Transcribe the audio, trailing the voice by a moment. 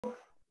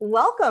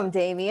Welcome,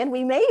 Damien.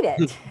 We made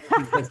it.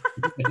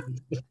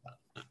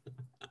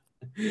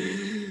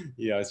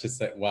 Yeah, it's just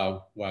like,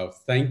 wow.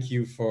 Thank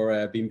you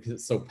for being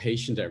so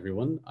patient,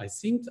 everyone. I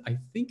think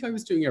I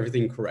was doing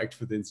everything correct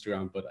with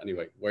Instagram, but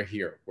anyway, we're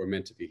here. We're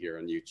meant to be here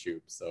on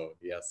YouTube. So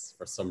yes,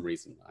 for some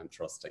reason, I'm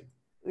trusting.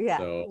 Yeah,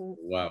 So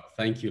wow,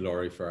 thank you,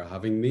 Lorie, for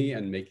having me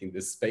and making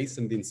this space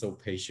and being so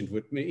patient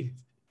with me.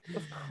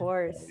 of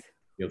course.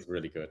 Feels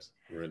really good,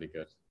 really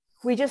good.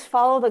 We just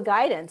follow the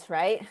guidance,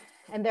 right?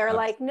 And they're Abs-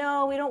 like,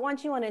 "No, we don't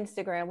want you on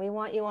Instagram. We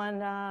want you on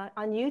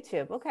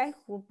YouTube." Okay,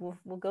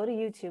 we'll go to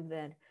YouTube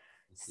then.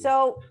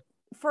 So,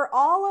 for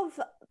all of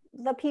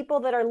the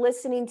people that are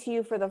listening to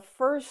you for the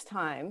first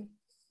time,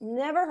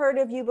 never heard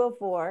of you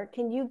before,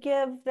 can you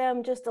give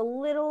them just a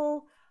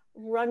little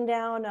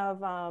rundown of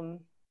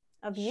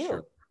Sure.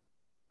 you?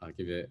 I'll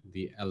give you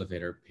the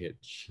elevator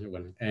pitch.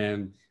 When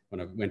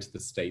I went to the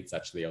States,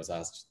 actually, I was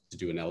asked to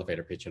do an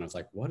elevator pitch, and I was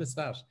like, "What is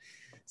that?"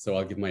 So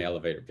I'll give my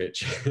elevator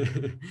pitch.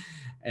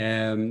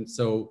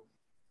 So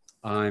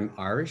I'm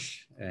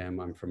Irish.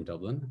 I'm from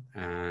Dublin,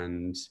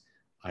 and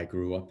I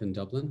grew up in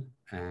Dublin.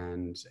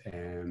 And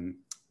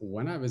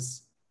when I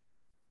was,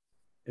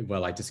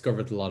 well, I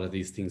discovered a lot of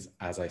these things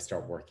as I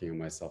start working on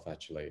myself,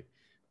 actually.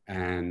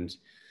 And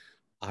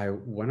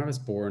when I was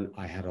born,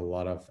 I had a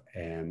lot of,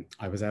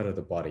 I was out of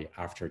the body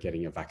after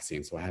getting a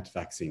vaccine. So I had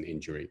vaccine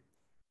injury.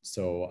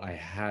 So I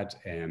had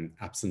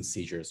absent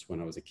seizures when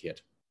I was a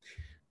kid.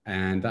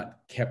 And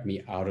that kept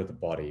me out of the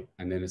body.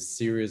 And then a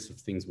series of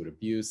things with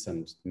abuse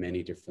and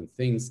many different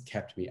things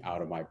kept me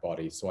out of my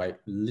body. So I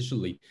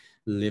literally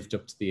lived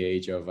up to the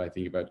age of, I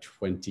think, about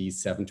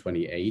 27,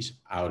 28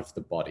 out of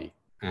the body.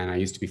 And I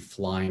used to be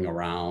flying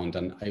around.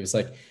 And I was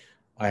like,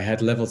 I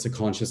had levels of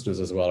consciousness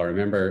as well. I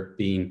remember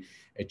being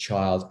a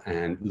child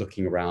and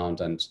looking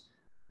around, and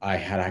I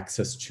had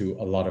access to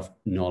a lot of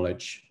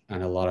knowledge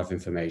and a lot of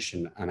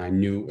information. And I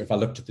knew if I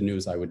looked at the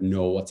news, I would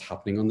know what's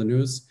happening on the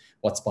news,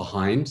 what's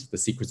behind, the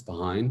secrets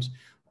behind.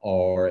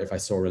 Or if I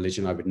saw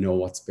religion, I would know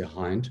what's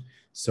behind.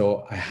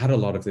 So I had a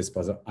lot of this,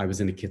 but I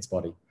was in a kid's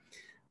body.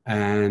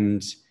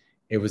 And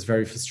it was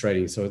very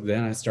frustrating. So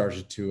then I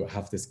started to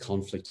have this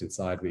conflict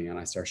inside me, and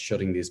I started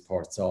shutting these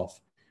parts off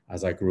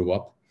as I grew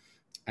up,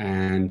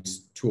 and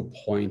to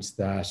a point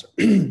that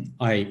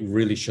I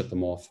really shut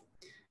them off.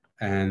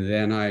 And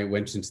then I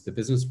went into the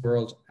business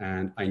world,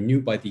 and I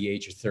knew by the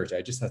age of 30,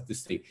 I just had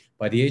this thing,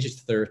 by the age of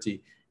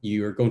 30,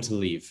 you're going to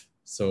leave.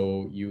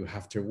 So you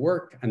have to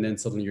work, and then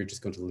suddenly you're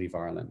just going to leave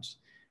Ireland.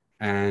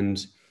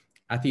 And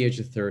at the age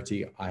of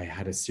 30, I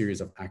had a series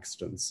of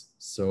accidents.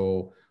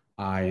 So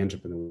I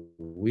ended up in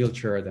a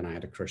wheelchair, then I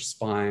had a crushed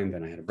spine,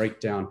 then I had a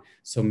breakdown.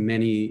 So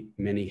many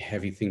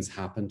heavy things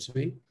happened to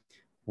me,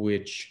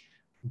 which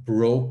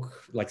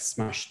broke, like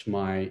smashed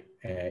my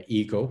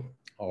ego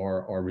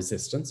or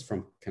resistance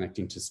from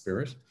connecting to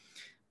spirit.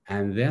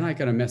 And then I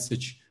got a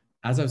message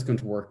as I was going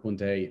to work one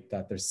day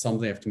that there's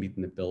somebody I have to meet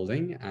in the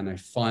building. And I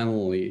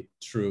finally,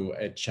 through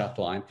a chat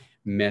line,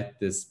 met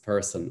this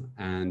person.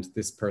 And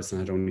this person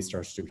had only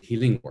started to do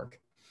healing work.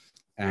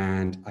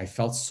 And I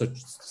felt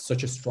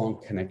such a strong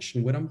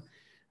connection with him.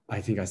 I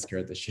think I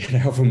scared the shit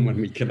out of him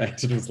when we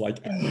connected. It was like,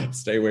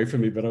 stay away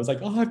from me. But I was like,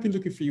 oh, I've been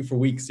looking for you for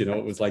weeks. You know,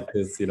 it was like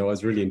this, you know, it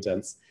was really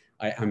intense.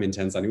 I am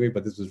intense anyway,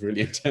 but this was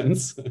really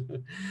intense.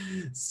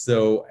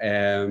 So,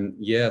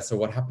 yeah, so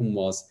what happened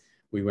was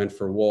we went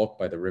for a walk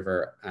by the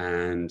river,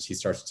 and he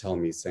started telling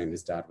me, saying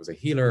his dad was a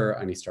healer,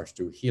 and he started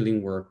to do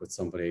healing work with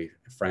somebody,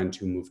 a friend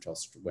who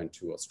went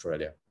to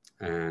Australia,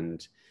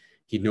 and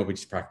he'd nobody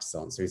to practice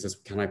on. So he says,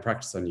 can I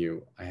practice on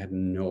you? I had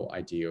no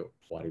idea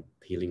what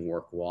healing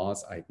work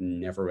was. I'd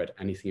never read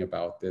anything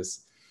about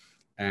this.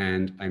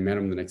 And I met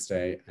him the next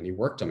day, and he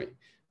worked on me.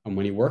 And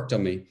when he worked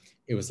on me,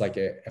 it was like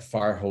a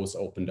fire hose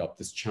opened up,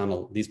 this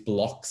channel, these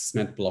blocks,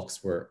 cement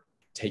blocks were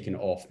taken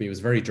off me. It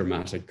was very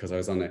dramatic because I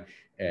was on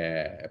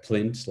a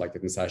plinth, like a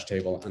massage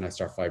table, and I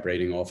start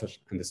vibrating off it.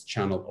 And this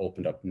channel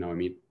opened up. Now, I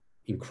mean,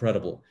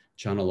 incredible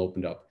channel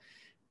opened up.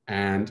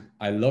 And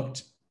I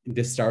looked,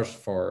 this started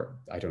for,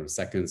 I don't know,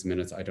 seconds,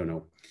 minutes, I don't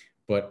know.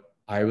 But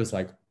I was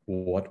like,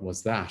 what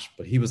was that?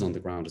 But he was on the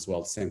ground as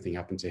well. The same thing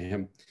happened to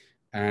him.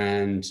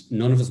 And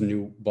none of us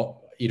knew, but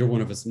either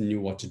one of us knew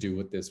what to do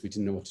with this. We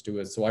didn't know what to do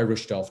with it. So I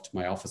rushed off to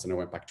my office and I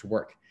went back to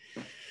work.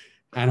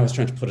 And I was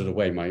trying to put it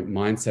away. My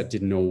mindset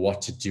didn't know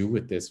what to do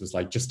with this. It was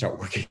like, just start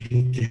working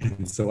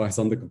again. So I was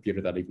on the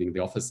computer that evening in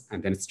the office,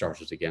 and then it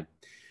started again.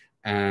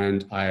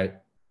 And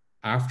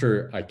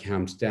after I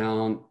calmed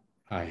down,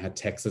 I had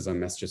texts and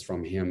messages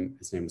from him.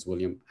 His name was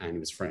William, and he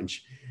was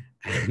French.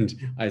 And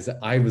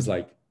I was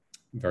like,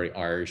 very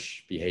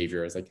Irish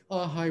behavior. I was like,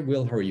 oh, hi,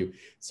 Will, how are you?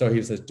 So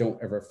he says,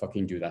 don't ever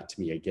fucking do that to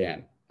me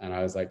again. And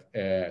I was like,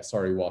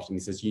 sorry, what? And he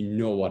says, you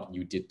know what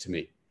you did to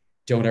me.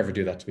 Don't ever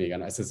do that to me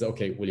again. I says,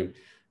 okay, William,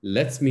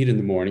 let's meet in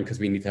the morning because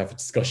we need to have a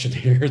discussion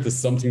here. There's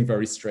something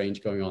very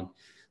strange going on.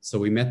 So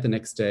we met the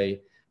next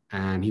day,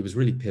 and he was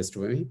really pissed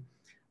with me.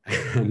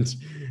 And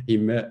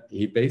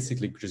he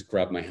basically just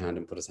grabbed my hand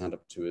and put his hand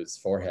up to his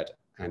forehead.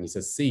 And he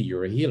says, see,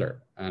 you're a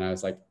healer. And I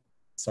was like,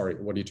 sorry,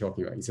 what are you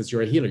talking about? He says,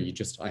 you're a healer.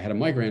 I had a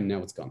migraine,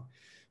 now it's gone.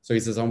 So he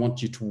says, I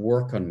want you to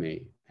work on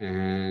me.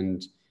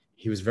 And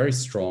he was very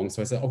strong.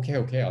 So I said,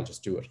 okay, I'll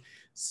just do it.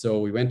 So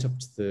we went up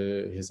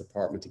to his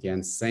apartment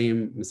again,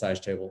 same massage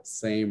table,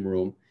 same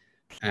room.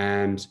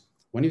 And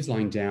when he was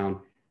lying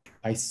down,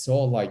 I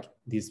saw like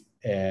these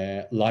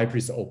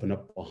libraries open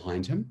up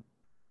behind him.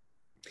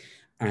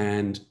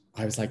 And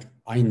I was like,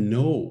 I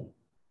know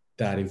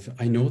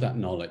that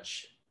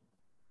knowledge.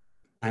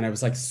 And I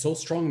was like so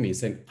strong in me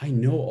saying, I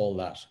know all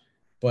that,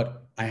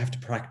 but I have to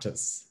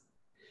practice.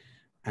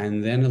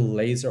 And then a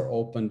laser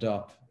opened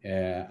up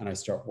and I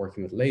start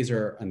working with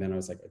laser. And then I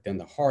was like, then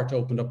the heart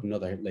opened up,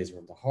 another laser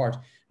from the heart.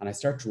 And I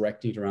start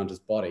directing it around his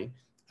body.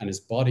 And his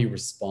body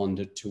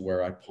responded to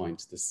where I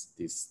point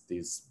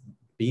these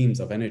beams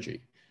of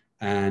energy.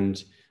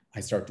 And I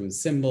start doing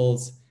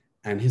symbols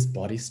and his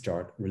body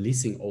start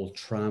releasing old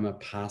trauma,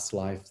 past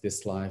life,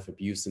 this life,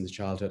 abuse in the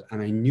childhood. And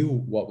I knew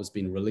what was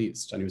being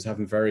released and he was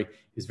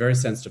very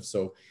sensitive.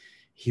 So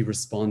he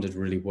responded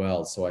really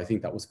well. So I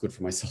think that was good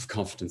for my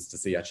self-confidence to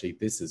see, actually,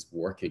 this is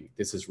working.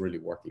 This is really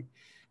working.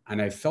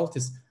 And I felt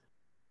this,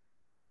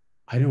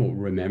 I don't know,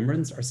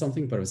 remembrance or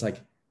something, but it was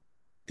like,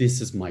 this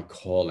is my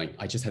calling.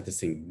 I just had this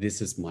thing,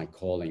 this is my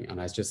calling.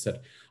 And I just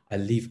said, I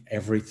leave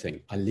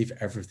everything. And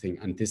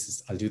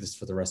I'll do this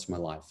for the rest of my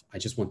life. I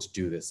just want to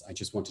do this. I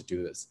just want to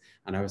do this.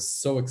 And I was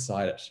so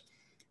excited.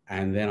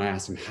 And then I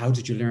asked him, how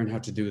did you learn how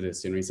to do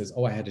this? He says,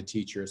 oh, I had a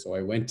teacher. So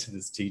I went to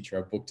this teacher,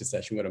 I booked a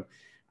session with him.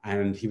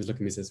 And he was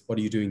looking at me and says, what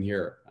are you doing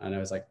here? And I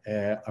was like,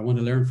 I want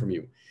to learn from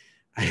you.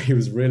 And he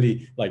was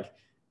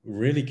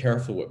really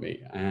careful with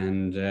me.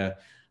 And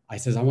I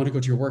says, I want to go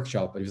to your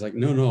workshop. And he was like,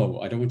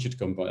 no, I don't want you to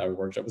come to our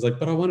workshop. I was like,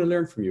 but I want to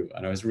learn from you.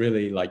 And I was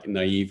really like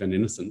naive and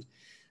innocent.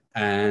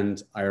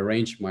 And I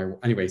arranged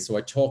so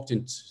I talked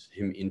him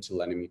into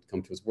letting me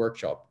come to his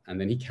workshop. And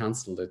then he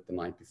canceled it the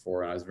night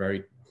before. And I was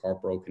very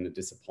heartbroken and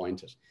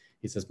disappointed.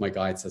 He says, my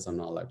guide says I'm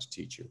not allowed to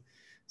teach you.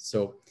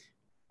 So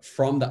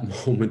from that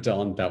moment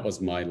on, that was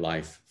my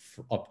life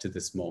up to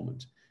this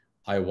moment.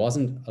 I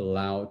wasn't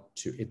allowed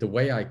to, the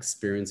way I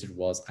experienced it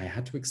was I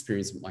had to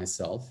experience it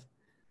myself.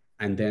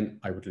 And then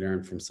I would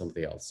learn from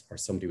somebody else, or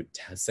somebody would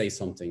say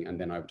something, and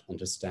then I would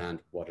understand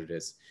what it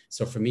is.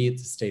 So for me,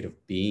 it's a state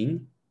of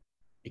being,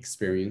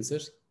 experience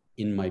it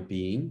in my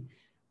being,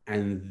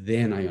 and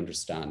then I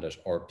understand it,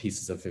 or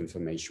pieces of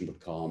information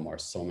would come, or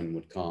someone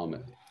would come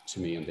to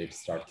me and they'd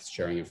start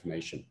sharing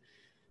information.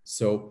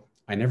 So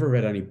I never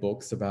read any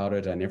books about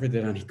it. I never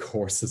did any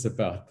courses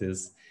about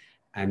this.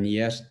 And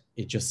yet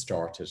it just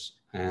started.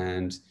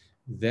 And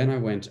then I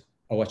went,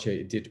 actually,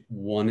 I did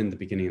one in the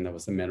beginning, and that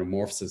was the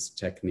metamorphosis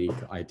technique.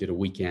 I did a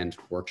weekend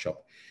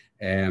workshop.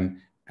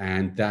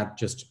 And that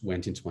just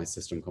went into my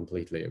system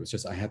completely. It was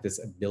just, I had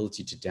this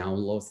ability to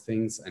download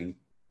things, and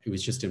it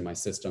was just in my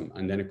system.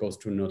 And then it goes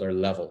to another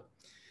level.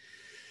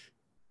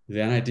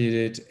 Then I did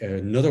it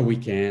another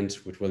weekend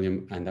with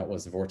William, and that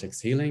was vortex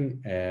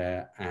healing.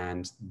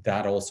 And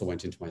that also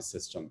went into my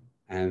system.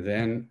 And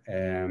then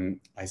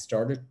I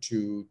started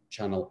to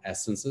channel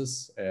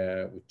essences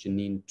with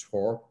Janine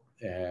Torp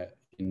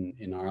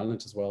in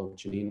Ireland as well. With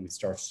Janine, we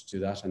started to do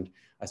that. And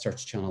I started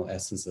to channel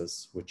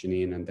essences with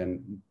Janine, and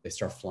then they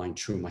start flying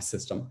through my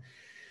system.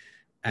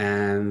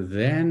 And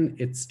then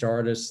it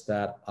started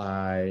that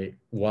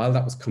while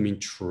that was coming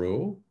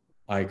through,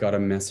 I got a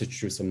message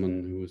through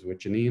someone who was with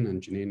Janine,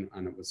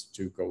 and it was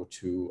to go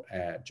to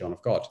John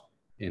of God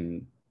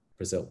in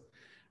Brazil.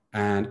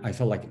 And I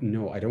felt like,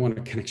 no, I don't want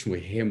a connection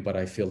with him, but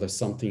I feel there's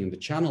something in the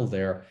channel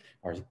there,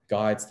 or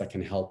guides that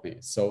can help me.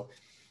 So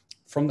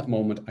from that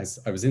moment,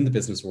 I was in the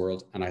business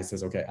world, and I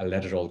says, okay, I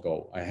let it all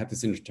go. I had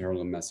this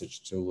internal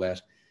message to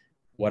let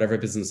whatever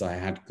business I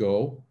had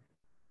go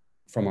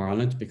from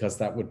Ireland, because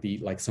that would be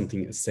like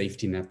something, a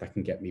safety net that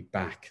can get me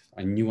back.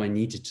 I knew I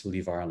needed to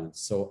leave Ireland.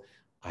 So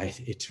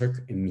it took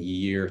a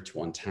year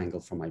to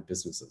untangle from my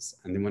businesses.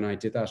 And then when I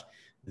did that,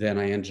 then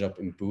I ended up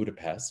in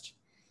Budapest.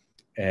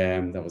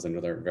 That was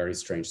another very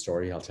strange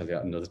story. I'll tell you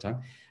that another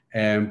time.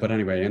 But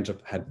anyway, I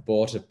had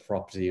bought a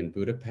property in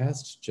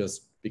Budapest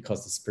just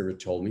because the spirit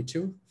told me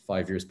to,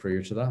 5 years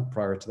prior to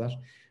that,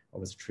 or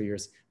was it 3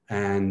 years?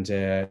 And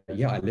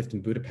I lived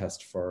in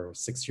Budapest for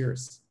 6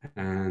 years.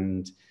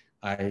 And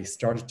I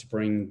started to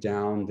bring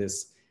down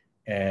this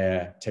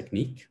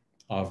technique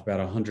of about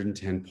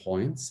 110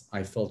 points.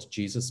 I felt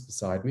Jesus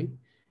beside me,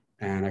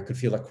 and I could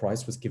feel that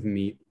Christ was giving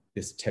me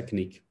this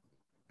technique,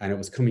 and it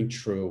was coming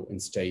through in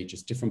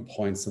stages, different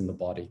points in the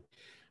body.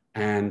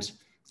 And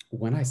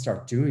when I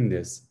start doing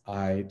this,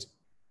 I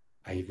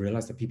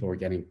realized that people were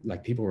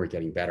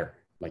getting better.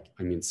 Like,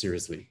 I mean,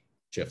 seriously,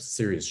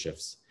 serious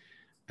shifts.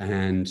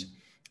 And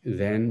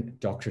then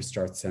doctors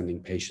start sending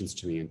patients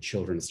to me, and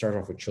children. Start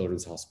off with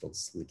children's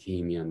hospitals,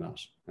 leukemia and that.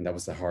 And that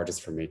was the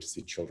hardest for me, to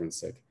see children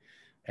sick.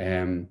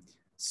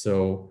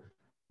 So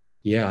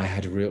yeah, I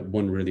had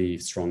one really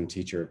strong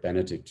teacher,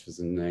 Benedict was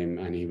his name,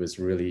 and he was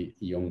really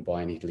young boy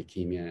and he had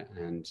leukemia.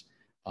 And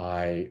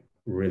I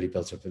really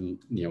built up, he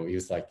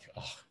was like,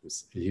 he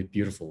was a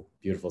beautiful,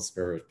 beautiful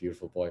spirit,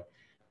 beautiful boy.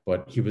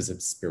 But he was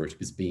a spirit, he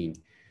was being.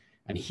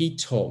 And he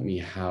taught me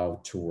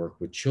how to work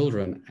with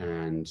children,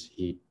 and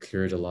he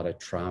cleared a lot of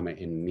trauma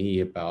in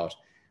me about,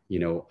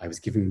 I was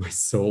giving my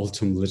soul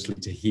to him, literally,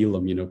 to heal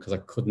them, because I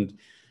couldn't,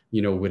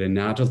 with an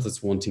adult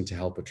that's wanting to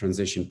help a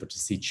transition, but to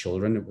see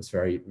children, it was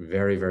very,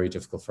 very, very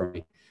difficult for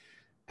me.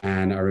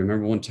 And I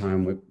remember one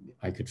time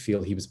I could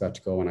feel he was about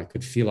to go, and I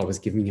could feel I was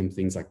giving him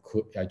things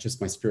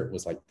my spirit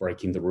was like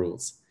breaking the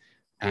rules.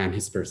 And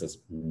his spirit says,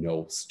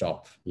 no,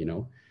 stop,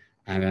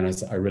 And then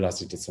I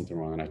realized I did something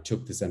wrong, and I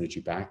took this energy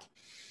back.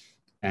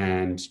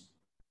 And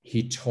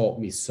he taught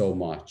me so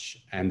much.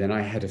 And then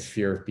I had a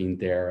fear of being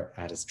there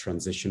at his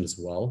transition as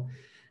well.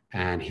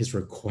 And his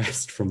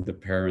request from the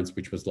parents,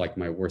 which was like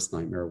my worst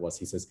nightmare, was,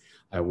 he says,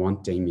 I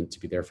want Damien to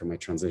be there for my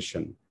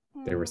transition.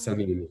 They were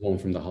sending him home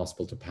from the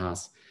hospital to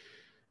pass.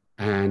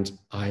 And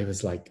I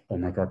was like, oh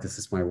my God, this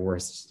is my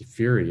worst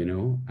fear,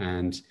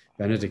 And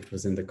Benedict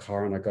was in the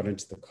car, and I got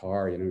into the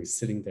car, he's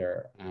sitting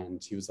there,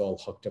 and he was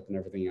all hooked up and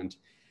everything.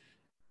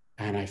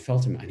 And I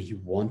felt him, and he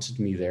wanted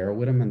me there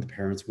with him. And the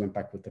parents went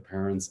back with the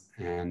parents.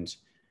 And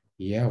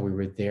yeah, we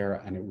were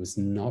there, and it was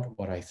not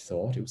what I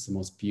thought. It was the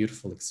most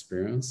beautiful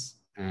experience.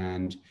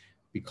 And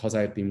because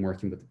I had been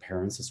working with the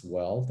parents as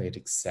well, they had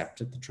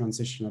accepted the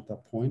transition at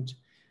that point.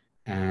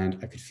 And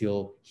I could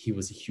feel he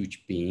was a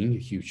huge being, a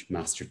huge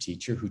master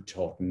teacher who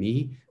taught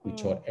me, who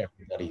taught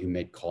everybody who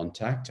made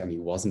contact. And he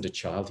wasn't a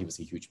child, he was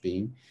a huge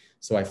being.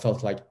 So I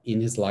felt like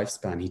in his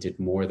lifespan, he did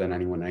more than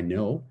anyone I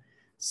know.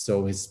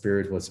 So his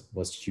spirit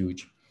was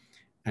huge.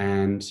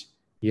 And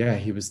yeah,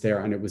 he was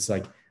there, and it was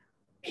like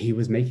he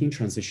was making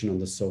transition on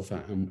the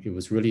sofa, and it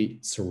was really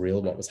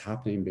surreal what was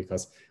happening,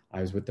 because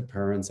I was with the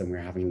parents and we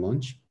were having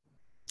lunch,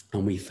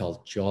 and we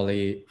felt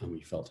jolly and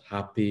we felt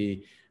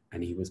happy,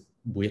 and he was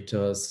with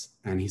us,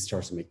 and he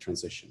started to make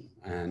transition.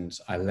 And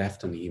I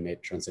left, and he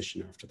made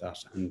transition after that.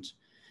 And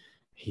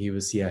he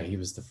was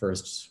the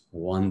first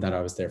one that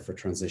I was there for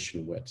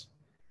transition with.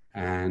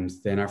 And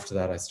then after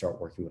that, I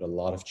start working with a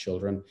lot of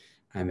children.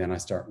 And then I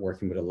start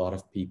working with a lot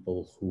of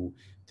people who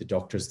the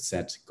doctors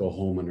said, go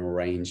home and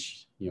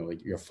arrange,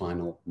 your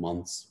final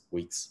months,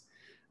 weeks.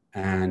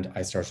 And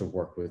I started to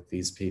work with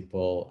these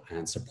people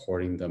and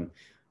supporting them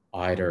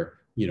either,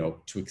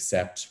 to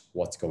accept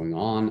what's going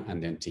on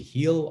and then to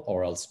heal,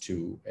 or else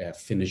to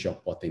finish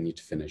up what they need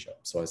to finish up.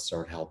 So I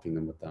started helping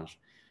them with that.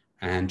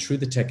 And through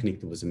the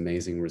technique, there was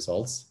amazing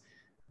results.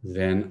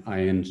 Then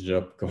I ended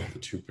up going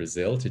to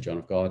Brazil, to John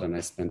of God, and I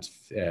spent,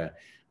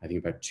 I think,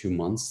 about 2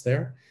 months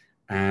there.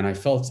 And I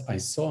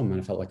saw him,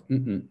 and I felt like,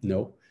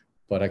 no,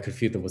 but I could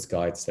feel there was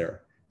guides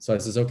there. So I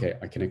says, okay,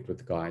 I connect with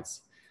the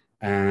guides.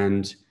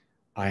 And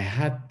I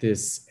had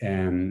this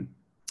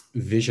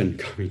vision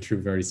coming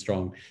through very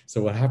strong.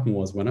 So what happened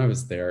was, when I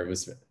was there,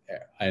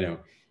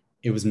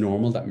 it was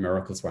normal that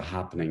miracles were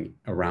happening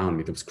around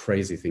me. There was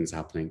crazy things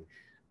happening.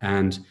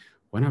 And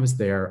when I was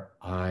there,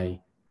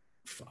 I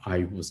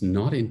was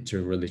not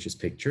into religious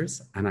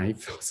pictures. And I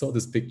saw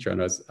this picture, and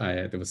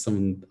there was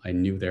someone I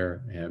knew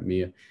there,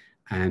 Mia.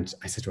 And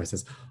I said to her, I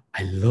says,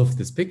 I love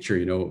this picture.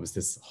 It was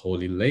this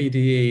holy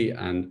lady.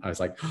 And I was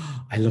like,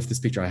 oh, I love this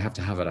picture. I have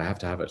to have it. I have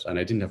to have it. And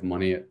I didn't have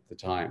money at the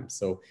time.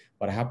 So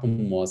what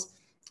happened was,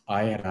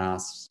 I had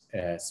asked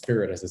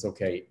Spirit, I says,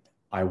 okay,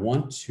 I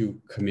want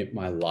to commit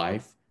my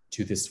life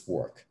to this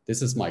work.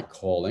 This is my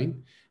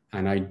calling.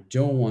 And I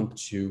don't want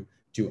to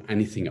do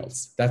anything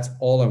else. That's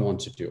all I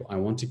want to do. I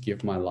want to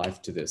give my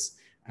life to this.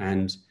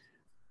 And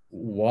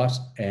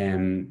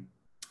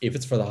if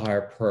it's for the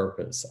higher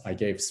purpose, I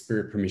gave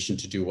Spirit permission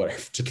to do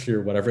whatever, to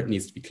clear whatever it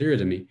needs to be cleared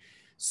to me,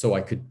 so I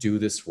could do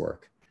this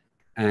work.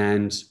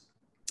 And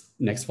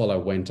next fall, I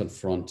went in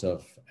front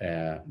of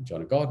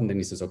John of God, and then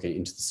he says, okay,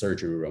 into the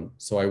surgery room.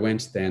 So I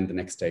went then the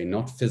next day,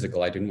 not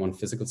physical. I didn't want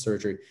physical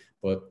surgery,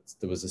 but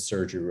there was a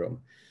surgery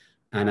room.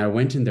 And I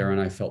went in there, and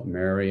I felt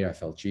Mary, I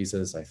felt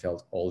Jesus, I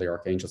felt all the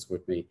archangels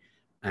with me,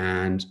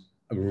 and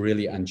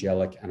really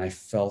angelic. And I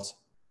felt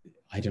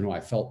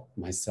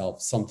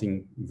myself,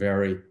 something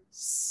very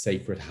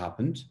sacred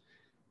happened.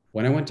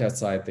 When I went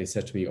outside, they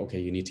said to me, okay,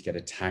 you need to get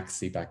a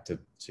taxi back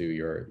to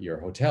your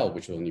hotel,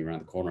 which was only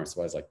around the corner.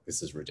 So I was like,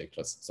 this is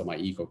ridiculous. So my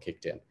ego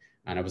kicked in,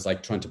 and I was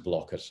like trying to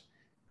block it.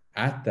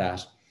 At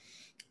that,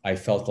 I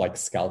felt like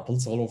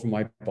scalpels all over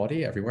my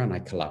body, everywhere, and I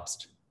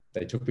collapsed.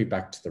 They took me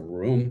back to the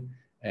room.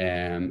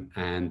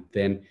 And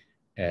then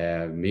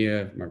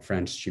Mia, my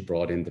friend, she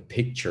brought in the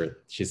picture.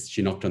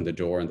 She knocked on the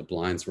door, and the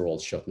blinds were all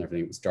shut and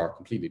everything. It was dark,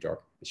 completely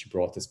dark. And she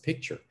brought this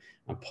picture,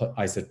 and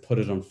I said, put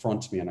it in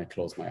front of me, and I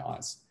closed my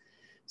eyes.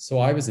 So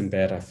I was in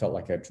bed. I felt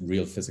like I had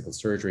real physical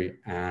surgery,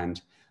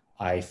 and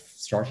I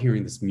start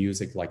hearing this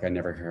music like I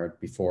never heard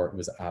before. It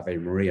was Ave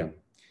Maria.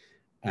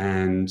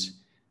 And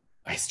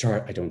I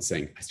don't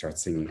sing. I start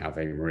singing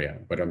Ave Maria,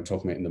 but I'm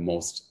talking about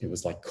it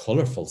was like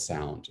colorful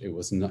sound. It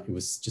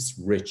was just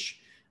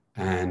rich.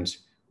 And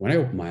when I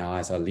opened my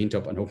eyes, I leaned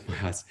up and opened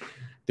my eyes.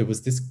 There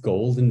was this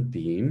golden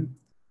beam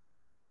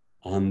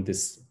on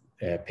this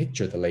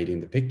picture, the lady in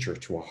the picture,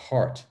 to her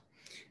heart.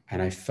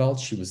 And I felt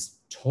she was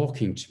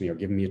talking to me or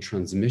giving me a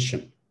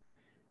transmission.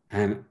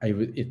 And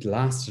it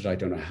lasted, I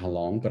don't know how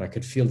long, but I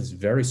could feel this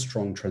very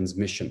strong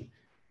transmission.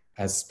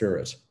 as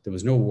spirit. There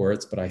was no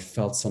words, but I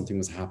felt something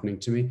was happening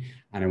to me,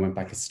 and I went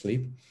back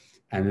asleep.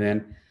 And then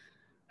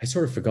I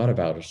sort of forgot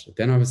about it.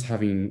 Then I was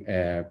having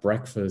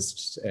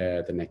breakfast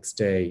the next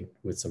day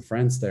with some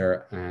friends there,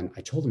 and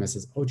I told them, I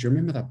says, "Oh, do you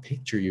remember that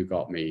picture you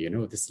got me? You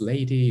know, this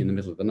lady in the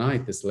middle of the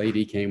night, this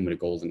lady came with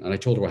a golden," and I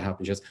told her what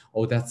happened. She says,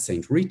 "Oh, that's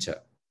Saint Rita."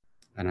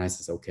 And I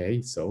says, "Okay,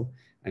 so,"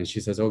 and she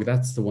says, "Oh,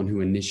 that's the one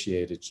who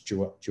initiated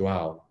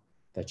Joao,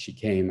 that she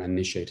came and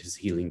initiated his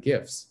healing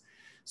gifts."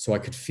 So I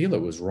could feel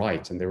it was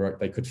right, and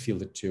they could feel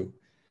it too.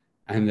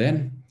 And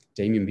then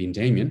Damien being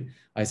Damien,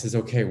 I says,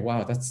 "Okay,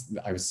 wow,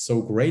 I was so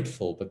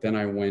grateful." But then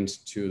I went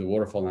to the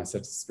waterfall and I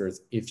said to the spirits,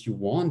 "If you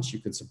want, you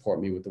can support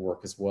me with the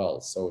work as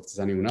well. So if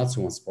there's anyone else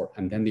who wants support,"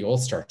 and then they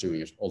all start doing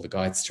it. All the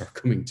guides start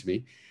coming to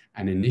me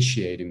and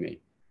initiating me.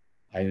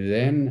 I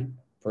then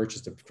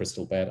purchased a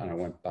crystal bed and I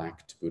went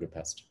back to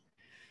Budapest.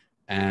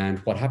 And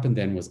what happened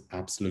then was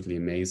absolutely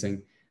amazing.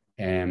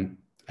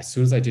 As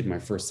soon as I did my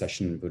first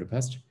session in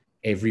Budapest,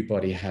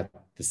 everybody had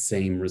the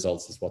same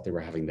results as what they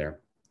were having there.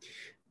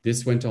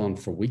 This went on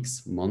for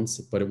weeks, months,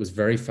 but it was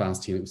very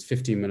fast healing. It was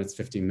 15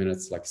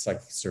 minutes like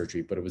psychic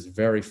surgery, but it was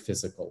very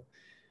physical.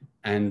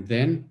 And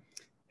then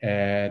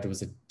there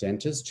was a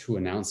dentist who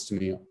announced to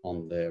me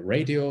on the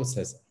radio,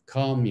 says,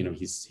 "Come, you know,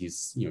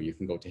 he's, you know, you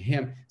can go to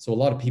him." So a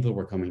lot of people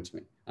were coming to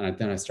me. And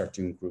then I started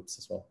doing groups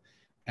as well.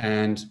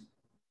 And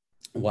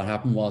what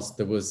happened was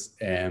there was,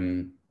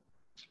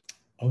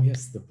 oh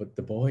yes,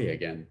 the boy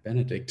again,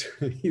 Benedict.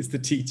 He's the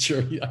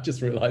teacher. I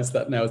just realized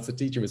that now. It's the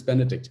teacher was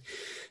Benedict.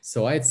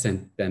 So I had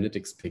sent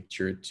Benedict's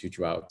picture to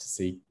Joao to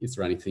see, is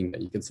there anything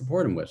that you can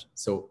support him with?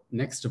 So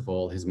next of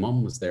all, his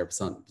mom was there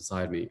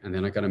beside me. And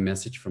then I got a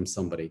message from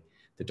somebody.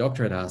 The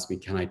doctor had asked me,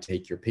 "Can I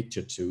take your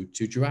picture to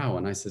Joao?"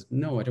 And I said,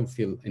 "No, I don't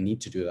feel a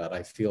need to do that.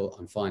 I feel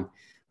I'm fine."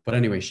 But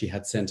anyway, she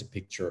had sent a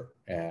picture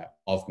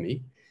of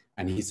me.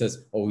 And he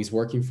says, "Oh, he's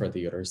working for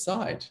the other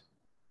side."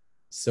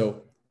 So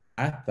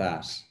at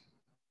that,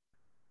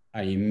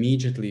 I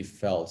immediately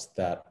felt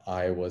that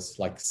I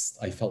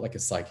felt like a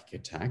psychic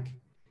attack.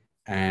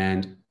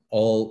 And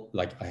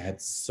I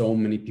had so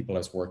many people I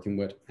was working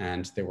with,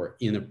 and they were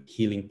in a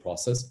healing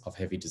process of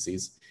heavy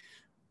disease.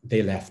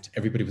 They left.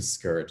 Everybody was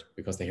scared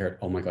because they heard,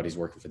 "Oh my God, he's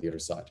working for the other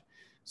side."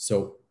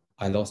 So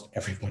I lost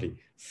everybody,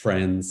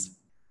 friends,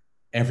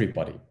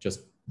 everybody just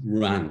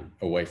ran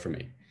away from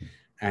me.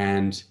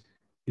 And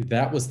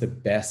that was the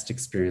best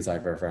experience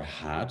I've ever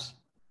had.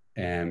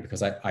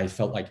 Because I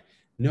felt like,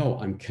 no,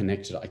 I'm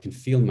connected. I can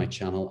feel my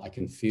channel. I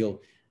can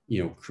feel,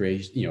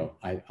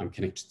 I'm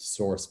connected to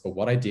source. But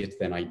what I did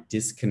then, I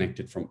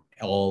disconnected from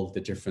all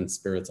the different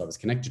spirits I was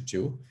connected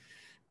to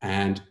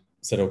and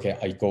said, okay,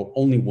 I go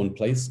only one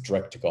place,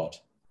 direct to God,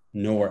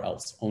 nowhere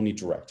else, only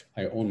direct.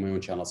 I own my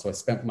own channel. So I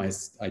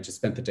just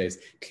spent the days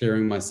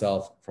clearing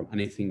myself from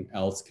anything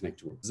else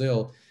connected with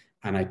Brazil.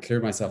 And I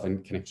cleared myself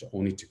and connected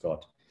only to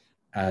God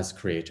as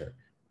creator.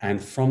 And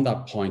from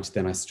that point,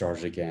 then I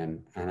started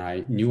again, and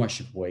I knew I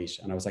should wait.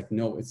 And I was like,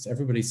 no, it's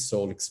everybody's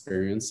soul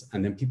experience.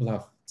 And then people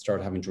have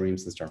started having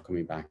dreams and start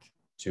coming back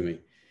to me.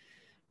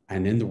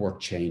 And then the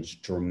work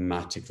changed,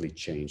 dramatically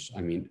changed.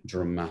 I mean,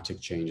 dramatic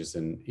changes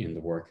in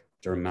the work,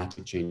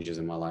 dramatic changes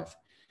in my life.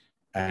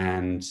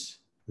 And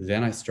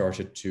then I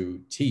started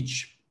to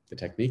teach the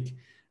technique.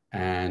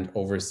 And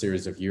over a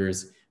series of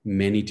years,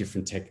 many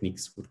different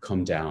techniques would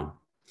come down.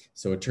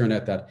 So it turned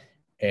out that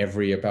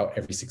every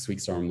 6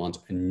 weeks or a month,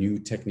 a new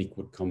technique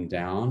would come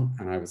down,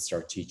 and I would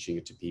start teaching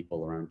it to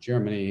people around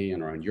Germany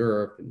and around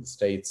Europe and the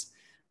States.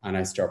 And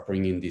I start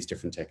bringing these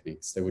different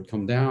techniques. They would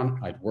come down,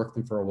 I'd work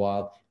them for a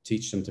while,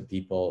 teach them to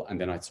people, and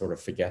then I'd sort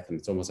of forget them.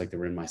 It's almost like they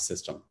were in my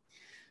system.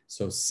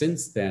 So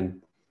since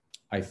then,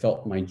 I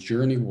felt my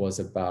journey was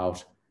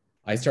about,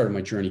 I started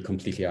my journey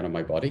completely out of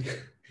my body.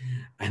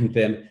 And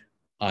then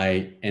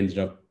I ended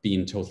up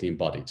being totally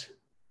embodied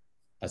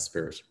as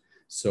spirit.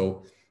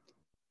 So,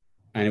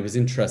 and it was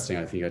interesting.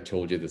 I think I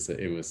told you this.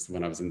 It was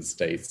when I was in the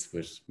States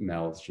with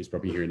Mel. She's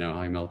probably here now.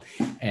 Hi, Mel.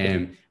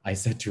 I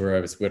said to her, I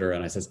was with her,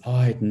 and I says, "Oh,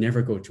 I'd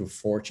never go to a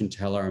fortune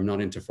teller. I'm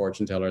not into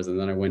fortune tellers." And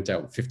then I went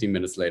out. 15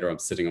 minutes later, I'm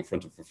sitting in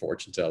front of a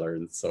fortune teller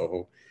in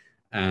Soho,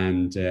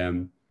 and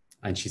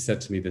she said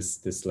to me,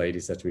 this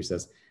lady said to me, she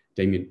says,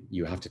 "Damien,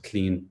 you have to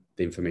clean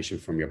the information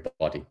from your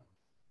body.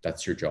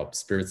 That's your job.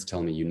 Spirits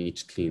tell me you need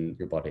to clean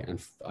your body."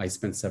 And I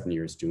spent 7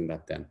 years doing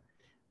that then,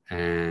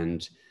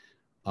 and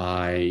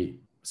I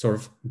sort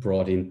of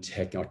brought in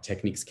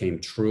techniques came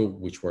true,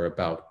 which were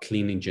about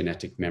cleaning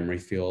genetic memory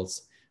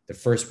fields. The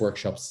first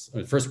workshop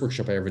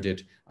I ever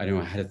did, I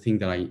had a thing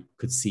that I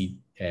could see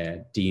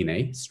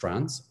DNA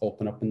strands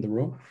open up in the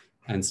room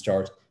and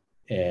start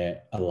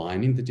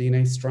aligning the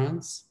DNA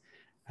strands,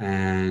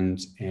 and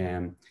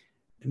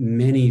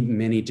many,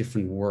 many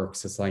different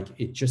works. It's like,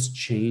 it just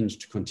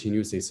changed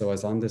continuously. So I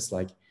was on this,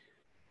 like,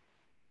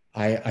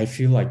 I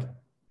feel like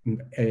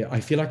I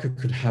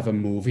could have a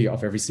movie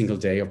of every single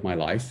day of my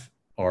life,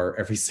 or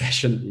every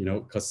session,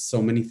 because so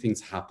many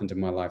things happened in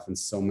my life, and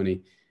so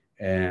many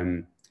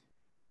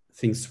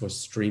things were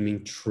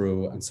streaming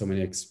through, and so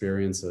many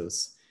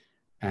experiences.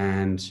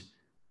 And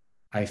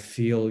I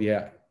feel,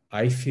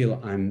 I feel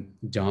I'm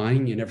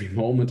dying in every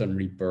moment and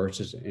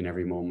rebirthed in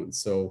every moment.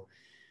 So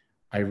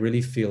I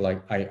really feel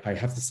like I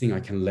have this thing,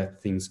 I can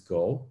let things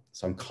go.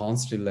 So I'm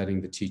constantly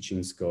letting the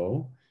teachings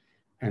go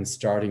and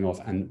starting off.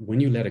 And when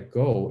you let it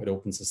go, it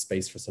opens a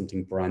space for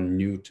something brand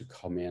new to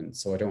come in.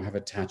 So I don't have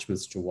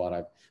attachments to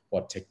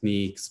what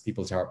techniques.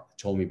 People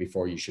told me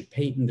before, you should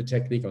patent the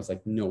technique. I was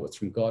like, no, it's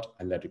from God.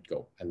 I let it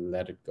go. I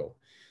let it go.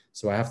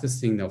 So I have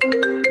this thing of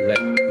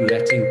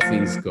letting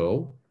things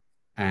go.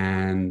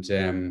 And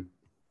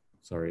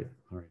sorry.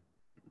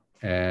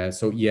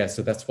 So yeah,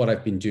 so that's what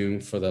I've been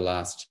doing for the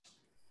last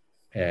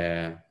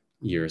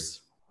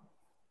years.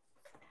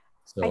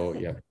 So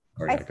yeah,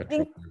 sorry,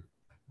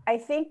 I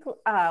think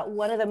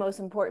one of the most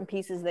important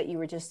pieces that you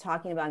were just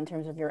talking about in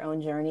terms of your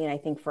own journey, and I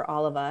think for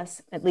all of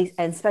us, at least,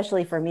 and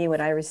especially for me,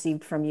 what I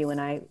received from you when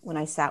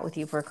I sat with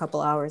you for a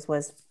couple hours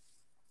was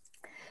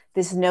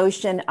this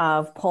notion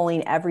of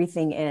pulling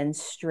everything in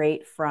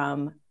straight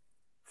from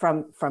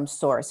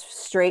source,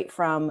 straight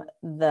from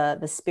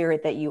the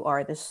spirit that you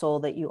are, the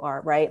soul that you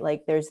are, right?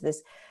 Like there's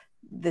this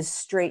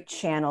straight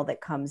channel that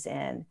comes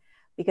in,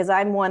 because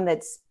I'm one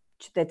that's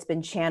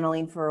been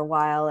channeling for a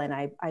while, and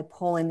I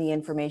pull in the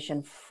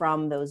information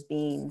from those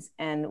beings.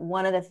 And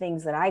one of the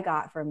things that I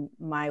got from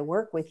my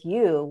work with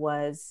you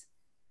was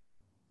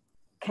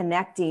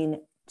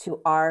connecting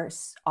to our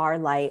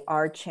light,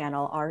 our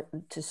channel,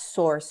 to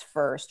source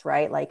first,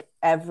 right? Like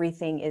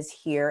everything is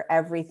here,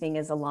 everything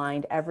is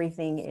aligned,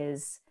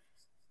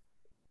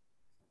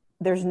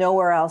 there's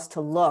nowhere else to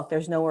look,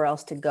 there's nowhere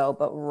else to go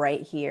but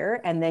right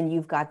here. And then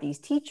you've got these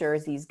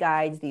teachers, these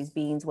guides, these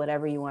beings,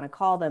 whatever you want to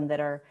call them,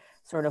 that are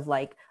sort of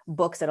like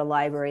books at a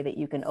library that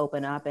you can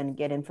open up and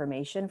get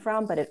information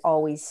from, but it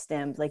always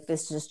stems, like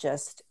this is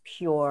just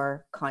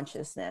pure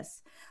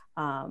consciousness.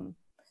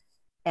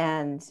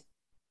 And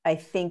I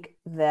think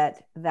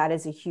that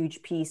is a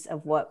huge piece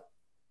of what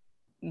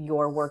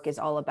your work is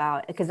all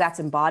about, because that's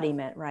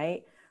embodiment,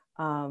 right?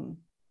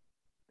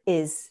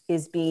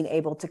 Is being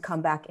able to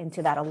come back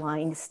into that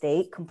aligned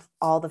state,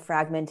 all the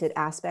fragmented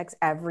aspects,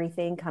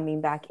 everything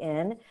coming back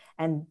in,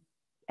 and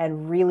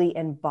really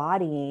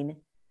embodying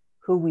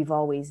who we've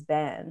always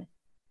been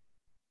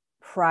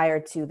prior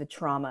to the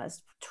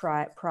traumas,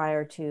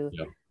 prior to,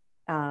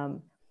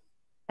 and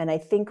I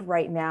think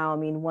right now, I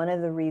mean, one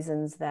of the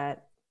reasons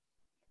that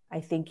I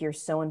think you're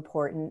so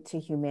important to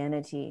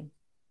humanity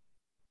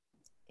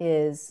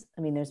is,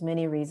 I mean, there's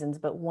many reasons,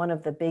 but one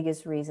of the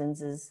biggest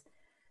reasons is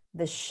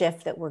the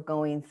shift that we're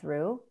going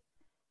through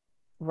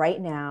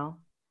right now,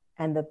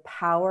 and the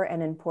power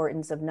and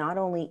importance of not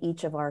only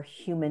each of our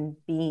human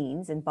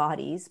beings and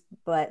bodies,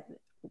 but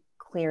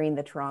clearing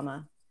the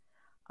trauma.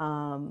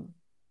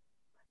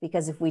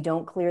 Because if we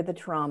don't clear the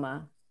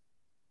trauma,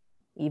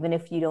 even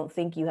if you don't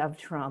think you have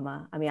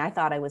trauma, I mean, I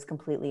thought I was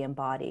completely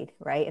embodied,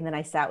 right? And then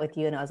I sat with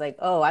you and I was like,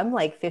 oh, I'm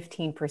like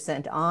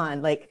 15%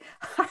 on. Like,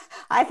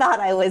 I thought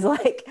I was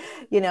like,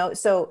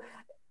 so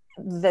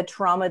the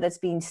trauma that's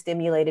being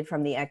stimulated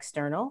from the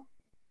external,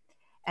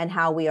 and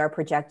how we are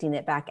projecting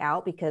it back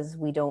out because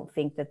we don't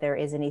think that there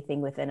is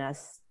anything within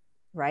us,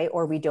 right?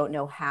 Or we don't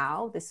know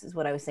how. This is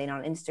what I was saying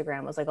on Instagram.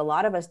 I was like, a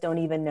lot of us don't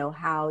even know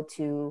how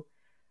to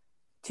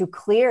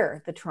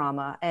clear the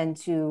trauma and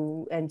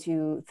to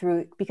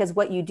through, because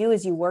what you do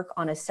is you work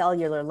on a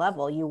cellular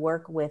level, you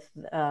work with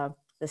the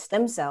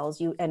stem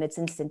cells, and it's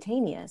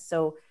instantaneous.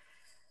 So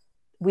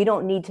we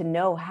don't need to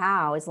know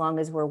how, as long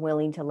as we're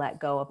willing to let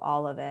go of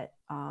all of it,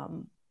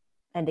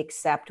 and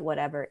accept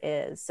whatever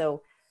is.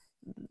 So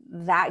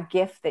that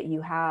gift that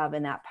you have,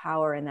 and that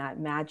power and that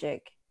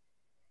magic,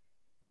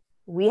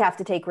 we have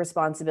to take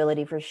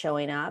responsibility for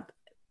showing up.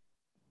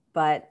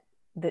 But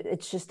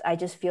it's just, I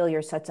just feel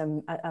you're such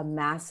a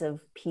massive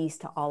piece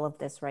to all of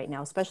this right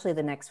now, especially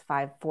the next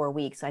 4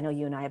 weeks. I know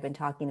you and I have been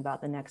talking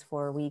about the next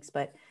 4 weeks,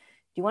 but do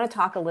you want to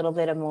talk a little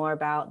bit more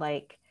about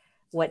like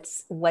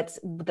what's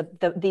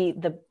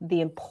the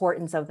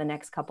importance of the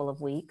next couple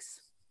of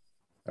weeks?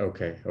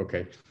 Okay.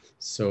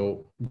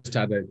 So just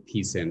add a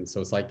piece in.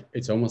 So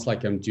it's almost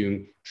like I'm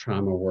doing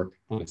trauma work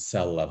on a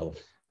cell level.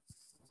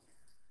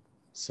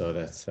 So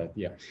that's that.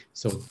 Yeah.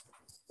 So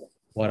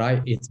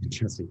it's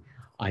interesting.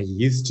 I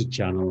used to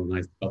channel and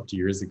I stopped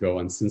years ago,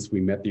 and since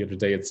we met the other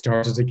day, it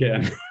started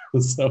again.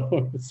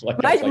 So it's like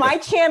my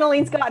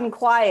channeling's gotten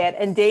quiet,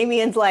 and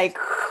Damien's like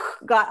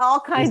got all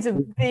kinds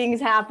of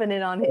things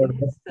happening on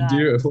his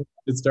side.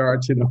 To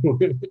start,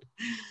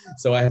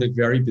 So I had a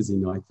very busy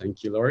night.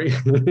 Thank you, Lorie.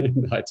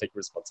 I take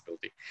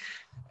responsibility.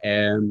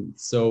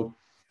 So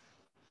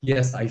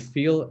yes, I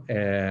feel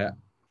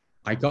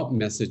I got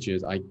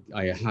messages. I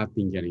have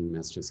been getting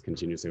messages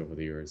continuously over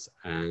the years,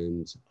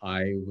 and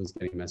I was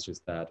getting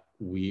messages that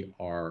we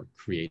are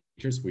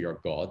creators, we are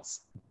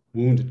gods,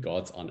 wounded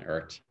gods on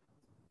earth.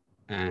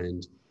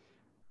 And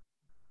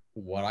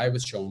what I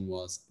was shown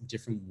was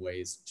different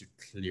ways to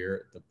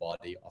clear the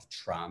body of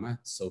trauma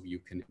so you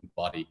can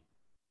embody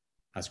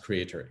as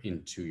creator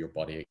into your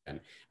body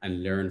again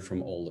and learn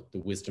from all the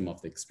wisdom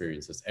of the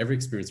experiences. Every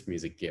experience for me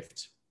is a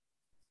gift.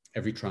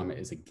 Every trauma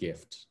is a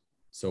gift.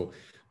 So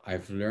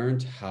I've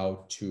learned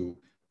how to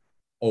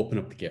open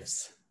up the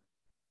gifts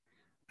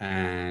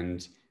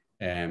And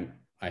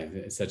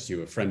I said to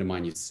you, a friend of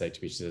mine used to say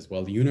to me, she says,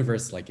 well, the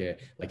universe is like a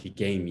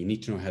game. You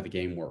need to know how the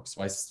game works.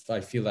 So I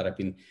feel that I've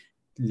been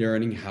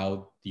learning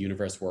how the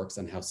universe works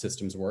and how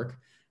systems work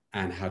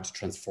and how to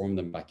transform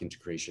them back into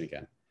creation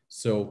again.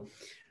 So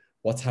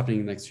what's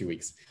happening in the next few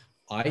weeks?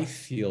 I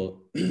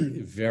feel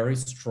very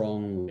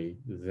strongly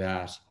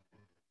that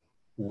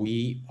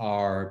we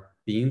are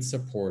being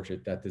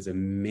supported, that there's a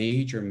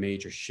major,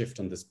 major shift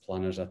on this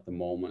planet at the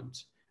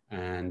moment.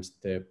 And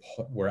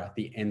we're at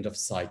the end of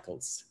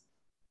cycles.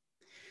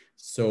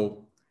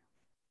 So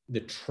the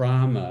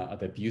trauma,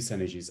 the abuse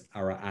energies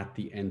are at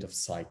the end of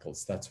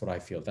cycles. That's what I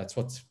feel. That's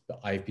what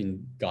I've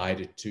been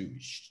guided to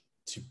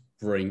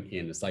bring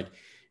in. It's like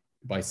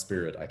by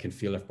spirit. I can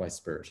feel it by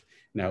spirit.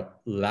 Now,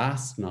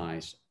 last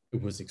night,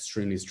 it was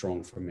extremely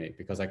strong for me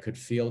because I could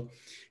feel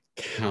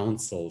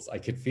councils. I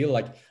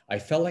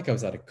felt like I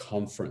was at a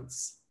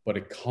conference, but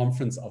a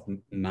conference of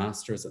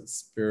masters and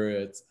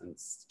spirits and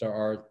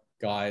star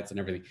guides and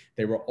everything.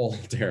 They were all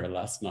there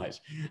last night.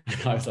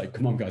 And I was like,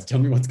 come on, guys, tell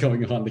me what's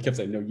going on. They kept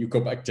saying, no, you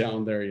go back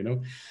down there, you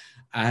know?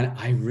 And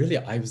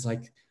I was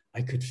like,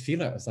 I could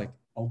feel it. I was like,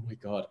 oh my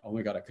God,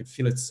 I could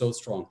feel it so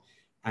strong.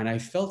 And I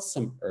felt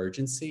some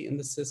urgency in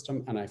the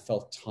system and I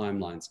felt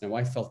timelines. Now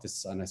I felt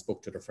this, and I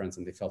spoke to their friends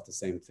and they felt the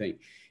same thing.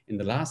 In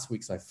the last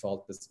weeks, I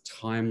felt this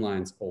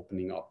timelines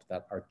opening up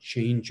that are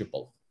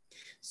changeable.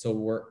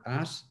 So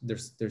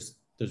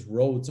there's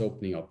roads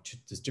opening up,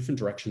 there's different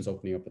directions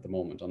opening up at the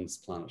moment on this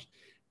planet,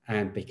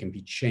 and they can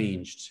be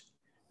changed.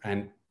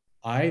 And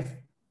I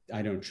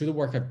know through the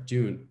work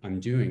I'm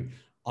doing,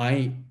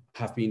 I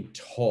have been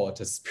taught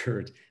as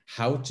spirit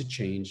how to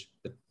change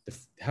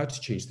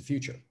the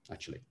future,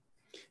 actually,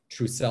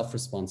 through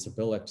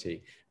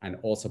self-responsibility and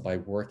also by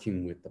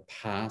working with the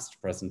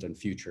past, present, and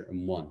future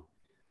in one.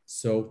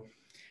 So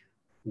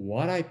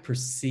what I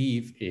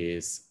perceive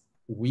is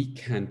we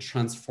can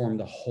transform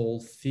the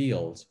whole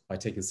field by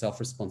taking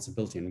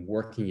self-responsibility and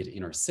working it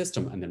in our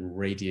system and then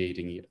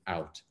radiating it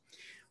out.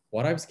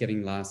 What I was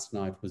getting last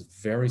night was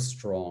very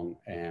strong,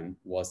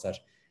 was that,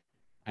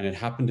 and it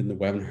happened in the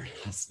webinar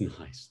last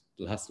night.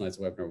 Last night's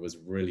webinar was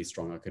really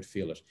strong. I could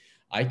feel it.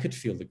 I could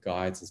feel the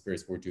guides and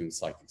spirits were doing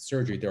psychic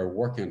surgery. They were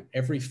working on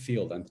every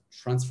field, and the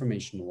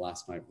transformation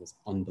last night was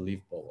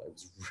unbelievable. It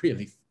was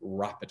really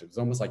rapid. It was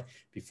almost like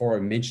before I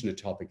mentioned a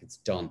topic, it's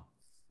done.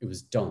 It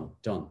was done.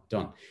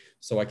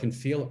 So I can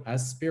feel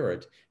as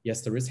spirit,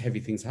 yes, there is heavy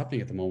things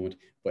happening at the moment,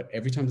 but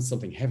every time there's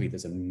something heavy,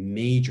 there's a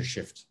major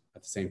shift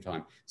at the same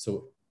time.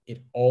 So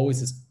it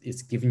always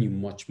is giving you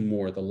much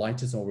more. The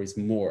light is always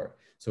more.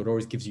 So it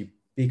always gives you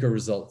bigger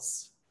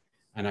results.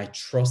 And I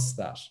trust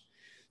that.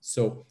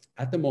 So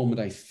at the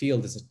moment, I feel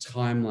there's a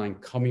timeline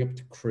coming up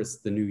to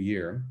the new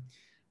year.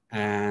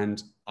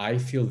 And I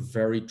feel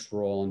very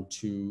drawn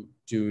to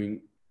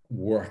doing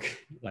work,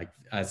 like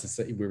as I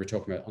said, we were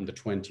talking about on the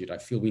 20th. I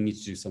feel we need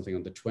to do something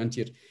on the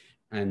 20th.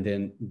 And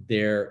then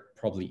there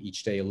probably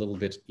each day, a little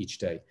bit each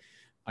day.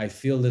 I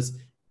feel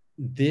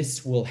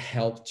this will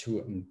help to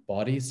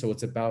embody. So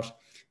it's about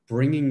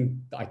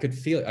bringing, I could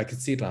see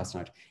it last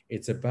night.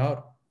 It's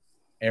about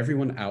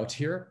everyone out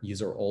here, you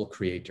are all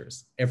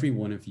creators. Every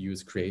one of you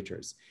is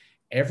creators.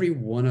 Every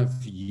one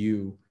of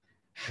you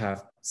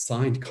have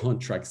signed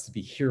contracts to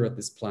be here at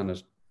this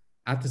planet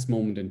at this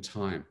moment in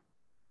time.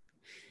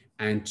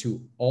 And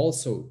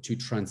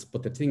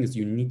but the thing is,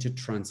 you need to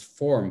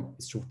transform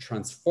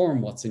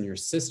what's in your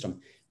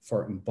system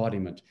for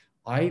embodiment.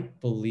 I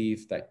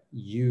believe that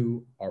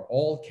you are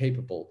all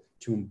capable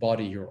to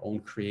embody your own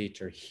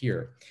creator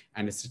here.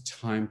 And it's a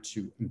time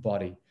to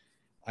embody.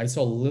 I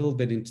saw a little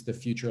bit into the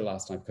future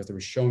last night because they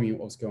were showing me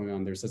what was going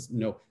on.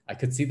 I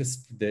could see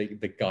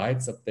the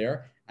guides up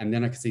there, and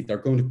then I could see they're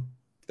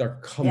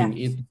coming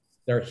in.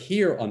 They're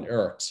here on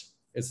Earth.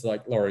 It's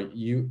like, Lorie,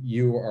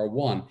 you are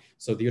one.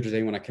 So the other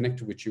day when I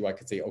connected with you, I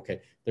could say,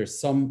 okay, there's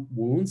some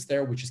wounds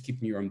there, which is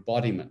keeping your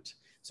embodiment.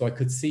 So I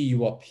could see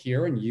you up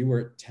here, and you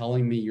were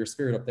telling me, your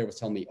spirit up there was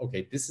telling me,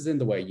 okay, this is in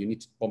the way. You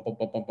need to bump, bump,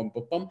 bump, bump, bump,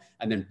 bump, bump,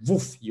 and then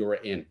woof, you were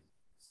in.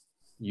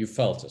 You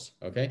felt it,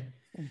 okay?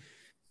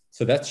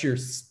 So that's your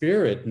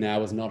spirit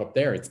now is not up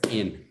there, it's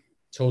in,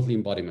 totally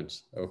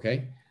embodiment,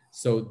 okay?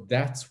 So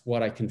that's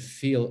what I can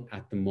feel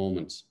at the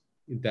moment,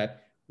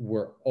 that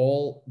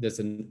there's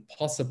a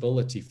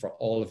possibility for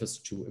all of us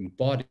to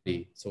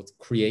embody. So it's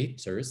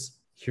creators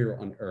here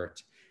on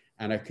Earth.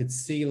 And I could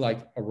see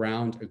like a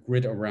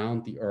grid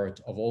around the Earth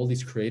of all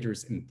these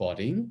creators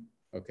embodying,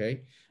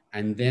 okay?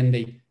 And then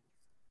they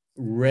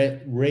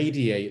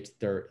radiate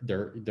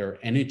their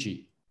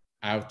energy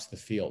out to the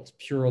field,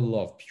 pure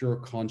love, pure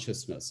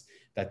consciousness,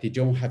 that they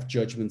don't have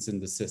judgments in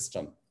the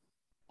system,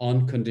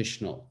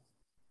 unconditional,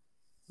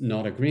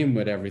 not agreeing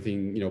with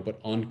everything, but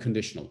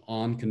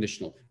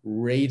unconditional,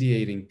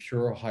 radiating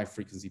pure high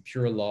frequency,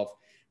 pure love.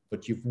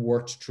 But you've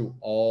worked through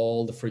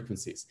all the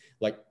frequencies.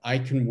 Like I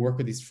can work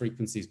with these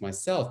frequencies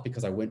myself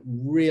because I went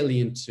really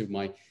into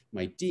my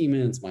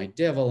demons, my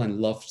devil, and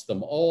loved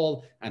them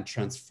all and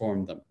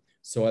transformed them.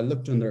 So I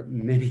looked under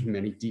many,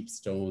 many deep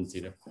stones,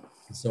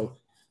 So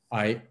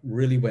I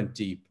really went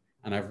deep,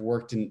 and I've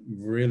worked in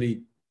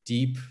really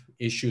deep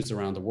issues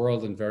around the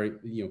world and very,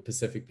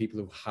 Pacific people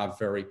who have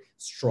very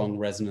strong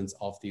resonance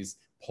of these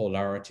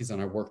polarities.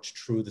 And I worked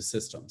through the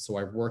system. So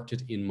I worked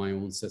it in my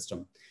own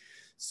system.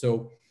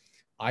 So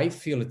I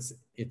feel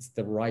it's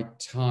the right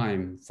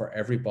time for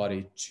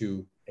everybody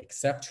to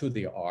accept who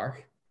they are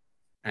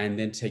and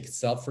then take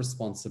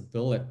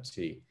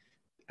self-responsibility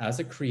as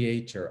a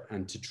creator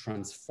and to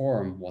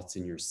transform what's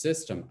in your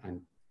system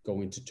and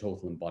go into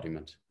total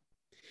embodiment.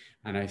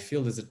 And I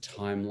feel there's a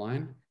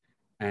timeline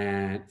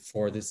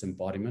for this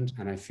embodiment,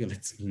 and I feel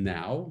it's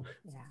now.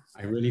 Yeah.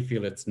 I really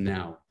feel it's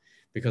now,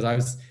 because I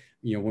was,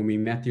 when we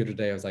met the other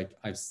day, I was like,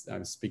 I was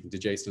speaking to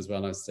Jason as well,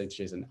 and I was saying to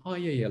Jason, oh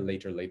yeah,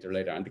 later.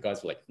 And the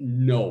guys were like,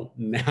 no,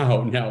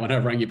 now. And I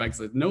rang you back and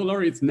said, no,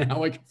 Lorie, it's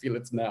now. I can feel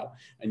it's now.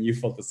 And you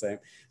felt the same.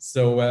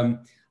 So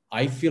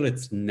I feel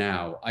it's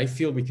now. I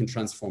feel we can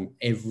transform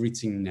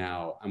everything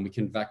now, and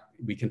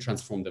we can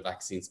transform the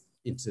vaccines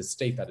into a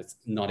state that it's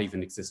not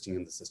even existing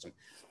in the system.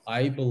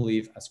 I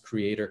believe as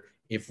creator,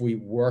 if we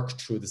work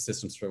through the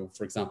systems, for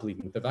example,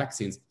 even with the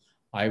vaccines,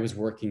 I was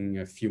working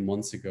a few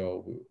months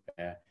ago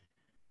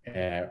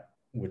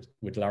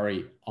with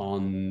Lorie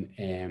on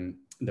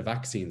the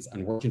vaccines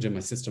and working in my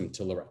system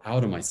till they're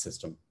out of my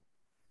system.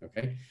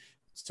 Okay.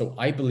 So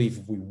I believe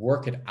if we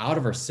work it out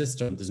of our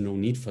system, there's no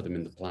need for them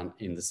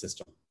in the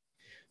system.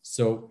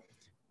 So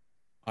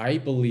I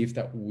believe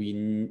that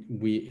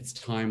it's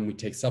time we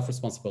take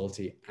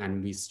self-responsibility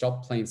and we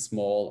stop playing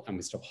small and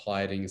we stop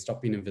hiding and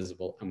stop being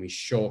invisible, and we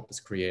show up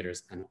as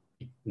creators and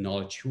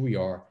acknowledge who we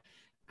are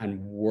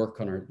and work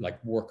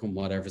on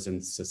whatever's in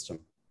the system.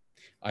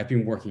 I've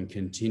been working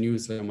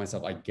continuously on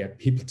myself. I get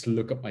people to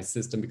look at my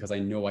system because I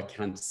know I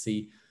can't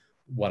see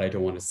what I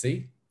don't want to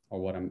see or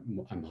what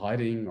I'm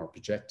hiding or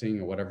projecting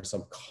or whatever. So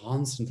I'm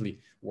constantly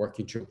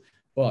working through.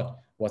 But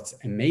what's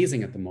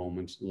amazing at the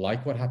moment,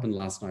 like what happened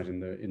last night in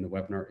the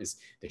webinar, is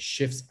the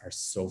shifts are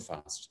so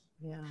fast.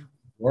 Yeah.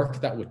 Work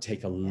that would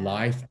take a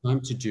lifetime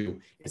to do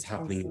is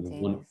happening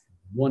in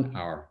one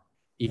hour,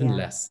 even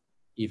less.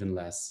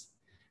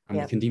 And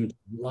we can deem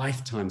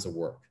lifetimes of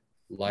work,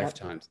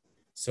 lifetimes. Yep.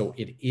 So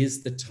it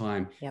is the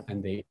time,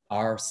 and they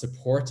are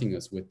supporting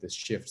us with this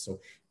shift.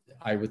 So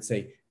I would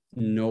say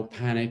no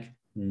panic,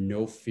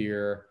 no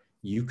fear.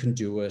 You can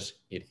do it.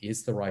 It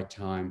is the right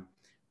time.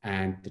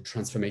 And the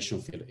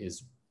transformational field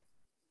is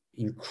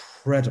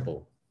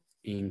incredible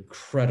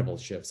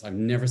shifts. I've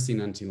never seen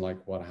anything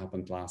like what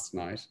happened last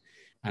night.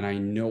 And I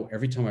know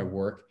every time I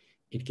work,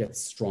 it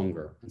gets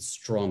stronger and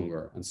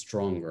stronger and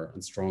stronger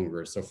and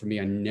stronger. So for me,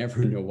 I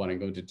never know what I'm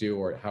going to do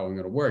or how I'm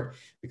going to work,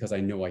 because I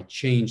know I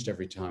changed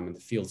every time and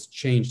the field's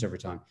changed every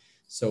time.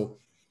 So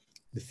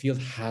the field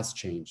has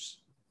changed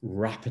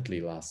rapidly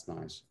last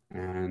night.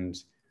 And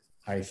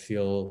I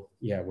feel,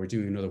 we're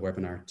doing another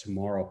webinar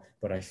tomorrow,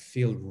 but I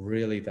feel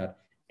really that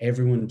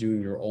everyone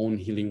doing your own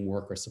healing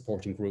work or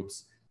supporting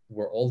groups,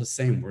 we're all the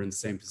same. We're in the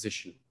same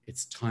position.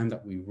 It's time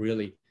that we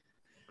really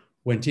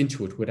went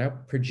into it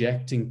without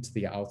projecting to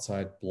the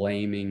outside,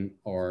 blaming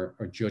or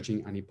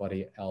judging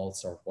anybody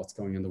else or what's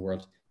going on in the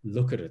world.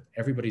 Look at it.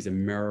 Everybody's a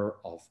mirror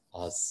of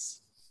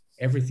us.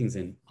 Everything's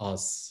in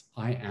us.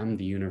 I am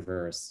the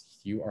universe.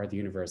 You are the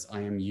universe.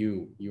 I am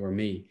you. You are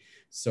me.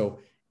 So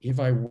if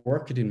I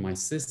work it in my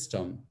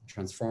system,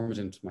 transform it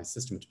into my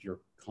system, into pure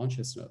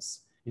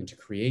consciousness, into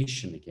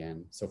creation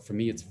again. So for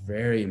me, it's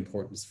very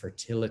important. It's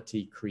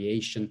fertility,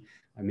 creation.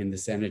 I'm in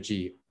this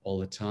energy all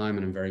the time,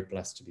 and I'm very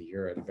blessed to be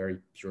here at a very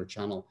pure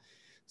channel.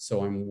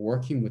 So I'm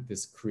working with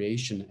this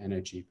creation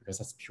energy because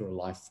that's pure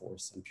life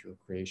force and pure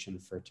creation,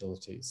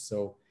 fertility.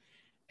 So,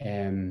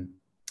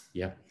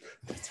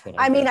 that's what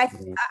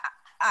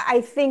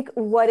I think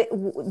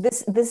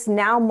this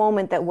now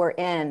moment that we're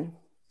in,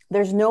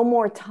 there's no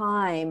more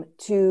time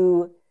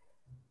to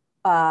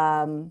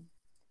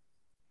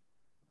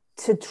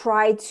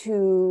try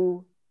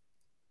to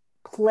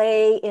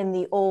play in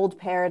the old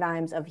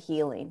paradigms of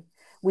healing.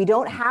 We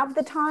don't have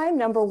the time,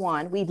 number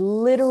one. We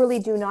literally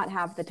do not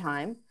have the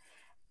time.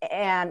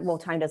 And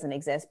time doesn't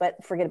exist,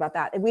 but forget about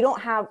that.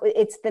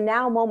 It's the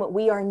now moment.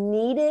 We are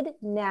needed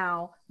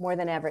now more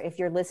than ever. If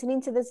you're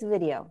listening to this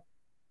video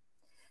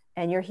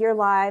and you're here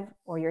live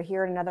or you're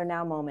here in another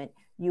now moment,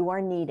 you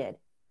are needed.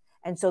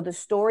 And so the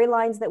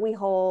storylines that we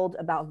hold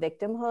about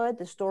victimhood,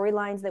 the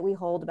storylines that we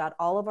hold about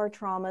all of our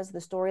traumas, the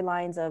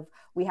storylines of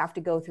we have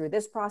to go through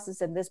this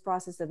process and this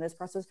process and this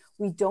process,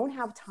 we don't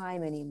have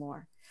time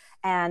anymore.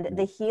 And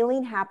the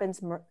healing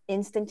happens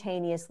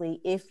instantaneously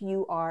if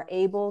you are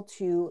able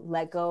to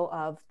let go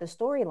of the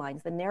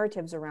storylines, the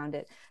narratives around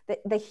it.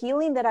 The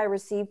healing that I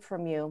received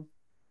from you,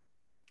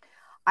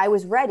 I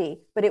was ready,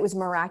 but it was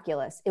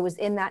miraculous. It was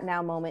in that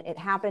now moment. It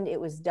happened, it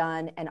was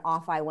done, and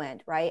off I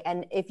went, right?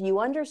 And if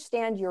you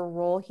understand your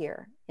role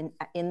here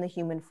in the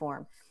human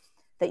form,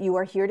 that you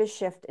are here to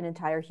shift an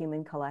entire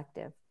human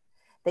collective,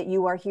 that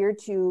you are here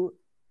to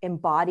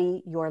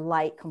embody your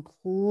light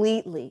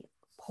completely,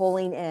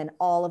 pulling in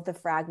all of the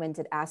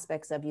fragmented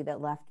aspects of you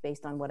that left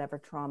based on whatever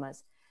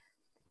traumas.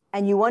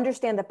 And you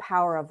understand the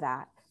power of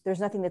that. There's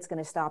nothing that's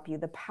going to stop you.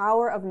 The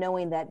power of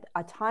knowing that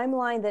a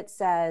timeline that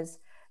says,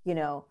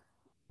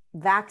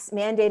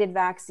 mandated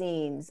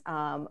vaccines,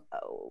 a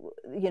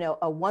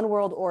one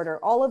world order,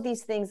 all of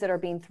these things that are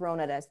being thrown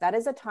at us, that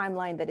is a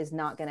timeline that is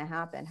not going to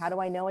happen. How do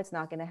I know it's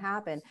not going to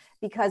happen?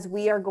 Because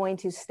we are going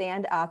to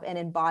stand up and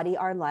embody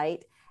our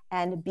light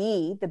and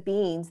be the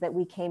beings that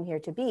we came here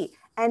to be.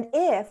 And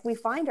if we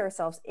find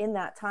ourselves in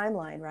that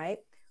timeline, right,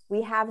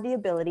 we have the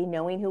ability,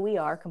 knowing who we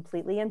are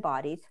completely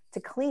embodied,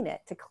 to clean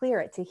it, to clear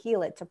it, to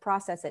heal it, to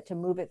process it, to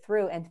move it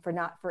through, and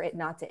for it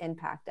not to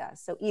impact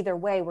us. So either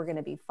way, we're going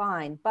to be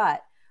fine.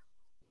 But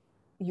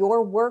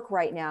your work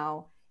right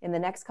now in the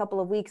next couple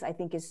of weeks, I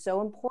think, is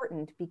so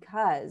important,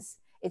 because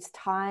it's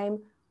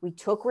time we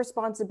took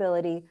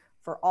responsibility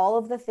for all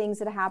of the things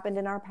that happened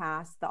in our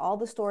past, all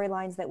the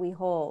storylines that we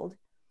hold,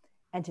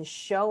 and to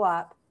show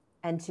up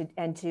and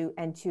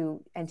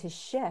to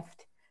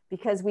shift,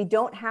 because we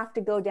don't have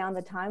to go down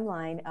the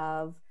timeline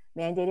of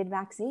mandated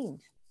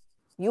vaccines.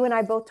 You and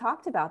I both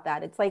talked about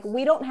that. It's like,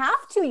 we don't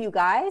have to, you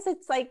guys.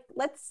 It's like,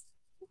 let's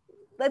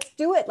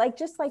do it, like,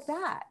 just like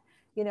that,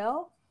 you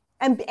know?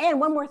 And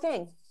one more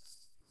thing,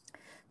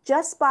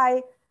 just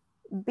by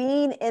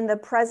being in the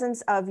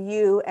presence of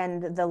you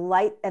and the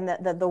light and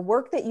the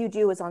work that you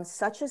do is on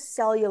such a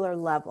cellular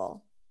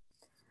level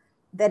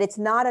that it's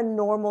not a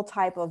normal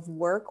type of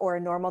work or a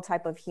normal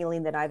type of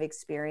healing that I've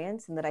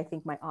experienced and that I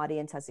think my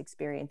audience has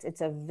experienced.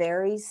 It's a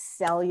very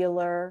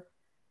cellular,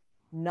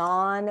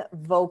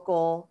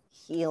 non-vocal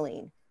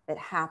healing that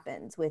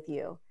happens with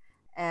you.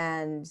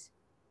 And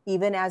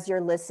even as you're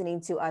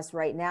listening to us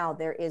right now,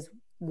 there is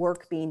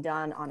work being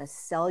done on a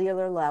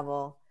cellular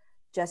level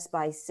just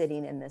by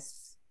sitting in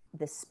this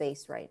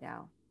space right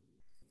now.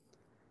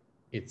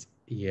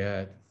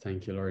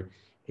 Thank you, Lorie.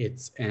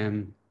 It's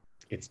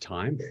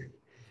time.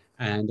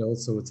 And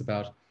also it's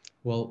about,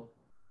 well,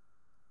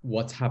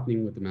 what's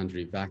happening with the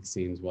mandatory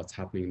vaccines, what's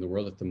happening in the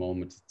world at the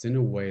moment. It's in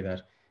a way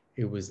that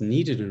it was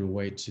needed, in a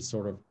way to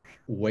sort of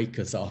wake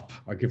us up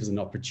or give us an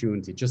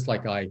opportunity. Just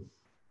like I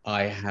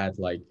had,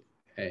 like,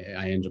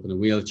 I ended up in a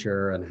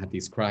wheelchair and had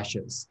these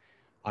crashes.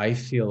 I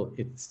feel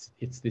it's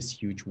this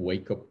huge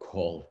wake-up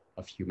call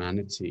of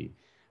humanity.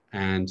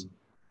 And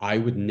I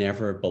would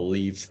never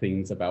believe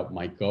things about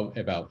I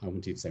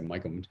wouldn't even say my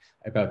government,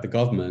 about the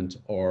government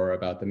or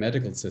about the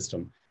medical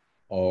system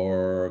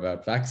or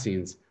about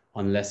vaccines,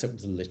 unless it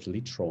was literally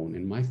thrown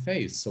in my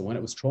face. So when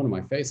it was thrown in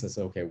my face, I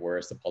said, okay,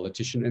 where's the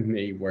politician in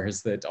me?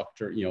 Where's the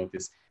doctor,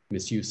 this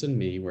misuse in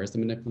me? Where's the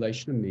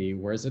manipulation in me?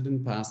 Where's it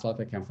in past life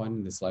I can't find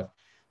in this life?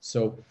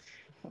 So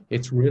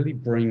it's really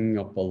bringing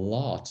up a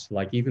lot.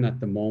 Like, even at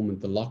the moment,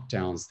 the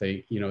lockdowns,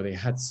 they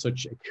had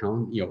such a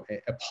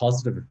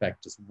positive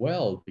effect as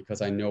well,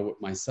 because I know with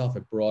myself,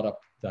 it brought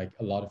up like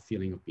a lot of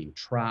feeling of being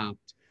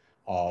trapped,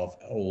 of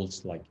old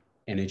like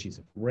energies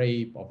of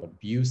rape, of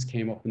abuse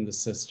came up in the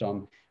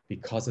system,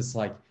 because it's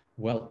like,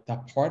 well,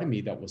 that part of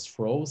me that was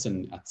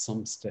frozen at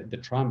some stage, the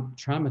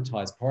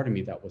traumatized part of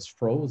me that was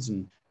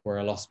frozen, where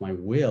I lost my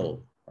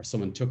will or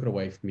someone took it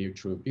away from me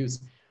through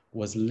abuse,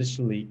 was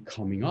literally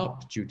coming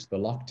up due to the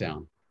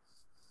lockdown.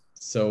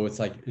 So it's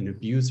like an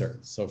abuser.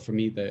 So for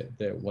me,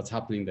 what's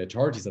happening, the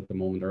authorities at the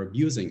moment are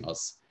abusing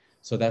us.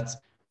 So that's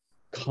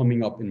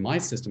coming up in my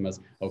system as,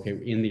 okay,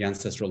 in the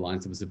ancestral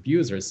lines, it was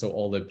abusers. So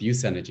all the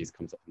abuse energies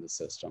comes up in the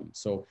system.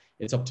 So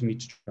it's up to me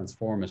to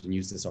transform it and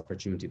use this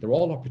opportunity. They're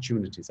all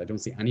opportunities. I don't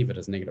see any of it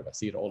as negative. I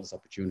see it all as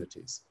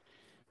opportunities.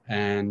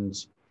 And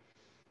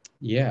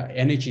yeah,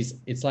 energies,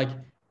 it's like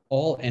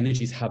all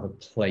energies have a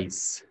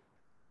place.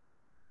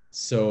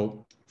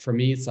 So for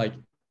me, it's like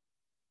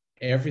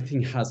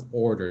everything has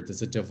order.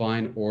 There's a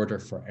divine order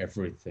for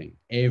everything,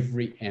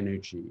 every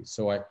energy.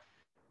 So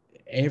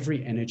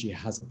every energy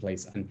has a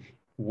place. And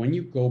when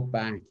you go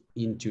back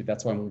into,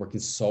 that's why I'm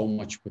working so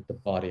much with the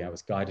body. I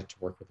was guided to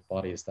work with the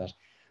body, is that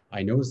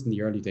I noticed in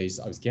the early days,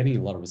 I was getting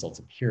a lot of results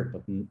up here,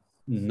 but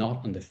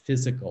not on the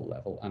physical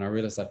level. And I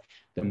realized that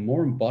the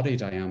more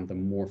embodied I am, the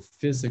more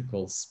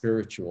physical,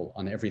 spiritual,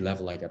 on every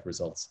level I get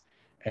results.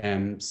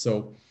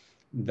 So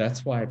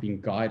that's why I've been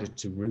guided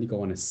to really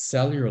go on a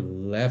cellular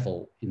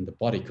level in the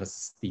body,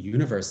 because the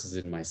universe is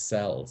in my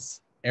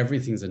cells.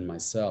 Everything's in my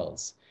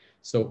cells.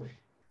 So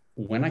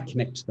when I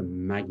connect to the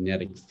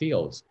magnetic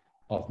field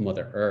of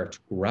Mother Earth,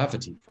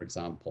 gravity, for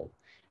example,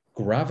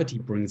 gravity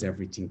brings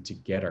everything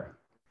together.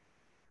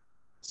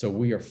 So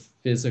we are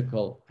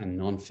physical and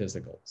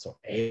non-physical. So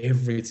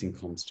everything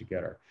comes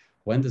together.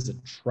 When there's a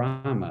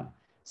trauma,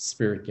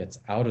 spirit gets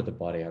out of the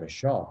body, out of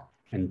shock,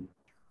 and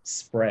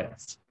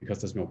spreads, because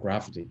there's no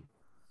gravity,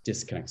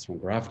 disconnects from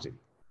gravity.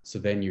 So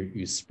then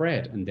you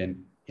spread, and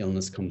then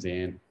illness comes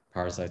in,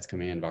 parasites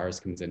come in, virus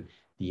comes in.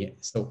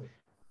 So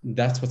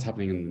that's what's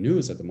happening in the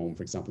news at the moment.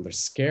 For example, they're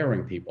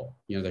scaring people,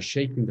 they're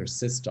shaking their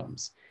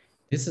systems.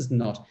 This is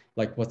not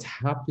like what's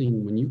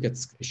happening when you get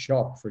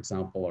shocked, for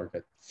example, or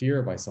get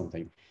fear by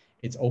something.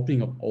 It's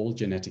opening up old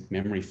genetic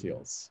memory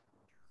fields.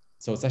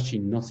 So it's actually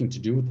nothing to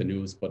do with the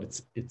news, but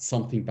it's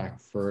something back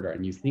further.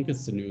 And you think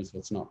it's the news, but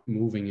it's not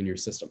moving in your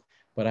system,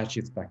 but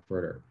actually it's back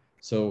further.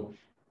 So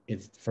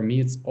for me,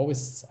 it's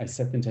always, I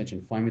set the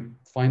intention,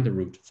 find the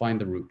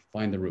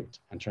root,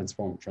 and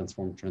transform.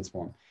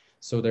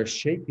 So they're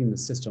shaking the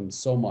system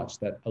so much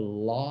that a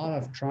lot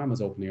of trauma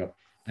is opening up.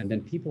 And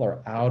then people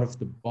are out of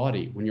the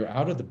body. When you're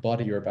out of the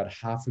body, you're about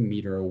 0.5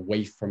 meter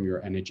away from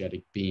your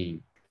energetic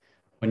being.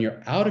 When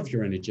you're out of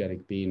your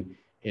energetic being,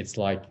 it's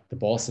like the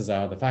boss is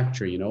out of the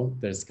factory, you know,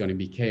 there's going to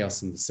be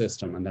chaos in the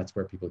system, and that's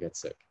where people get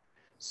sick.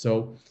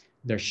 So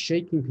they're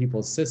shaking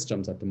people's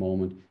systems at the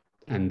moment,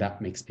 and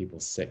that makes people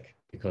sick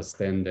because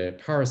then the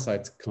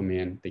parasites come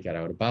in, they get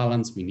out of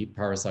balance. We need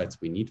parasites,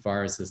 we need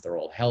viruses, they're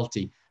all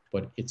healthy,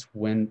 but it's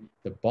when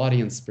the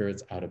body and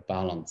spirit's out of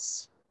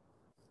balance,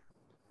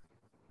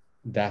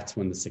 that's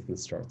when the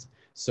sickness starts.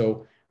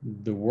 So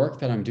the work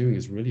that I'm doing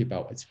is really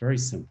about, it's very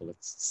simple.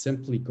 It's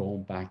simply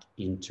going back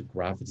into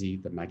gravity,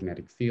 the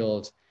magnetic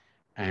field,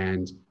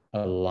 and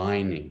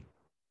aligning.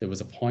 There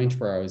was a point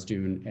where I was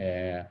doing,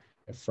 a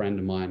friend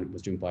of mine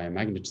was doing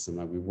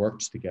biomagnetism, and we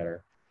worked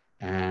together,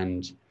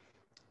 and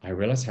I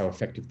realized how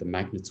effective the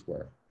magnets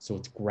were. So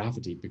it's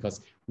gravity,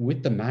 because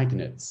with the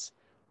magnets,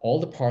 all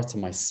the parts of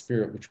my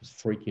spirit, which was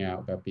freaking out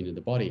about being in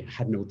the body,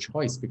 had no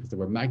choice because they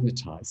were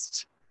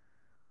magnetized.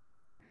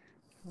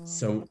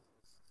 So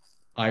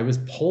I was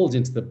pulled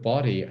into the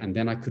body, and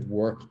then I could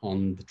work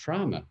on the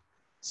trauma.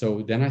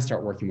 So then I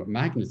start working with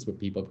magnets with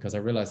people because I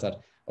realized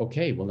that,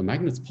 okay, well, the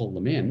magnets pull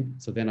them in.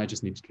 So then I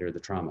just need to clear the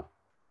trauma,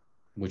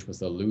 which was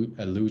the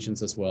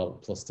illusions as well,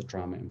 plus the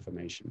trauma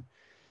information.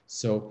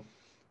 So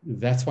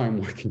that's why I'm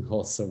working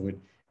also with,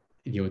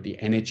 you know, the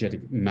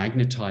energetic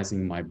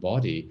magnetizing my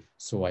body.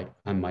 So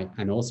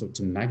and also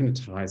to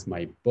magnetize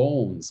my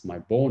bones, my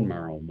bone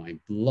marrow, my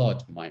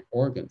blood, my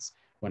organs.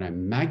 When I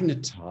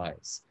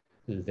magnetize,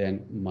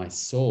 then my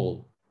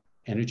soul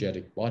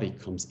energetic body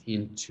comes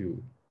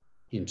into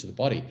the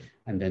body,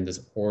 and then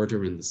there's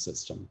order in the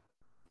system.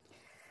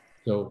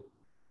 So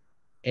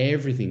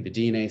everything, the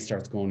DNA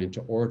starts going into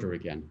order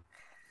again.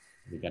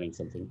 You're getting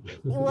something.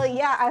 Well,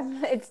 yeah,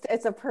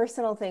 it's a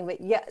personal thing,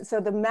 but yeah,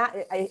 so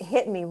it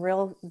hit me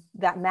real,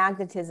 that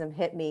magnetism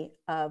hit me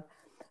of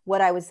what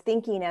I was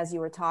thinking as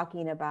you were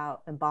talking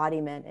about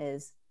embodiment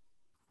is,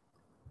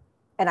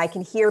 and I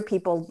can hear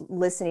people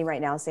listening right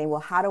now saying,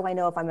 well, how do I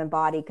know if I'm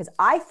embodied? Because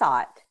I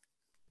thought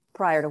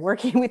prior to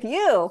working with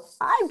you,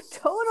 I'm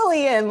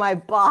totally in my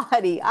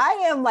body.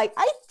 I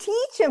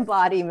teach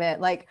embodiment.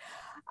 Like,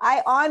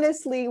 I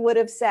honestly would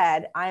have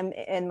said I'm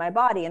in my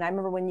body. And I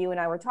remember when you and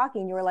I were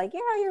talking, you were like, yeah,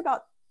 you're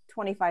about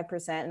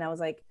 25%. And I was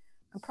like,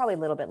 I'm probably a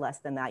little bit less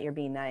than that. You're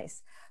being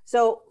nice.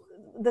 So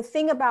the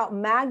thing about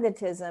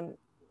magnetism,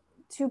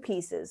 two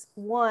pieces.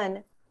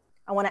 One,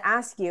 I want to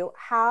ask you,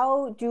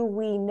 how do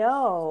we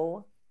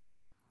know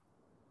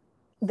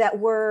that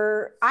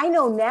I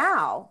know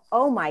now,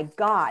 oh my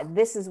God,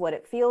 this is what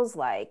it feels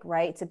like,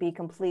 right? To be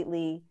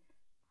completely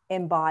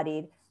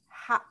embodied.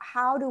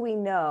 How do we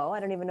know? I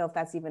don't even know if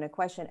that's even a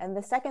question. And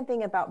the second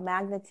thing about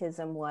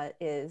magnetism,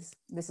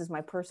 this is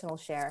my personal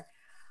share.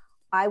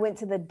 I went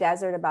to the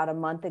desert about a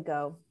month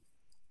ago,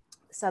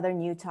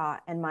 Southern Utah,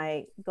 and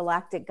my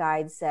galactic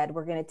guide said,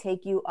 we're going to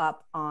take you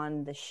up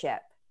on the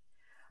ship.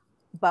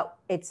 But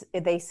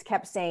they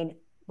kept saying,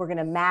 we're going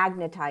to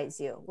magnetize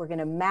you. We're going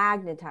to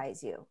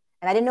magnetize you.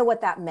 And I didn't know what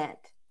that meant.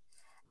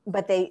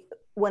 But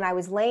when I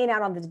was laying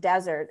out on the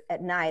desert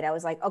at night, I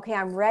was like, okay,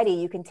 I'm ready.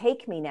 You can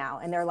take me now.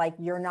 And they're like,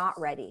 you're not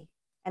ready.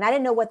 And I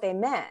didn't know what they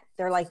meant.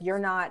 They're like, you're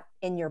not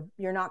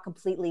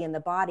completely in the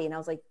body. And I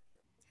was like,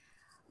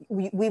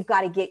 we've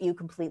got to get you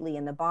completely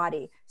in the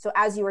body. So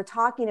as you were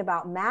talking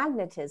about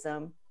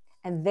magnetism,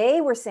 and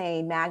they were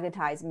saying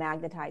magnetize,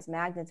 magnetize,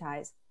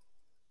 magnetize,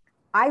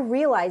 I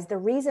realized the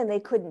reason they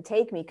couldn't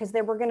take me, because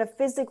they were going to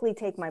physically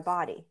take my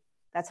body.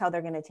 That's how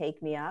they're going to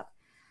take me up.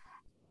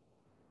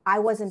 I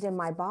wasn't in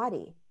my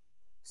body.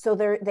 So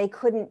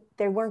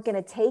they weren't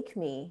going to take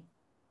me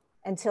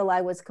until I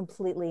was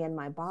completely in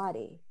my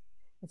body.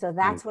 And so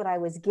that's what I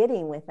was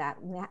getting with that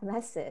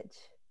message.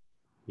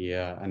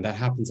 Yeah, and that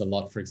happens a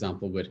lot, for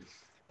example, with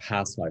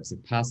past lives.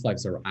 If past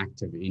lives are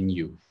active in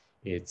you,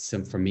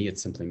 for me, it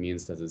simply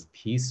means that as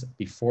peace,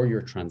 before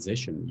your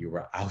transition, you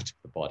were out of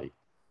the body.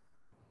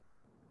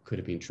 Could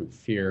have been through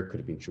fear,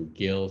 could have been through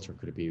guilt, or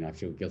could have been, I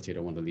feel guilty, I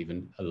don't want to leave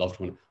a loved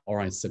one, or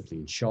I'm simply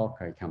in shock,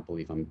 I can't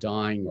believe I'm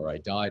dying, or I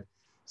died.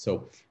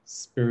 So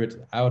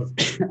spirit out of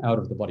out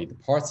of the body. The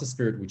parts of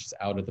spirit which is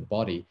out of the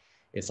body,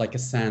 it's like a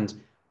sand.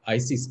 I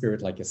see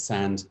spirit like a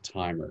sand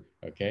timer,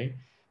 okay?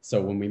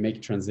 So when we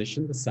make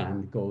transition, the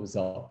sand goes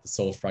up, the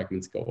soul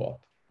fragments go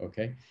up,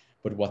 okay?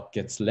 But what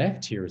gets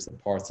left here is the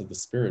parts of the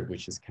spirit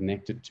which is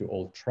connected to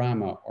old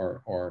trauma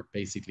or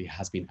basically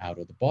has been out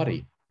of the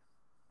body.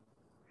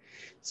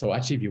 So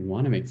actually, if you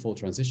want to make full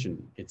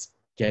transition, it's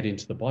get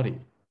into the body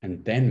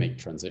and then make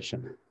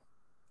transition.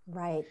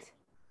 Right.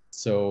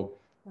 So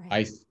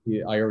right.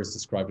 I always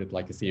described it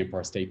like it's the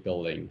Empire State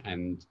Building,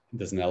 and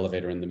there's an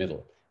elevator in the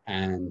middle,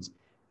 and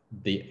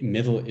the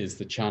middle is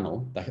the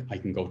channel that I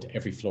can go to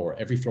every floor.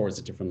 Every floor is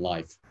a different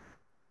life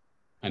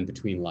and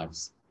between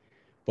lives.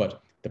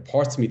 But the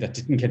parts of me that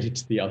didn't get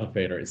into the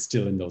elevator is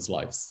still in those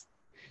lives.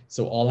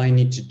 So all I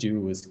need to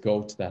do is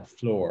go to that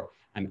floor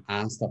and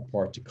ask that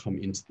part to come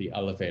into the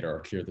elevator or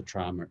clear the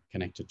trauma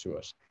connected to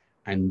it.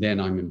 and then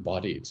I'm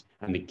embodied,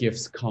 and the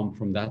gifts come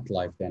from that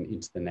life then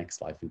into the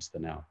next life, into the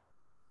now.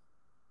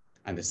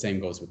 And the same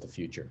goes with the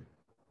future.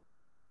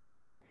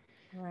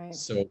 Right.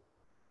 So,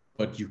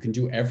 but you can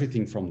do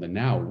everything from the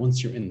now.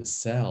 Once you're in the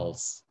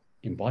cells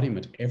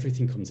embodiment,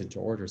 everything comes into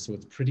order. So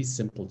it's pretty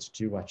simple to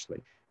do,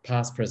 actually.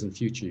 Past, present,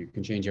 future, you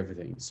can change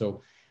everything.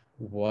 So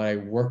what I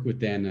work with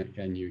then,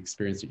 and you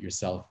experienced it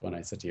yourself when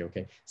I said to you,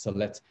 okay,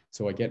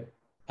 so I get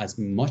as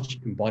much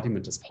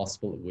embodiment as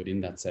possible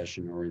within that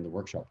session or in the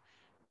workshop.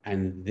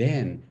 And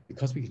then,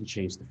 because we can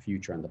change the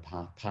future and the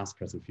past,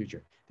 present,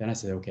 future, then I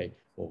said, okay,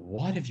 well,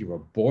 what if you were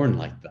born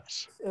like that?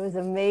 It was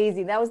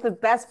amazing. That was the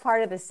best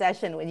part of the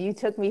session, when you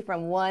took me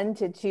from 1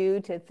 to 2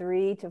 to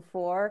 3 to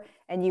 4,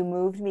 and you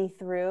moved me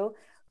through,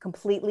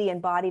 completely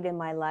embodied in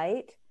my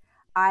light.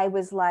 I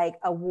was like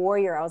a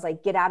warrior. I was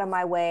like, get out of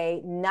my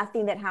way.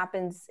 Nothing that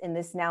happens in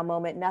this now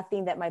moment,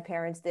 nothing that my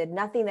parents did,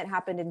 nothing that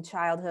happened in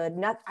childhood.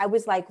 I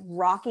was like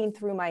rocking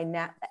through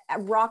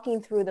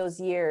those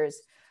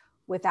years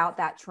without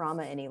that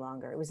trauma any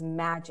longer. It was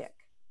magic.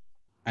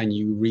 And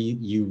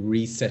you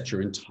reset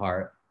your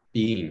entire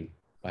being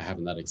by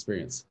having that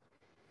experience.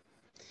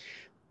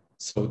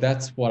 So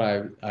that's what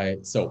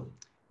so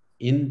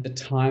in the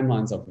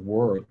timelines of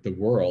the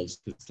world,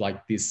 it's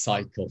like these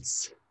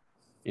cycles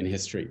in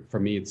history. For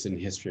me, it's in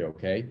history,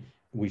 okay?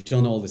 We've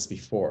done all this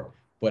before,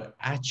 but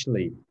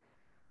actually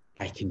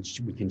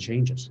we can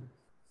change it.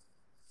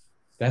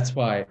 That's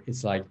why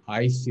it's like,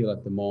 I feel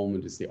at the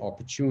moment is the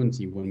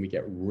opportunity when we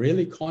get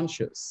really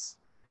conscious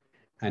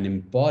and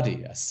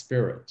embody a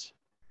spirit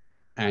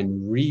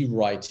and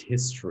rewrite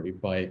history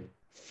by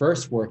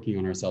first working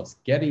on ourselves,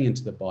 getting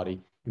into the body,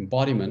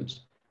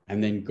 embodiment,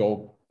 and then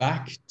go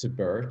back to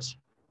birth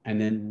and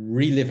then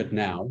relive it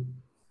now,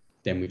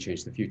 then we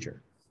change the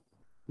future.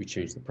 We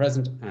change the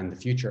present and the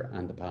future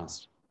and the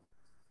past.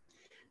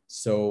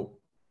 So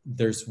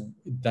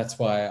that's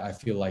why I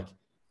feel like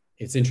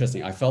it's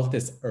interesting. I felt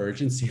this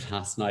urgency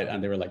last night,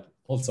 and they were like,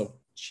 also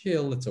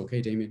chill, it's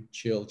okay, Damien,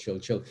 chill, chill,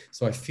 chill.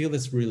 So I feel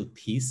this real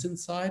peace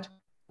inside,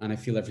 and I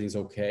feel everything's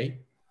okay.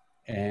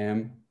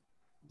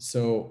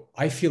 So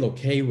I feel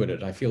okay with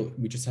it. I feel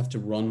we just have to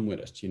run with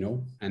it,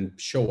 and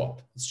show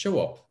up.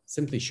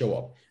 Simply show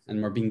up.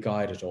 And we're being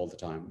guided all the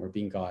time. We're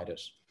being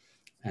guided.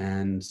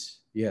 And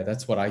yeah,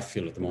 that's what I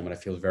feel at the moment. I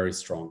feel very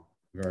strong,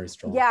 very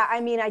strong. Yeah,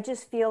 I mean, I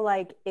just feel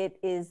like it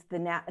is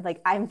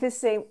like I'm the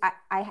same.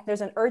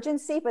 There's an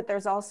urgency, but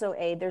there's also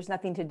there's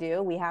nothing to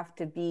do. We have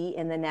to be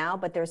in the now,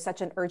 but there's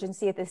such an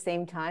urgency at the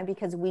same time,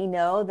 because we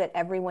know that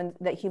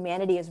that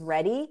humanity is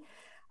ready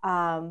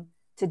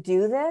to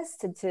do this,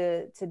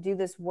 to do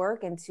this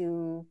work, and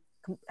to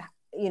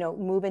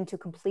move into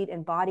complete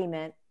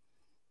embodiment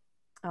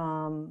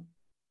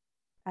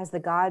as the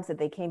gods that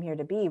they came here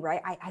to be.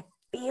 Right? I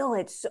feel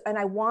it, and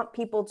I want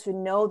people to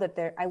know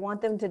that I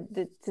want them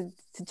to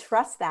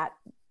trust that,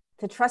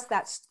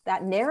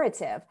 that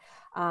narrative,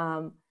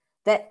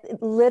 that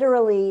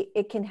literally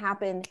it can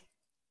happen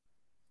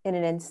in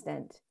an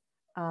instant,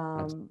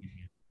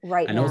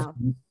 right and now. Also,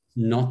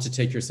 not to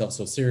take yourself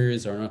so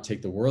serious, or not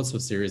take the world so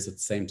serious at the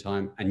same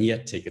time, and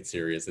yet take it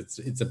serious.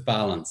 It's a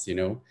balance,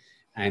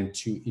 and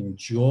to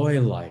enjoy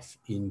life.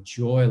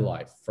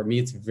 For me,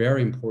 it's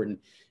very important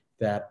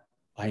that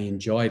I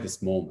enjoy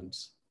this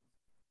moment,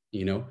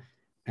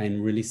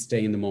 and really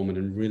stay in the moment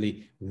and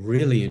really,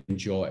 really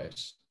enjoy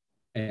it.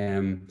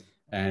 And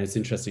it's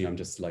interesting. I'm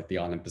just like, the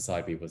island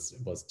beside me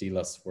was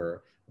Delos,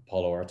 where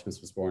Apollo Artemis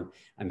was born.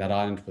 And that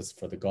island was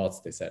for the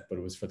gods, they said, but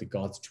it was for the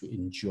gods to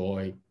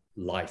enjoy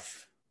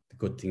life, the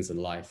good things in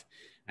life.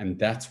 And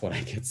that's what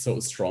I get so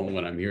strong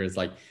when I'm here. It's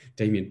like,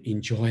 Damien,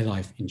 enjoy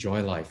life,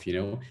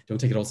 don't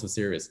take it all so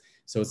serious.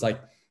 So it's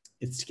like,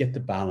 it's to get the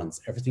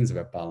balance. Everything's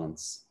about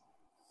balance.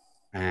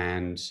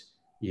 And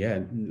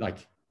yeah,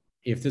 like,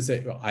 if there's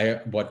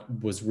what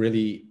was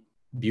really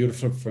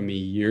beautiful for me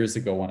years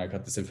ago when I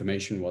got this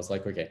information was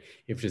like, okay,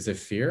 if there's a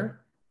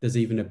fear, there's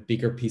even a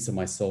bigger piece of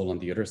my soul on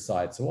the other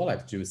side. So all I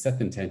have to do is set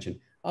the intention.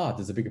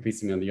 There's a bigger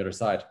piece of me on the other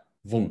side.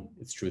 Boom,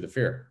 it's through the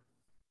fear.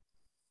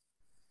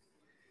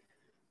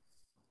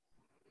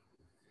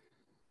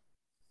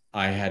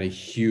 I had a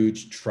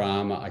huge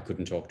trauma. I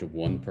couldn't talk to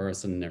one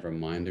person, never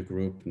mind a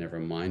group, never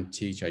mind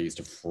teach. I used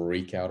to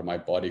freak out of my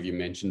body if you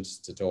mentioned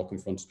to talk in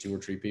front of 2 or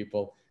 3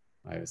 people.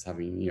 I was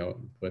having,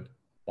 but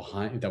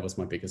that was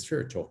my biggest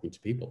fear, talking to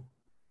people.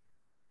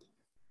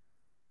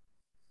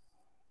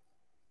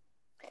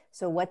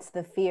 So what's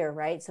the fear,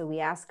 right? So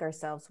we ask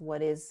ourselves,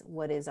 what is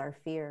our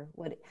fear?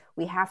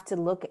 We have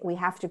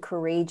to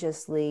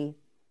courageously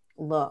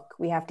look.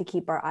 We have to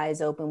keep our eyes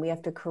open. We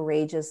have to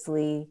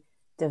courageously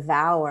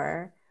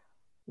devour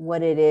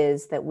what it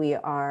is that we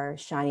are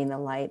shining the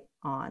light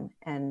on.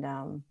 And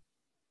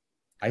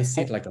I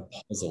see it like a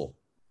puzzle.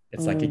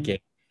 It's like a game.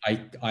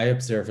 I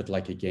observe it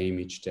like a game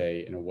each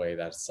day, in a way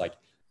that's like,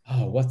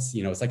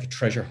 it's like a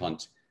treasure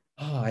hunt.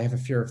 I have a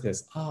fear of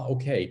this.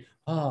 Okay.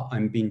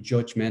 I'm being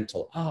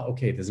judgmental.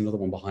 Okay, there's another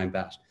one behind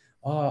that.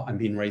 I'm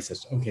being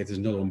racist. Okay, there's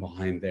another one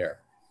behind there.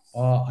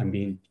 I'm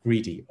being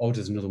greedy.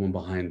 There's another one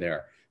behind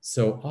there.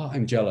 So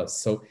I'm jealous.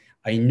 So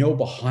I know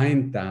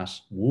behind that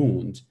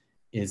wound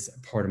is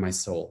a part of my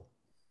soul.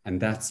 And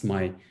that's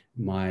my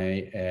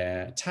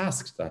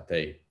task that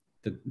day,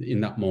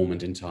 in that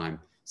moment in time,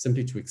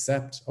 simply to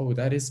accept, oh,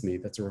 that is me.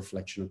 That's a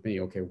reflection of me.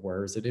 Okay,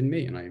 where is it in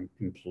me? And I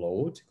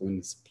implode, go in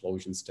this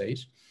implosion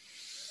state,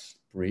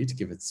 breathe,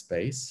 give it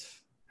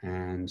space,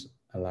 and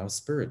allow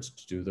spirit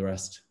to do the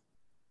rest.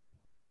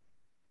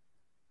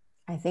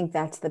 I think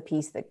that's the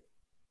piece that,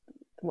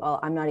 well,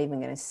 I'm not even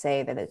going to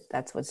say that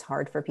that's what's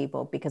hard for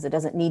people, because it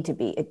doesn't need to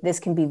be. This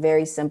can be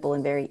very simple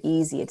and very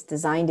easy. It's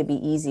designed to be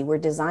easy. We're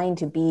designed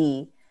to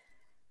be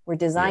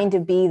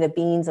the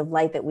beings of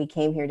light that we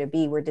came here to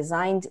be. We're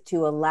designed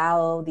to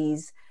allow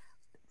these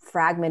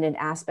fragmented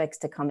aspects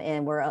to come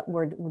in.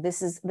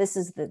 This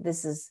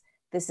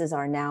is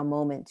our now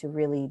moment to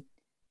really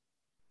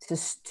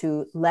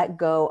to let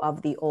go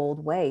of the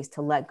old ways,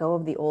 to let go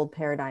of the old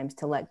paradigms,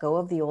 to let go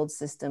of the old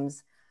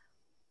systems,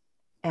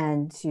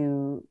 and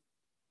to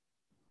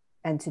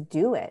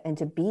do it and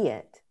to be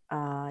it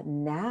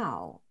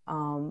now.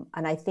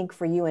 And I think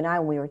for you and I,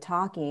 when we were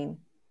talking,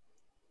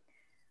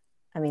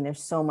 I mean,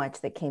 there's so much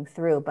that came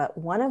through, but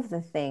one of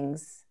the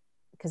things,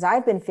 because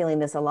I've been feeling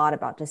this a lot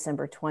about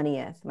December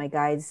 20th, my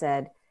guide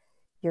said,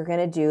 you're going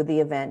to do the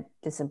event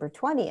December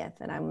 20th.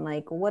 And I'm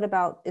like, what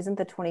about, isn't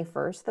the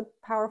 21st the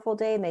powerful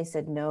day? And they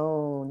said,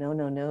 no,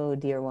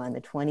 dear one.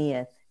 The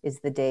 20th is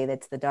the day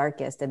that's the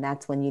darkest. And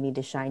that's when you need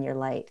to shine your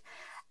light.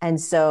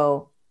 And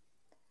so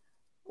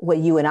what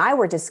you and I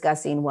were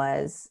discussing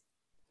was,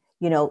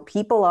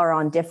 people are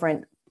on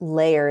different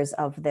layers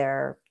of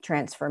their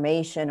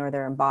transformation or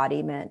their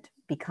embodiment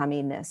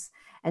becoming this.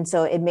 And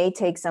so it may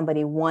take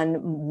somebody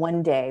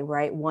one day,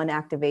 right? One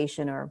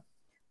activation or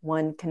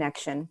one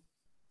connection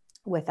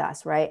with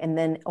us, right? And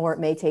then, or it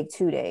may take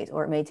 2 days,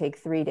 or it may take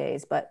 3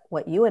 days. But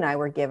what you and I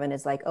were given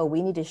is like, oh,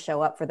 we need to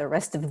show up for the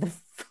rest of the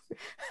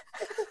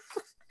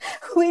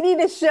we need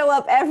to show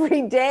up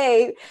every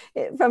day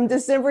from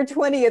December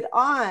 20th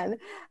on,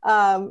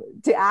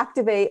 to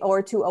activate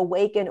or to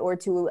awaken or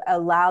to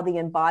allow the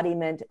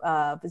embodiment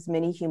of as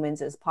many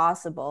humans as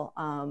possible.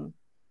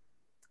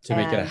 To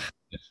make it a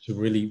habit, to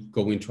really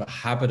go into a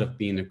habit of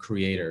being a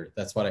creator.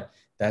 That's what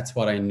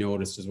I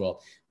noticed as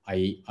well.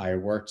 I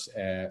worked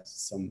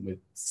some with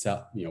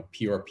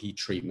PRP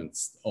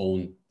treatments,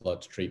 own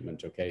blood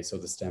treatment. Okay, so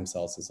the stem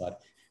cells inside.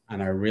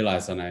 And I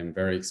realized, and I'm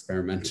very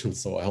experimental,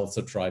 so I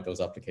also tried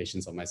those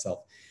applications on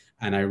myself.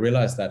 And I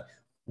realized that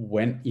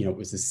when, it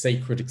was a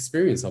sacred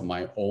experience of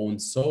my own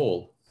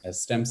soul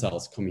as stem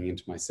cells coming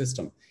into my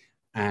system.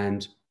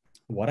 And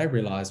what I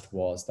realized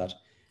was that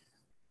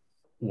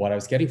what I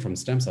was getting from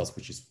stem cells,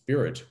 which is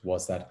spirit,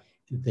 was that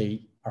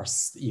they are,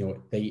 it's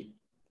the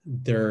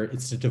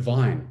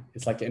divine.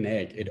 It's like an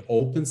egg. It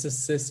opens the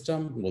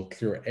system, will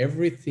clear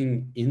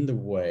everything in the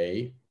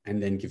way,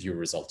 and then give you a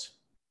result.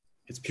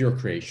 It's pure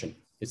creation.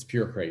 It's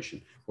pure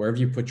creation. Wherever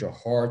you put your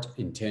heart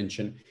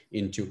intention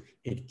into,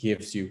 it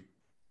gives you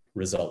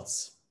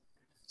results.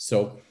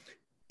 So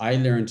I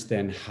learned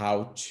then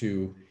how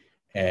to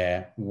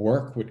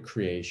work with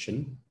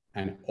creation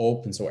and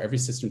open. So every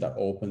system that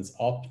opens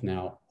up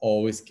now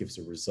always gives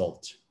a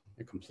result,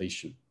 a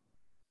completion.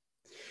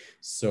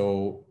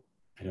 So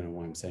I don't know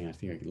why I'm saying, I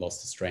think I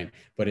lost the strain,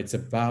 but it's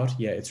about,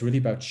 it's really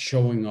about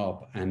showing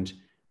up and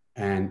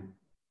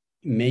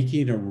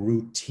making it a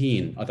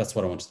routine. Oh, that's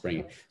what I want to bring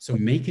in. So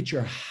make it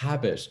your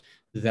habit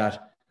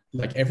that,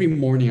 like, every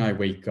morning I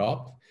wake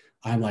up,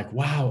 I'm like,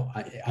 wow,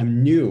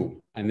 I'm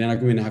new. And then I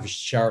go in and have a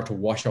shower to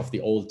wash off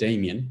the old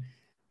Damien.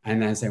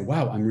 And I say,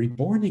 wow, I'm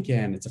reborn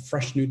again. It's a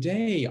fresh new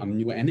day. I'm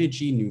new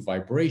energy, new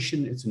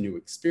vibration. It's a new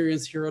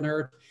experience here on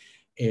earth.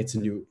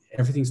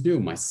 Everything's new.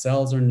 My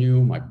cells are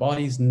new, my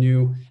body's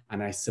new.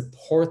 And I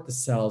support the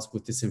cells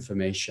with this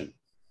information.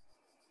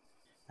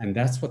 And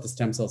that's what the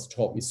stem cells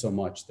taught me so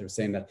much. They're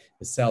saying that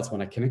the cells,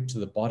 when I connect to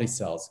the body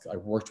cells, I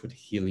worked with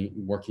healing,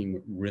 working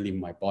with really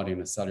my body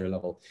on a cellular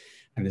level,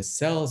 and the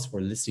cells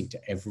were listening to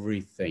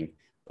everything.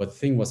 But the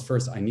thing was,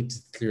 first, I need to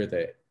clear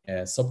the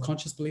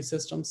subconscious belief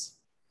systems.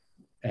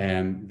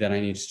 Then I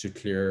needed to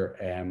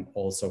clear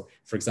also,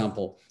 for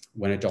example,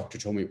 when a doctor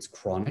told me it was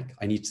chronic,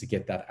 I need to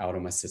get that out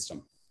of my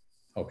system.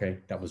 Okay,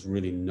 that was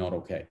really not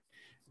okay.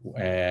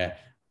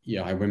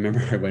 I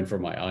remember I went for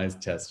my eyes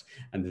test,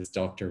 and this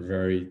doctor,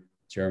 very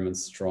German,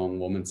 strong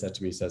woman, said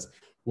to me, says,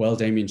 well,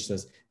 Damien, she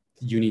says,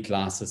 you need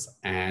glasses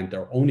and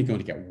they're only going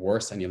to get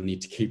worse and you'll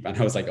need to keep. And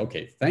I was like,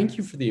 okay, thank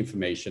you for the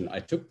information. I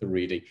took the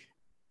reading.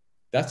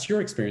 That's your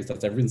experience.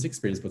 That's everyone's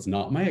experience, but it's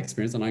not my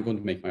experience. And I'm going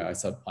to make my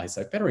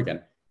eyesight better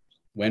again.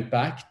 Went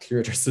back,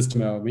 cleared her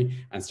system out of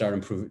me, and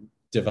started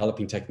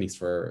developing techniques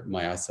for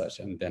my eyesight.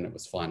 And then it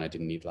was fine. I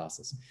didn't need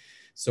glasses.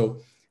 So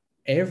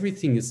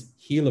everything is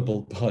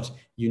healable, but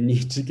you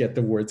need to get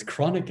the words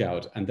chronic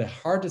out. And the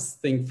hardest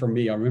thing for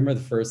me, I remember the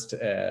first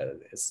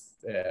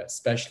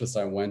specialist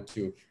I went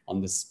to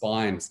on the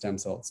spine, stem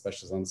cell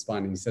specialist on the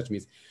spine, and he said to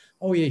me,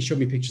 oh yeah, he showed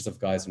me pictures of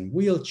guys in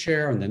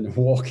wheelchair and then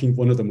walking.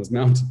 One of them was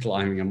mountain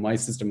climbing, and my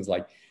system was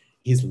like,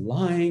 he's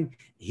lying.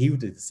 Who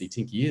does he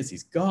think he is?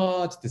 He's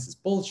God. This is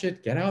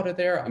bullshit. Get out of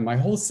there. And my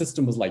whole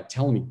system was like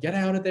telling me, get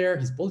out of there.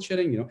 He's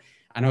bullshitting,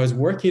 And I was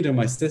working in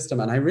my system,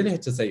 and I really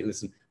had to say,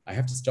 listen, I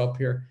have to stop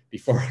here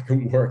before I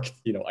can work.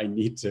 I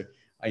need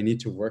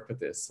to work with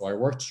this. So I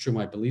worked through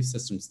my belief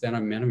systems. Then I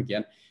met him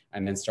again,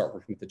 and then start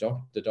working with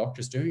the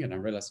doctors doing it. And I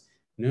realized,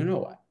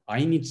 no,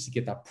 I needed to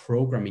get that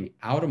programming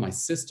out of my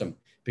system,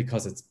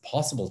 because it's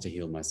possible to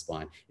heal my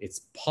spine.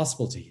 It's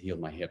possible to heal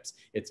my hips.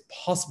 It's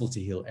possible to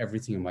heal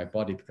everything in my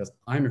body, because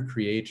I'm a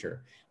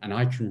creator and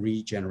I can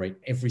regenerate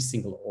every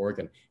single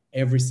organ,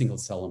 every single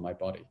cell in my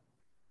body,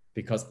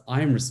 because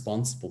I'm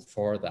responsible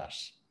for that.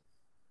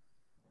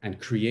 And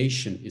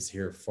creation is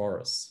here for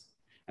us.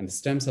 And the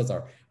stem cells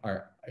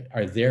are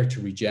there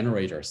to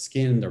regenerate our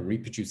skin. They're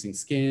reproducing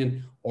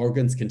skin,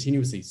 organs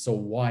continuously. So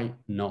why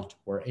not?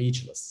 We're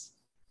ageless.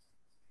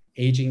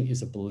 Aging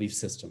is a belief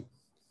system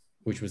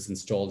which was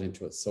installed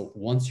into us. So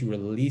once you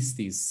release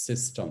these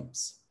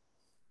systems,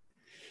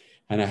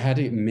 and I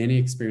had many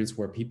experiences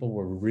where people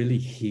were really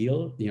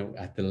healed,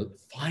 at the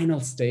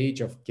final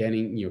stage of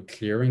getting,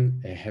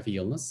 clearing a heavy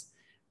illness.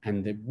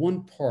 And the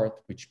one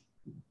part which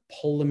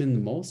pulled them in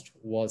the most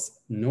was,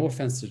 no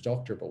offense to the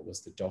doctor, but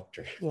was the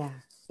doctor. Yeah.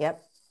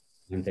 Yep.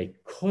 And they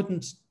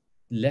couldn't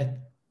let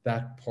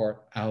that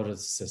part out of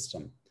the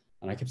system.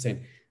 And I kept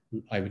saying,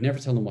 I would never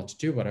tell them what to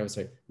do, but I would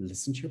say,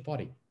 listen to your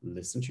body,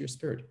 listen to your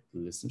spirit,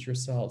 listen to your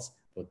cells.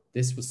 But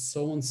this was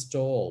so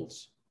installed,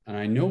 and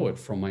I know it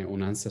from my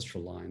own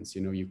ancestral lines.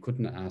 You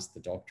couldn't ask the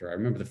doctor. I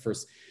remember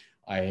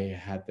I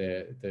had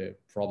the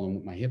problem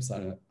with my hips,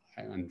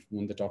 and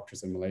one of the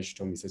doctors in Malaysia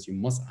told me, he says, you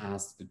must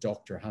ask the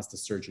doctor, has the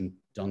surgeon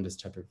done this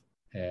type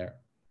of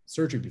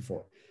surgery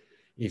before,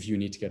 if you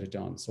need to get it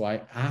done. So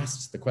I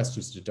asked the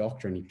questions to the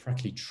doctor, and he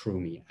practically threw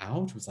me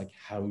out. It was like,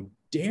 how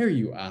dare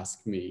you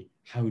ask me?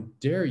 How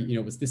dare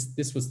you?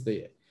 This was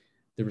the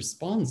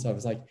response. I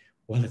was like,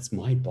 well, it's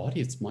my body,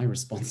 it's my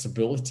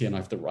responsibility, and I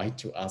have the right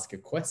to ask a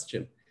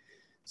question.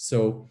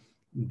 So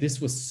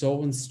this was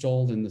so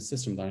installed in the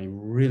system that I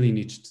really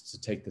needed to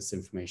take this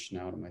information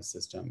out of my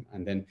system,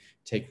 and then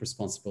take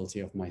responsibility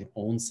of my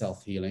own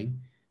self-healing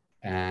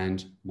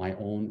and my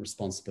own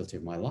responsibility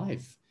of my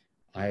life.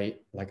 I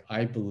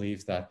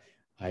believe that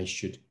I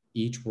should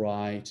eat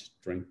right,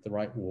 drink the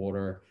right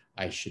water,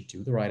 I should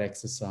do the right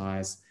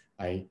exercise.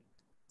 I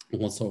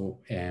also,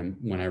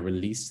 when I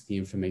released the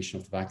information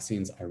of the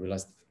vaccines, I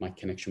realized my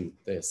connection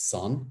with the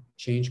sun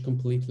changed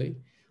completely.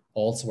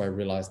 Also, I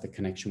realized the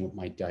connection with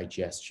my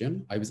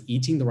digestion. I was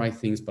eating the right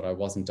things, but I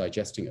wasn't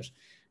digesting it.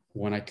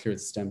 When I cleared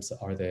the stems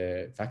or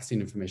the vaccine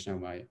information out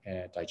of my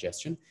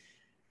digestion,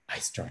 I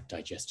started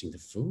digesting the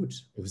food.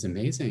 It was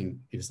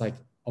amazing. It was like,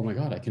 oh my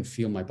God, I can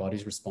feel my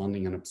body's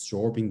responding and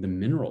absorbing the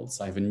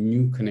minerals. I have a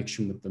new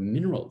connection with the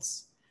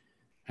minerals.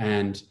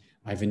 And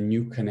I have a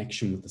new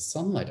connection with the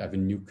sunlight. I have a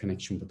new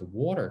connection with the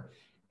water.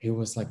 It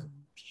was like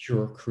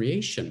pure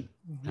creation.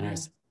 Mm-hmm. And I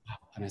said, wow.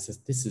 And I said,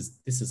 this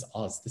is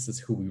us. This is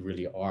who we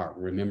really are.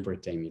 Remember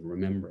it, Damien,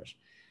 remember it.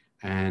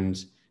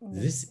 And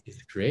this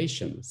is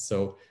creation.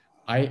 So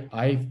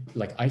I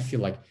feel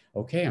like,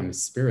 okay, I'm a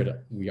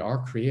spirit. We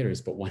are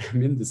creators, but when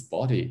I'm in this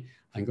body,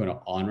 I'm going to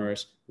honor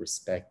it,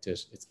 respect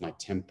it. It's my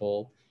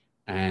temple,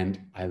 and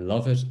I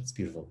love it. It's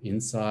beautiful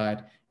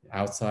inside,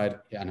 outside,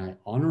 and I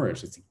honor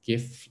it. It's a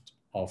gift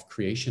of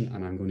creation,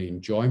 and I'm going to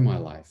enjoy my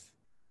life.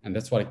 And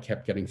that's what I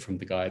kept getting from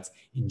the guides.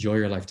 Enjoy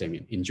your life,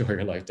 Damien. Enjoy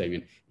your life,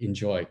 Damien.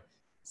 Enjoy.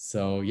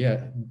 So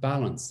yeah,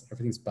 balance.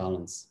 Everything's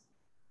balance.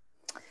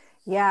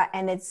 Yeah,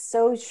 and it's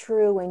so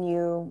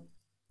true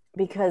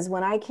because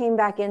when I came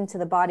back into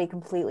the body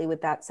completely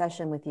with that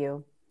session with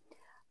you,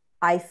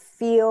 I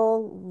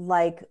feel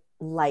like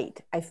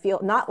light. I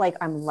feel not like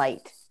I'm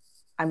light.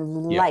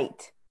 I'm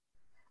light.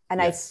 And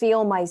yes. I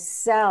feel my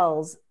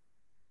cells.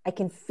 I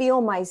can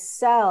feel my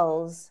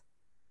cells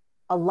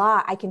a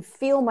lot. I can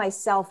feel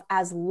myself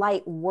as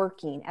light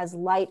working, as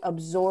light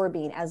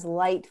absorbing, as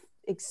light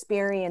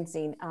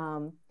experiencing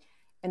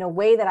in a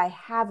way that I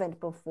haven't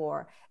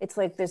before. It's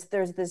like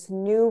there's this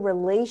new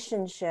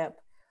relationship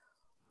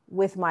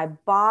with my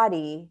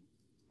body,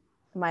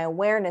 my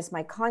awareness,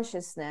 my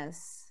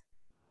consciousness,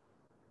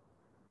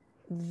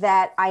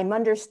 that I'm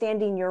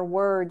understanding your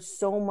words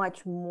so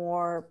much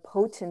more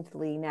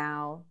potently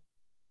now.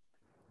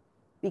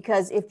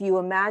 Because if you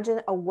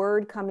imagine a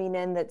word coming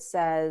in that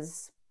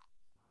says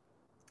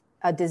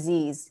a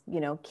disease,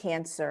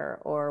 cancer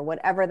or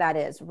whatever that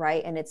is,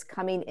 right? And it's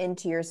coming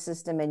into your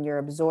system and you're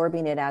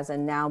absorbing it as a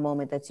now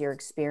moment that's your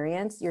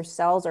experience. Your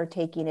cells are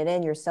taking it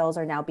in. Your cells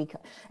are now,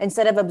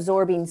 instead of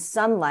absorbing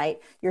sunlight,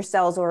 your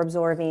cells are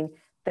absorbing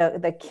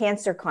the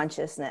cancer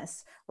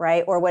consciousness,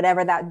 right? Or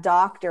whatever that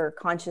doctor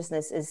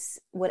consciousness is,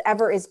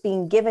 whatever is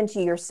being given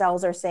to your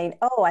cells are saying,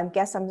 oh, I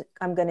guess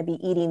I'm going to be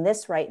eating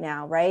this right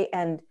now, right?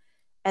 And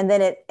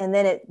then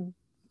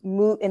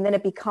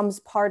it becomes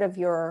part of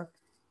your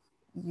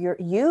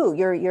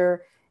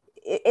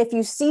if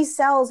you see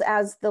cells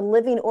as the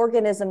living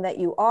organism that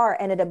you are,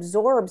 and it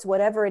absorbs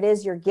whatever it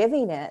is you're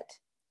giving it,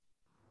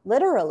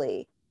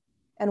 literally,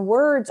 and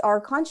words are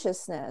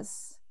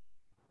consciousness,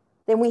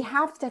 then we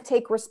have to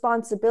take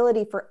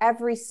responsibility for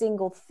every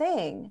single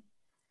thing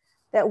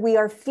that we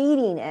are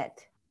feeding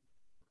it,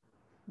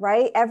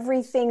 right?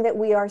 Everything that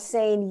we are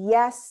saying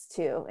yes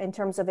to in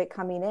terms of it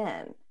coming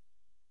in.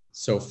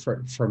 So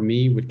for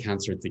me with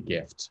cancer, it's a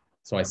gift.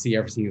 So I see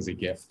everything as a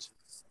gift.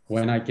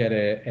 When I get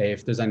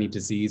if there's any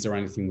disease or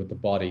anything with the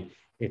body,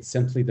 it's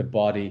simply the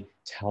body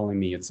telling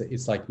me,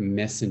 it's like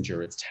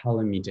messenger. It's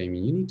telling me,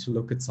 Damien, you need to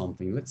look at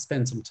something. Let's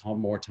spend some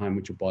more time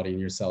with your body and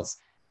your cells.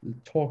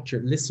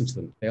 Listen to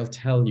them. They'll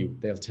tell you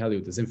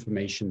there's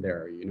information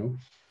there, you know?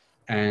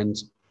 And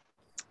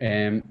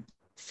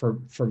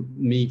for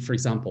me, for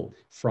example,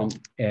 from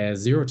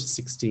 0 to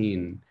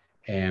 16,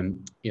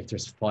 if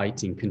there's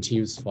fighting,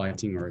 continuous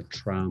fighting or a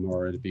trauma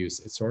or an abuse,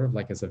 it's sort of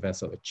like as a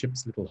vessel, it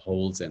chips little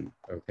holes in,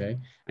 okay,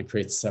 and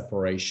creates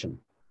separation.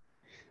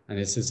 And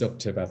this is up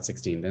to about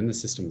 16. Then the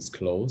system is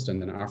closed. And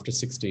then after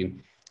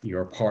 16,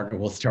 your partner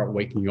will start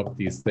waking up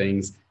these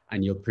things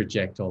and you'll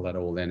project all that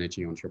old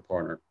energy onto your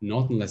partner,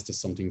 not unless there's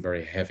something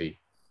very heavy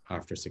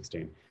after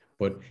 16.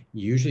 But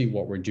usually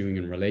what we're doing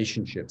in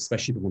relationships,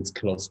 especially the ones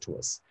close to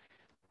us,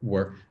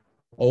 we're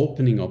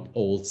opening up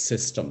old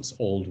systems,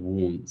 old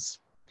wounds.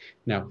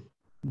 Now,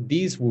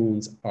 these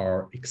wounds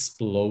are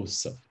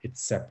explosive.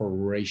 It's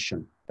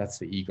separation. That's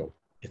the ego.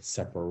 It's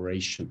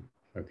separation,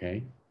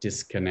 okay?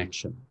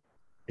 Disconnection,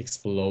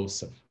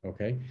 explosive,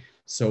 okay?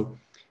 So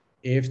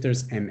if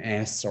there's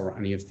MS or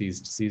any of these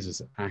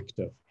diseases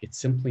active, it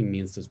simply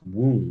means there's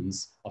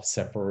wounds of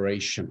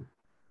separation.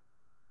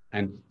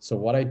 And so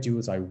what I do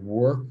is I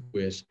work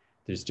with,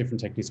 there's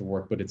different techniques of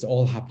work, but it's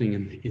all happening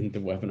in the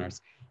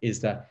webinars, is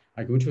that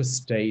I go into a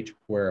state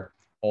where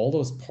all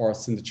those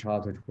parts in the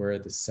childhood where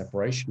the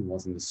separation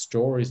was and the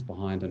stories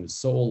behind on the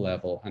soul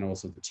level and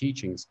also the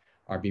teachings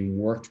are being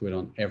worked with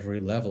on every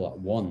level at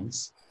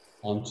once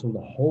until the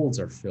holes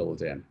are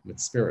filled in with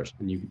spirit,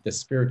 and the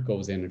spirit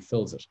goes in and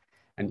fills it.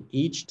 And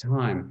each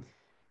time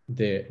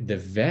the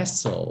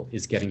vessel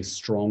is getting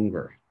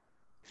stronger.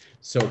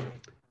 So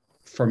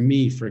for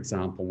me, for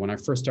example, when I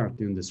first started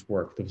doing this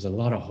work, there was a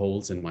lot of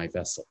holes in my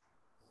vessel.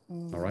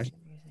 All right.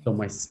 So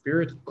my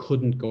spirit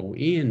couldn't go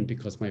in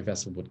because my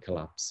vessel would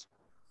collapse.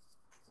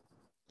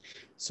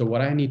 So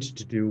what I needed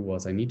to do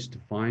was I needed to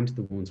find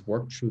the wounds,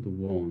 work through the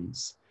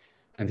wounds.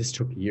 And this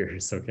took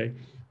years, okay,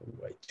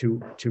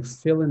 to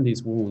fill in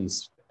these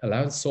wounds,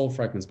 allow the soul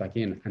fragments back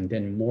in, and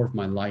then more of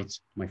my light,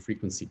 my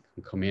frequency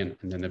can come in,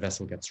 and then the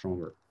vessel gets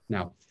stronger.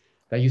 Now,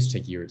 that used to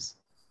take years.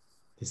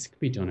 This could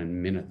be done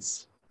in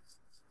minutes.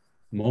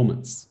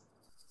 Moments.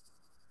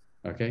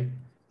 Okay,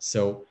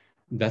 so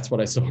that's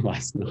what I saw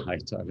last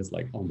night. I was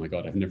like, oh my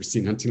God, I've never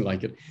seen anything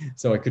like it.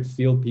 So I could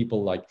feel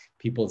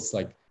people's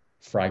like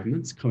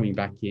fragments coming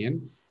back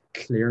in,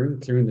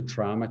 clearing the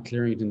trauma,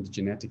 clearing it in the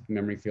genetic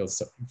memory fields.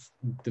 So,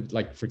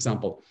 like, for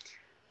example,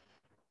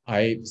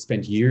 I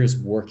spent years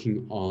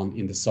working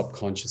in the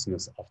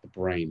subconsciousness of the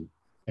brain.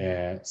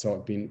 So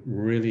I've been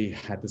really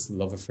had this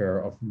love affair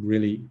of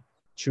really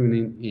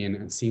tuning in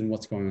and seeing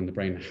what's going on in the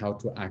brain, how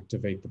to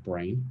activate the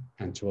brain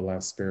and to allow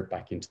spirit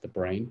back into the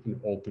brain and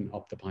open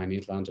up the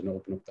pineal gland and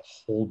open up the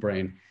whole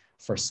brain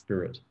for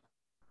spirit,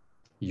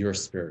 your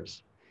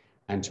spirit,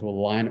 and to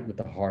align it with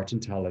the heart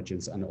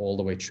intelligence and all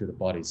the way through the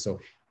body. So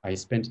I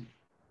spent,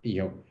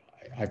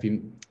 I've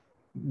been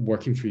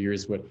working for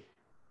years with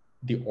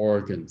the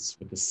organs,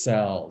 with the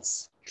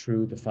cells,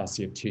 through the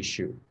fascia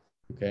tissue,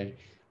 okay?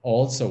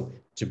 Also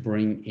to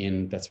bring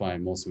in, that's why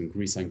I'm also in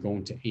Greece, I'm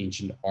going to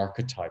ancient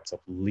archetypes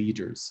of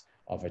leaders,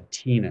 of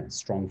Athena,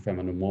 strong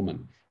feminine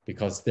woman,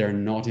 because they're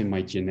not in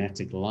my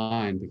genetic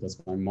line,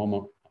 because my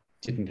mama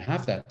didn't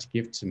have that to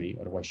give to me,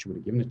 otherwise she would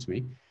have given it to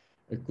me.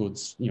 A good,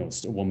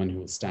 a woman who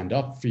will stand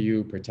up for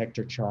you, protect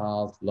her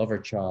child, love her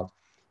child.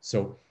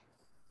 So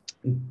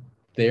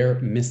they're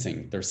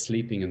missing, they're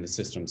sleeping in the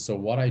system. So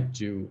what I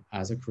do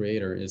as a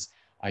creator is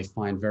I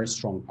find very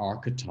strong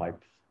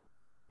archetype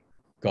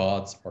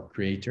gods or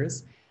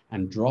creators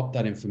and drop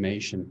that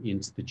information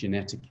into the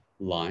genetic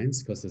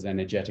lines, because there's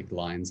energetic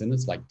lines in it,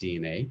 it's like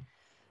DNA.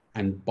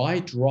 And by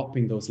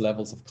dropping those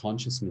levels of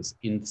consciousness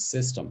in the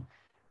system,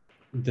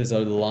 there's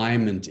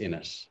alignment in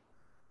it.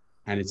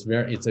 And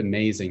it's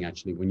amazing,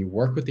 actually. When you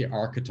work with the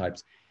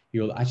archetypes,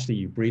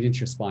 you breathe into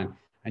your spine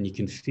and you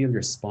can feel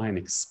your spine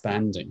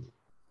expanding.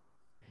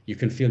 You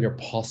can feel your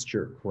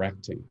posture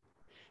correcting,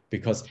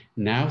 because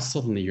now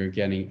suddenly you're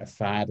getting a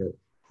father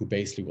who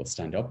basically will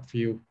stand up for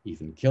you,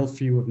 even kill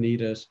for you if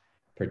needed,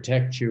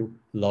 protect you,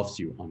 loves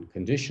you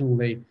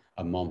unconditionally,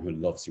 a mom who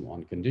loves you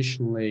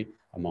unconditionally,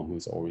 a mom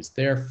who's always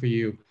there for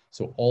you.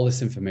 So all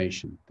this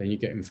information, then you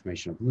get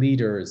information of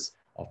leaders,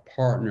 of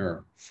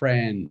partner,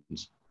 friend,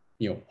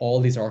 all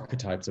these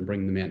archetypes, and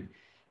bring them in.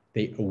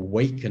 They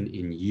awaken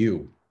in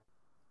you.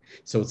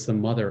 So it's the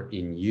mother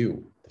in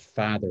you, the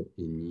father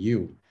in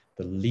you,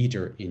 the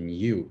leader in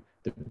you,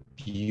 the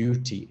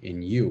beauty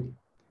in you,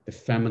 the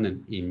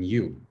feminine in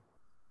you.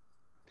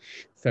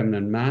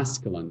 Feminine,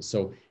 masculine.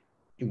 So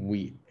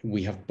we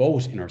have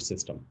both in our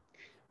system,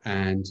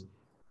 and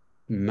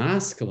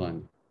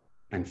masculine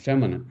and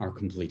feminine are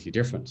completely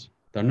different.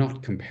 They're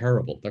not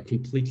comparable. They're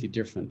completely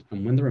different.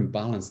 And when they're in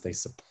balance, they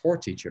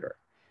support each other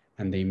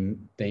and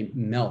they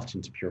melt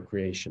into pure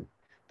creation.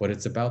 But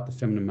it's about the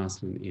feminine,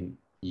 masculine in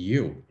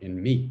you,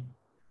 in me.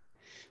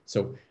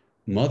 So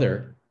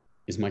mother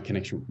is my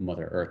connection with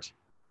Mother Earth.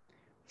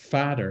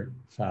 Father,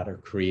 father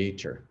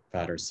creator,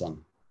 father son.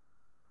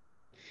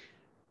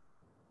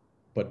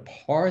 But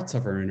parts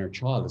of our inner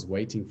child is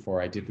waiting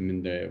for, I did them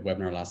in the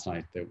webinar last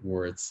night, the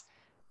words,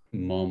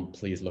 Mom,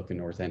 please look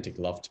in authentic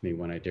love to me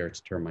when I dare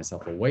to turn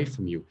myself away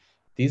from you.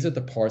 These are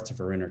the parts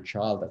of our inner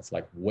child that's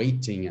like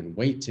waiting and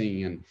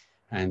waiting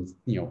and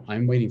you know,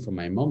 I'm waiting for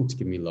my mom to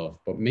give me love,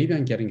 but maybe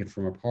I'm getting it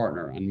from a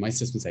partner. And my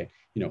sister say,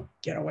 you know,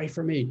 get away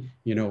from me,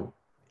 you know,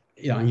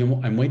 yeah,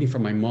 I'm waiting for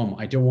my mom.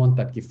 I don't want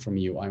that gift from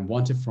you. I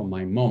want it from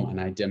my mom, and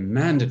I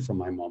demand it from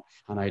my mom,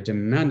 and I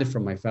demand it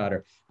from my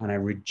father, and I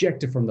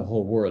reject it from the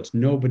whole world.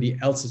 Nobody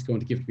else is going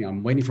to give it to me.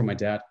 I'm waiting for my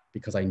dad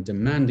because I'm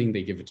demanding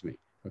they give it to me.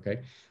 Okay.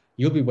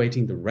 You'll be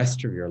waiting the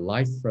rest of your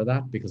life for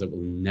that because it will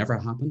never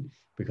happen,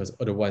 because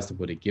otherwise they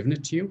would have given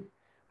it to you.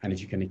 And if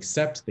you can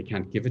accept they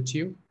can't give it to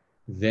you,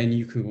 then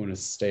you can go in a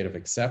state of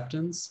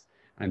acceptance,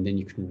 and then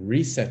you can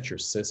reset your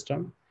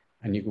system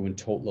and you go in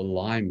total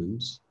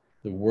alignment.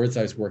 The words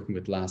I was working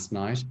with last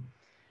night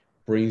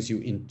brings you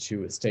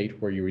into a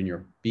state where you're in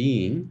your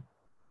being.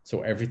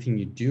 So everything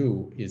you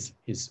do is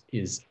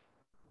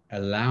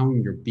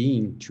allowing your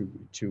being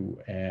to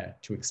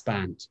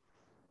expand.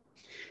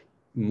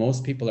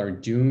 Most people are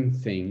doing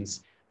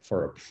things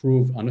for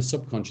approval on a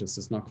subconscious,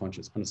 it's not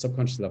conscious, on a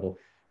subconscious level,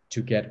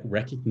 to get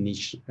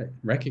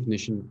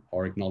recognition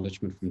or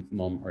acknowledgement from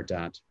mom or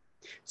dad.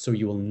 So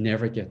you will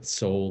never get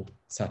soul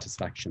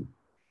satisfaction.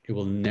 It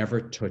will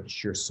never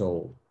touch your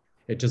soul.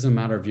 It doesn't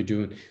matter if you're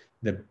doing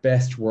the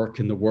best work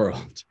in the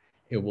world.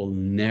 It will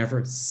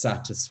never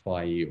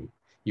satisfy you.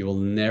 You will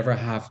never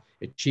have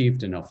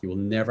achieved enough. You will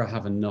never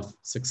have enough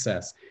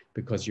success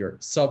because your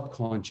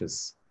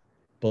subconscious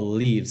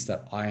believes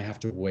that I have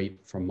to wait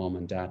for mom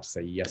and dad to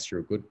say, yes, you're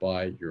a good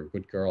boy, you're a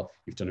good girl,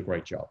 you've done a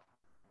great job.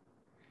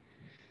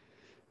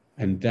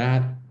 And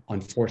that,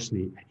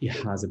 unfortunately, it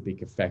has a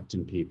big effect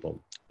in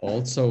people.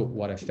 Also,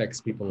 what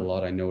affects people a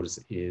lot, I notice,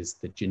 is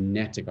the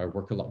genetic. I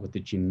work a lot with the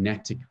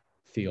genetic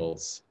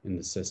fields in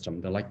the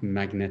system. They're like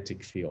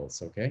magnetic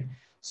fields, okay?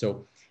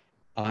 So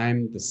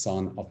I'm the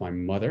son of my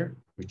mother,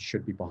 which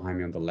should be behind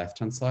me on the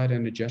left-hand side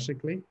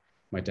energetically.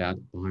 My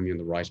dad behind me on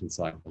the right-hand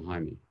side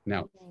behind me.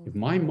 Now, if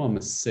my mom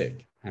is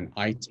sick and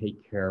I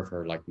take care of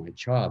her like my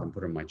child and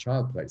put her in my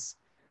child place,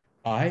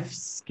 I've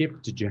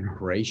skipped a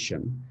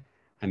generation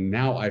and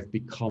now I've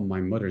become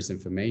my mother's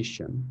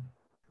information.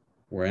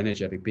 We're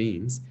energetic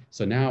beings.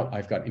 So now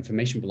I've got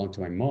information belong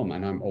to my mom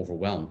and I'm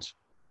overwhelmed.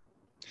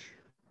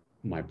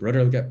 My brother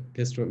will get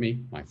pissed with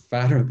me. My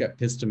father will get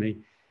pissed at me.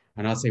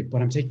 And I'll say,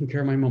 but I'm taking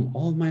care of my mom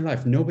all my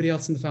life. Nobody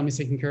else in the family is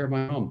taking care of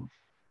my mom.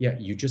 Yeah,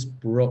 you just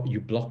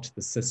blocked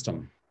the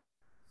system.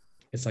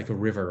 It's like a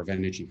river of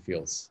energy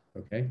fields,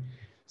 okay?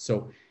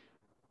 So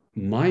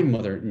my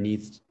mother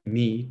needs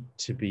me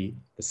to be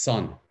the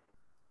son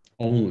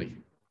only.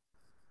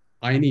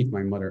 I need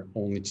my mother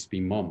only to be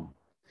mom.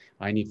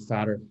 I need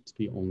father to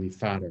be only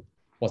father.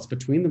 What's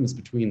between them is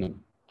between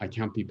them. I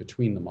can't be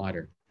between them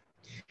either.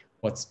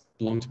 What's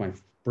belonged to my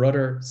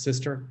brother,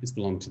 sister is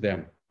belonged to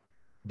them.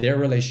 Their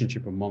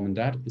relationship with mom and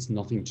dad is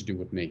nothing to do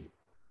with me.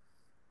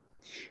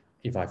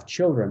 If I have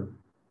children,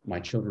 my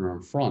children are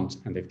in front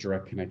and they've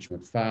direct connection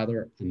with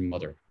father and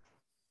mother.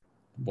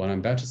 What I'm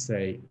about to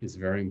say is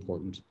very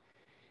important.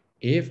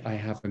 If I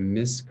have a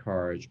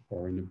miscarriage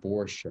or an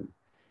abortion,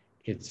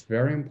 it's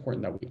very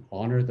important that we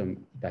honor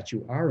them, that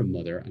you are a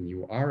mother and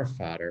you are a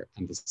father,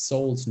 and the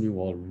souls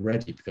knew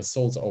already, because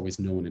souls always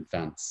know in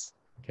advance.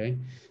 Okay.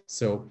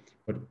 So,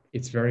 but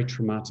it's very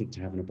traumatic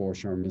to have an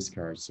abortion or a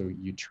miscarriage. So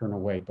you turn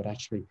away, but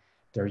actually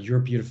they're your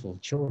beautiful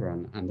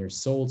children and they're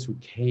souls who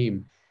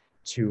came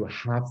to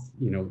have,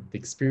 you know, the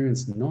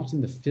experience, not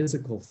in the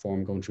physical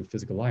form going through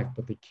physical life,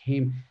 but they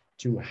came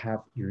to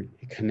have your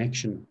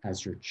connection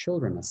as your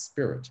children, as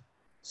spirit.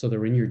 So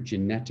they're in your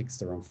genetics,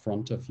 they're in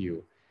front of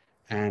you.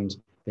 And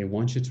they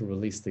want you to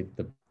release the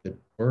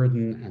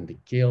burden and the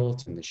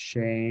guilt and the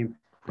shame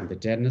and the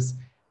deadness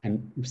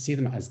and see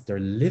them as they're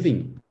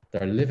living.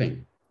 They're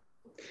living.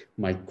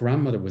 My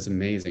grandmother was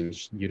amazing.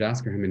 You'd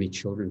ask her how many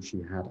children she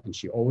had, and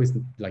she always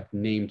like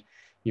named,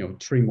 you know,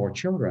 3 more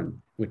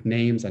children with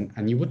names,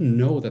 and you wouldn't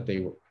know that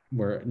they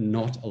were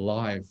not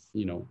alive,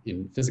 you know,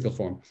 in physical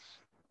form.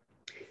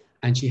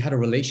 And she had a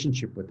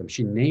relationship with them.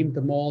 She named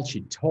them all.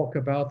 She'd talk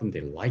about them.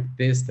 They like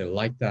this, they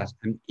like that.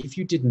 And if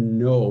you didn't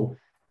know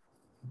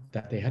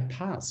that they had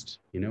passed,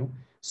 you know,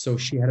 so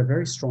she had a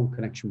very strong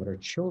connection with her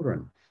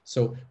children.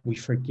 So we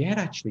forget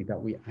actually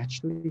that we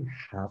actually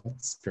have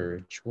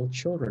spiritual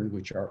children,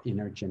 which are in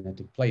our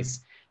genetic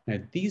place. Now,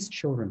 these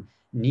children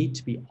need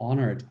to be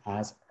honored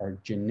as our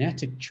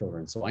genetic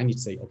children. So I need to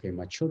say, okay,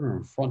 my children are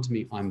in front of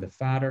me. I'm the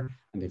father,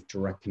 and they've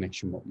direct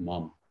connection with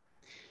mom.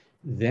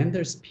 Then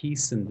there's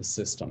peace in the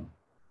system.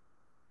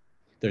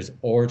 There's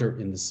order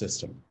in the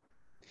system.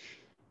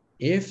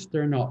 If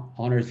they're not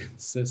honored in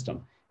the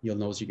system, you'll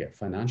notice you get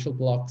financial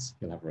blocks,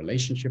 you'll have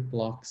relationship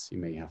blocks, you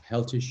may have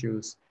health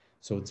issues.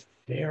 So it's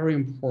very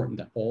important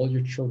that all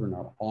your children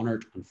are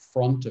honored in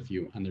front of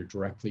you and they're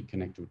directly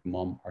connected with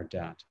mom or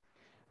dad.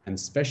 And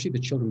especially the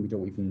children we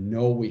don't even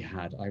know we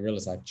had. I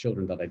realized I have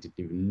children that I didn't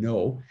even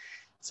know.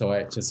 So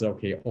I just said,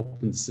 okay,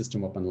 open the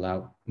system up and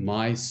allow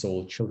my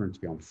soul children to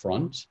be on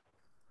front.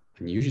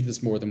 And usually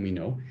there's more than we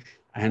know.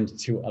 And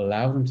to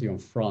allow them to be on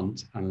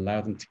front and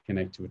allow them to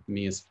connect with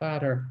me as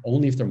father,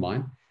 only if they're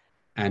mine.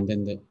 And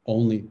then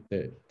only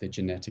the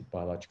genetic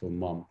biological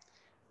mom.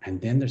 And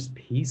then there's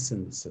peace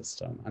in the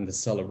system and the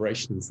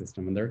celebration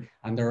system.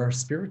 And there are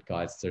spirit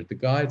guides. They're the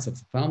guides of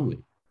the family.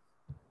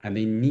 And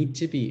they need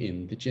to be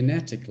in the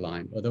genetic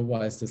line.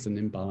 Otherwise, there's an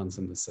imbalance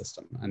in the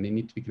system. And they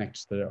need to be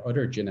connected to their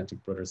other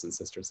genetic brothers and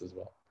sisters as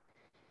well.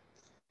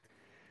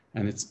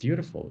 And it's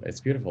beautiful. It's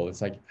beautiful.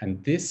 It's like,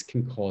 and this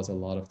can cause a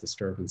lot of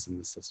disturbance in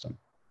the system.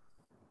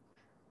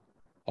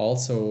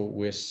 Also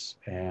with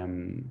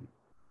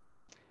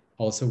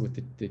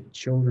the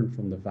children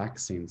from the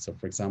vaccine. So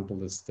for example,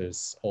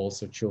 there's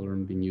also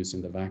children being used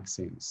in the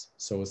vaccines.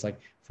 So it's like,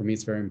 for me,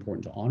 it's very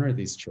important to honor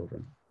these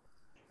children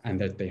and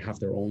that they have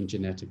their own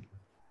genetic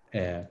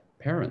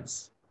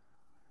parents.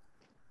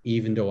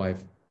 Even though I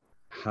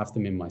have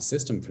them in my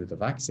system through the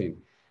vaccine,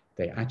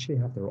 they actually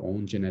have their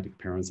own genetic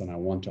parents, and I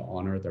want to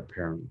honor their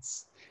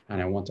parents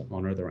and I want to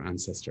honor their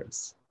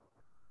ancestors,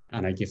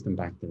 and I give them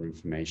back their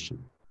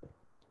information.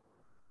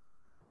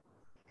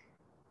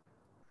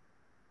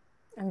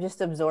 I'm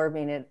just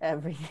absorbing it,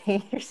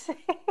 everything you're saying.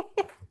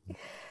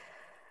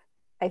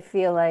 I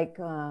feel like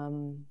a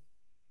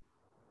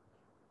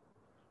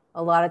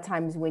lot of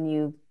times when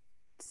you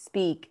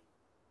speak,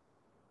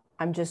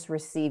 I'm just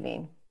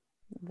receiving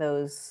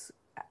those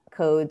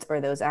codes or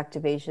those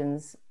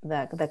activations,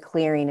 that the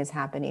clearing is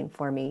happening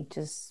for me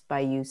just by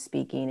you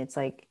speaking. It's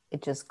like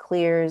it just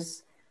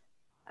clears,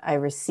 I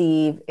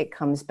receive, it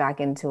comes back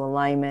into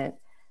alignment,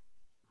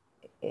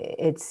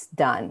 it's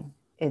done.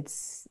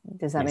 Does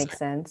that make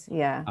sense?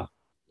 Yeah.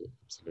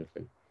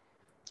 Absolutely.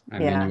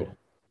 And then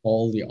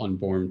all the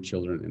unborn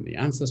children in the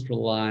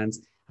ancestral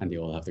lines, and they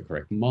all have the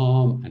correct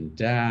mom and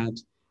dad,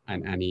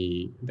 and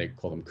they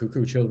call them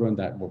cuckoo children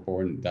that were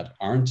born that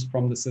aren't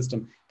from the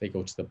system. They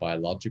go to the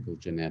biological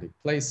genetic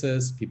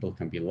places. People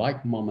can be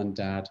like mom and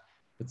dad,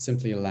 but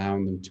simply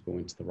allowing them to go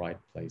into the right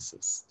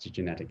places, to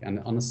genetic and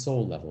on a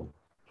soul level.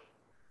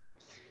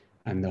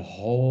 And the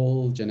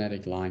whole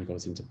genetic line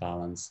goes into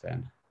balance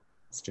then.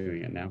 It's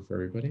doing it now for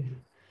everybody.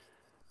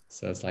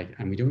 So it's like,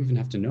 and we don't even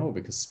have to know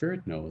because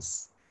spirit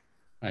knows.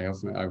 I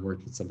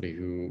worked with somebody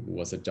who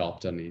was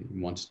adopted and he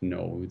wanted to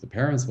know who the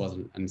parents was,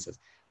 and he says,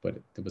 but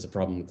there was a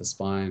problem with the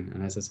spine.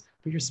 And I says,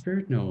 but your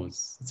spirit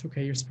knows. It's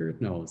okay, your spirit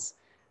knows.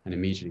 And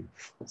immediately,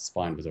 the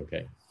spine was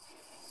okay.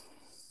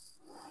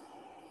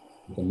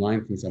 The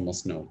mind thinks I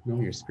must know.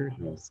 No, your spirit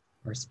knows.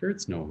 Our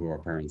spirits know who our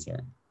parents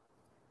are.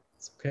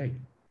 It's okay.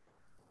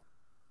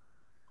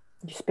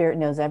 Your spirit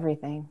knows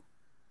everything.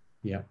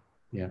 Yeah,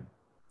 yeah.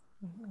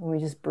 We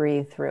just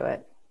breathe through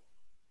it.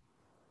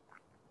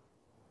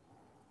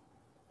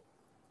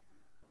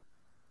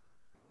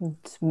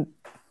 It's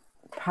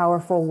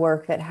powerful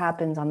work that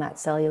happens on that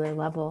cellular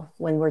level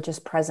when we're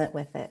just present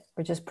with it.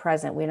 We're just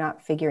present. We're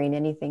not figuring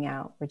anything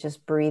out. We're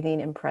just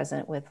breathing and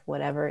present with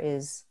whatever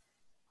is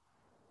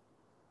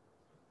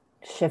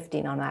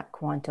shifting on that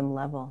quantum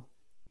level.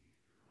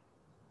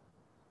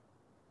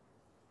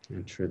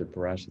 And through the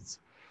breath,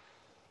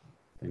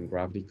 then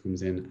gravity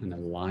comes in and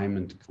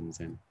alignment comes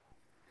in.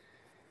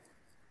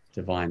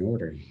 Divine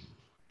order.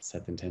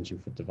 Set the intention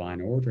for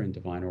divine order, and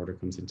divine order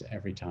comes into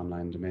every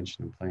timeline,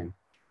 dimension, and plane,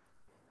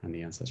 and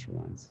the ancestral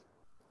lines.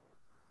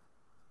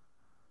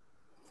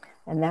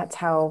 And that's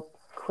how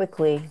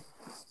quickly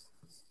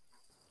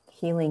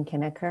healing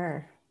can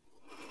occur.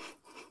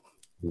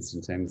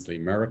 Instantaneously,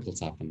 miracles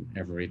happen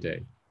every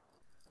day.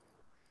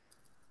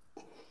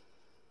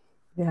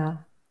 Yeah,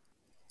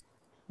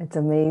 it's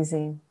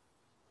amazing.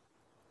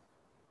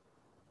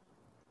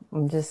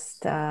 I'm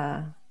just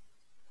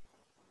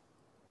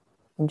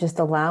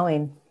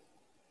allowing.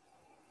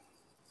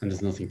 And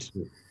there's nothing to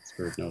do.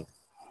 Spirit knows.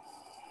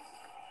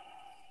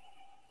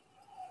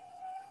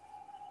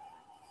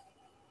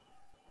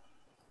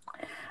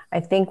 I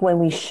think when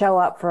we show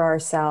up for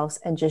ourselves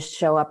and just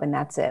show up and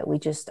that's it, we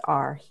just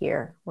are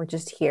here. We're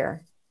just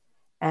here.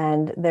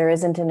 And there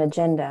isn't an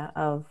agenda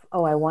of,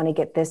 oh, I want to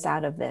get this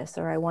out of this,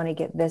 or I want to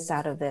get this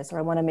out of this, or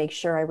I want to make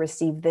sure I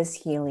receive this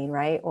healing,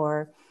 right?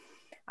 Or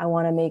I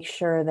want to make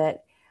sure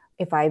that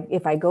if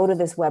I go to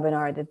this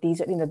webinar, that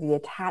these are, the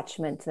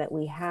attachments that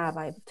we have.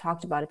 I've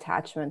talked about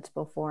attachments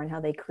before and how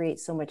they create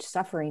so much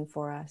suffering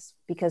for us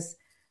because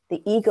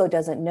the ego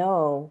doesn't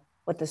know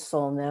what the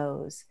soul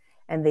knows.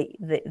 And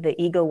the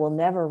ego will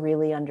never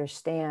really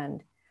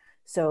understand.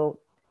 So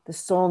the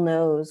soul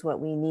knows what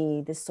we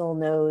need. The soul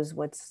knows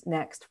what's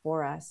next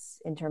for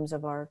us in terms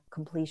of our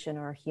completion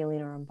or our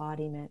healing or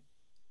embodiment.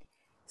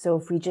 So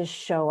if we just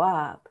show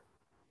up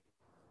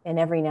in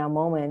every now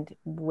moment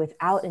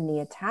without any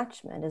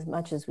attachment as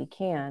much as we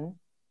can,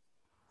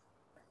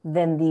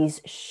 then these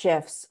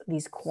shifts,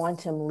 these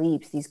quantum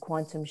leaps, these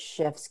quantum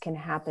shifts can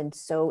happen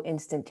so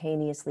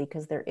instantaneously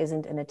because there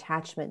isn't an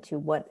attachment to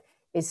what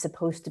is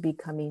supposed to be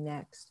coming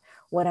next,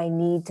 what I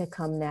need to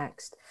come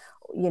next,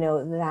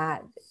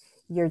 that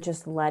you're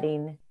just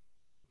letting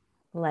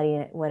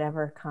it,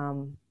 whatever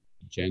come.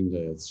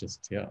 Agenda, it's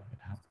just, yeah, it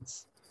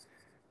happens.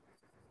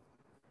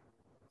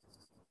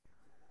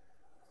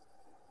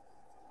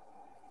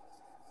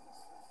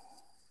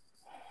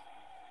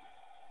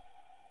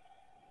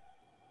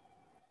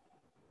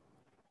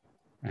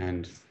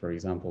 And for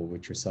example,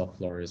 with yourself,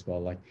 Lorie, as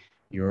well, like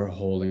you're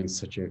holding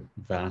such a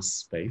vast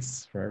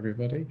space for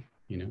everybody,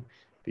 you know,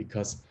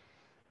 because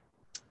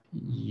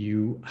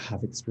you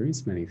have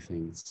experienced many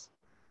things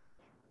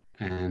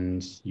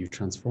and you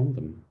transformed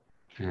them.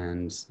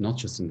 And not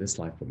just in this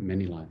life, but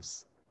many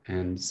lives.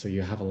 And so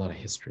you have a lot of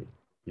history,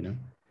 you know,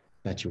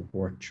 that you've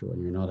worked through,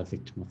 and you're not a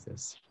victim of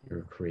this. You're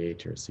a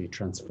creator. So you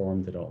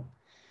transformed it all.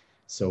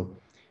 So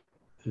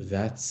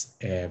that's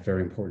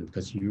very important,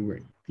 because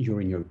you're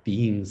in your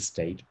being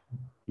state.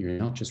 You're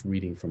not just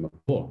reading from a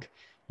book.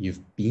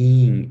 You've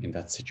been in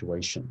that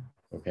situation.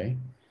 Okay.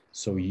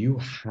 So you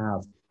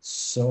have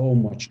so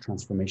much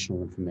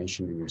transformational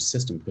information in your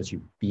system because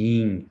you've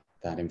been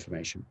that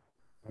information.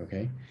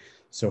 Okay.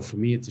 So for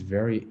me, it's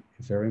very,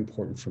 very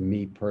important for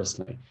me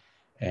personally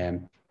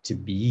to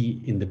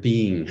be in the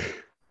being,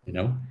 you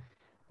know,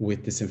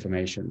 with this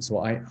information. So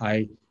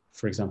I,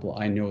 for example,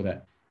 I know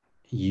that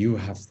you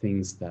have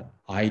things that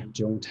I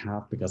don't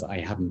have because I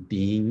haven't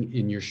been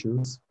in your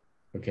shoes.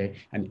 Okay.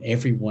 And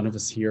every one of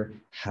us here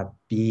have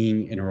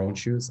been in our own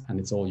shoes, and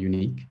it's all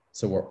unique.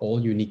 So we're all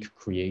unique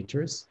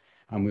creators,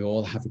 and we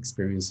all have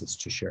experiences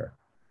to share.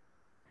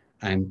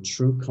 And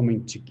through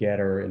coming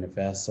together in a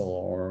vessel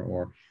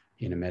or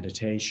in a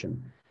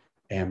meditation,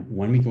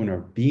 when we go in our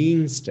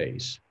being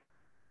state,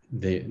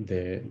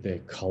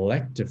 the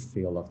collective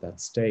feel of that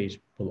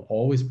state will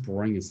always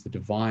bring us the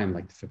divine,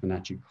 like the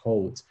Fibonacci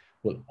codes,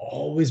 will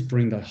always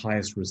bring the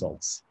highest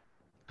results.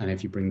 And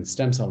if you bring the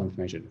stem cell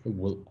information, it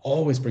will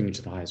always bring you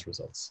to the highest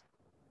results.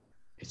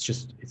 It's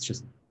just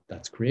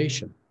that's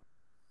creation.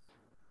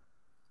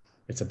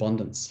 It's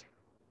abundance.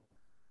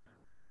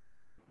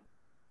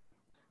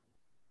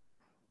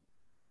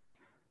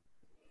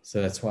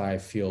 So that's why I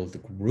feel the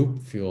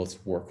group fields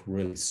work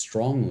really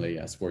strongly,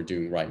 as we're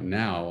doing right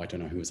now. I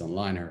don't know who's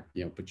online, or,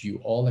 you know, but you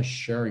all are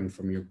sharing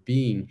from your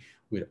being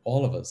with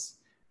all of us.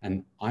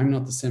 And I'm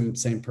not the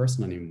same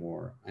person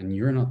anymore, and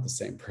you're not the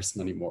same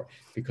person anymore,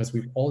 because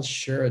we've all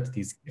shared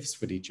these gifts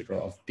with each other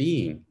of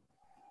being.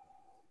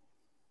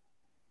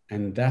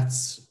 And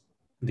that's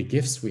the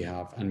gifts we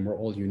have, and we're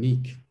all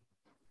unique.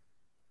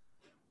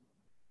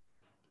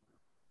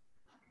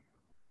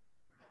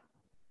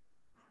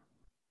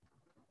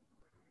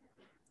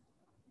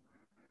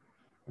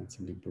 And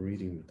somebody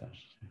breathing with that.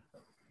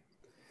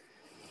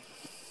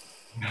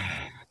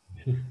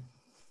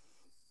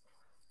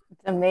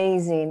 It's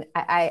amazing.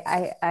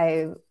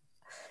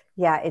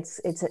 Yeah,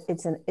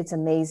 it's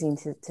amazing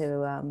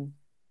to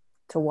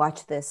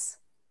watch this,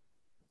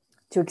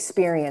 to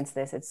experience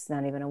this. It's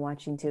not even a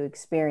watching, to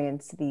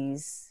experience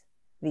these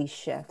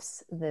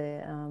shifts,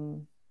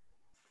 to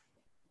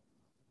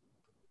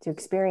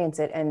experience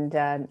it, and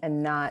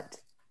not,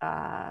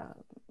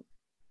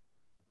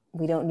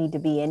 we don't need to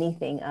be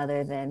anything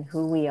other than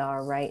who we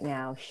are right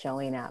now,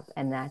 showing up,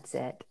 and that's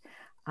it.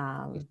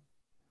 And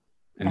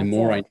that's the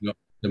more it.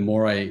 the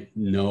more I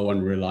know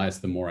and realize,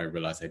 the more I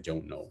realize I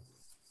don't know.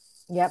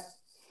 Yep.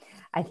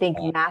 I think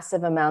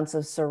massive amounts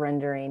of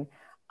surrendering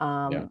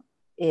Yeah.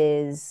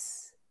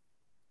 is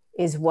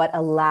what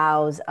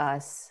allows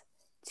us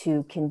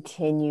to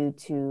continue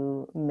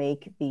to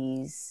make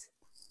these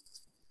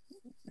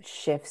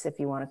shifts, if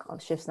you want to call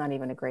it shifts, not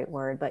even a great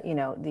word, but, you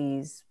know,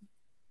 this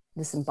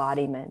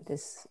embodiment,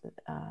 it's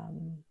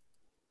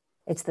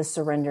the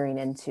surrendering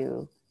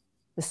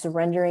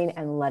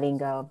and letting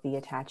go of the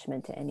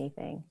attachment to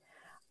anything.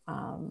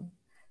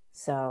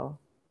 So.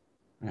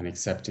 And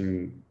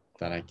accepting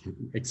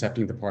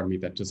the part of me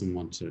that doesn't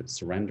want to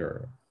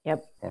surrender.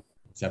 Yep. Or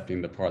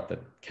accepting the part that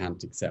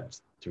can't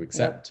accept to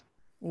accept.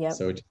 Yep.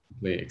 So just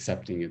simply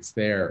accepting it's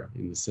there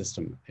in the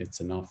system, it's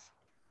enough.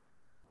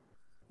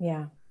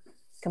 Yeah.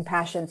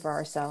 Compassion for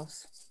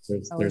ourselves.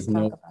 There's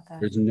no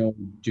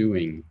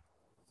doing.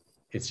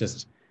 It's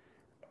just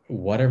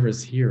whatever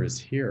is here is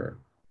here.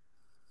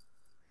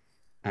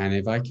 And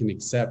if I can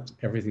accept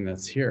everything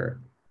that's here,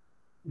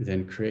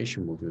 then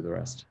creation will do the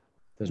rest.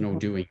 There's no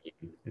doing.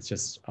 It's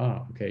just,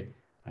 okay,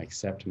 I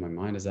accept my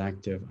mind is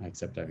active. I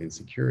accept I have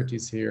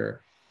insecurities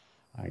here.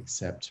 I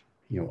accept,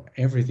 you know,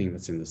 everything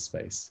that's in this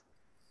space.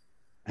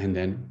 And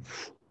then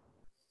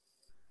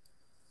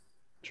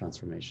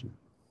transformation.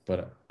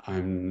 But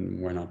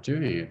we're not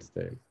doing it.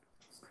 The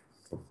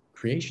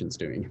creation's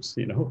doing it,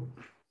 you know.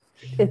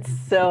 It's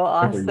so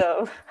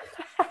awesome.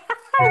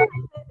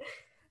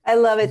 I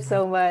love it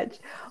so much.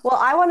 Well,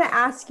 I want to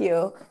ask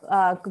you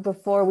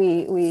before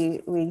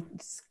we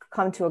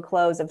come to a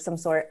close of some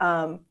sort.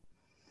 I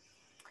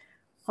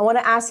want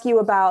to ask you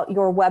about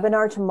your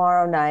webinar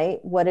tomorrow night,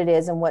 what it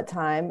is and what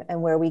time,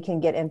 and where we can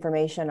get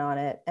information on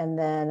it, and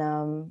then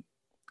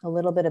a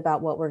little bit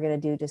about what we're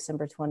going to do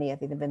December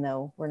 20th, even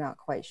though we're not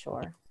quite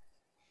sure.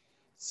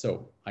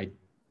 So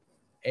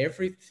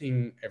every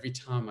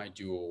time I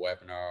do a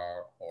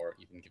webinar or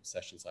even give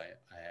sessions,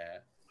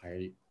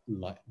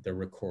 they're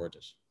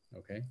recorded,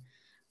 okay?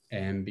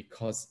 And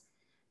because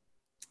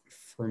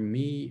for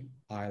me,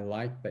 I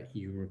like that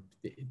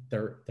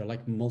they're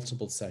like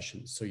multiple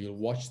sessions. So you'll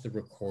watch the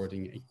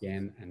recording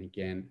again and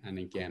again and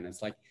again.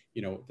 It's like,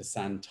 you know, the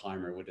sand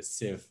timer with a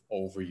sieve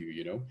over you,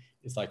 you know,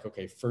 it's like,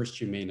 okay, first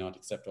you may not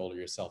accept all of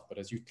yourself, but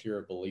as you clear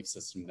a belief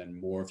system, then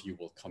more of you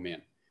will come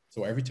in.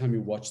 So every time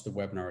you watch the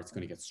webinar, it's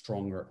going to get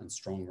stronger and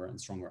stronger and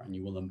stronger, and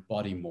you will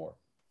embody more.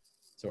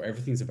 So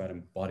everything's about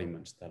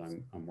embodiment that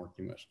I'm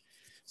working with.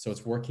 So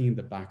it's working in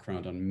the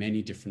background on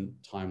many different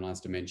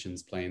timelines,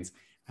 dimensions, planes,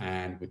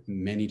 and with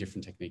many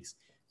different techniques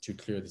to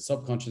clear the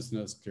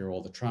subconsciousness, clear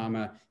all the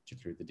trauma, to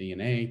clear the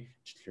DNA,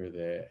 to clear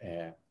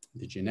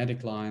the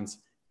genetic lines,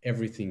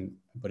 everything.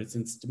 But it's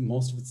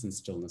most of it's in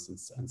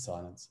stillness and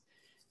silence.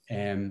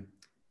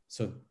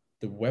 So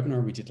the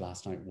webinar we did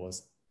last night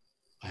was,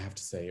 I have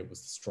to say, it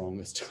was the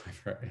strongest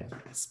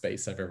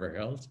space I've ever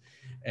held.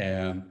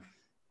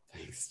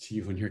 Thanks to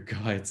you and your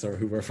guides or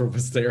whoever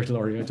was there,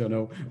 Lorie, I don't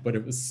know, but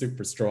it was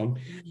super strong.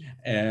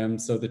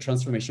 So the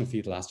transformational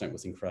feed last night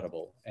was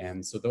incredible.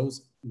 So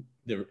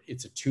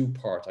it's a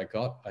two-part.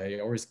 I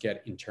always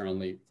get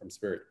internally from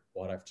spirit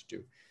what I have to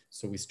do.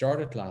 So we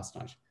started last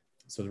night.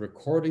 So the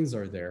recordings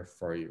are there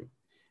for you.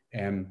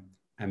 And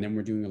then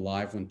we're doing a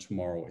live one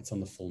tomorrow. It's on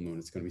the full moon.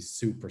 It's going to be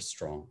super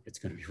strong. It's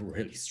going to be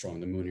really strong.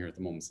 The moon here at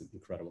the moment is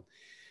incredible.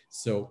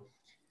 So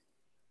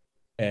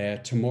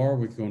tomorrow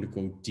we're going to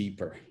go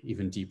deeper,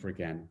 even deeper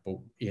again, but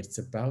it's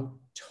about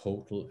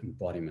total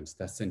embodiment.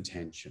 That's the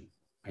intention.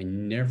 I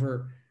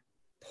never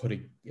put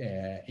a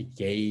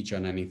gauge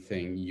on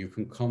anything. You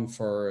can come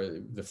for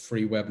the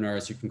free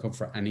webinars, you can come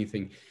for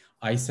anything.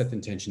 I set the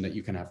intention that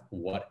you can have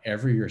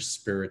whatever your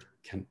spirit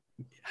can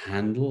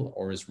handle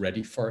or is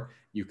ready for,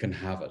 you can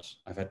have it.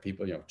 I've had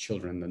people, you know,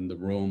 children in the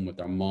room with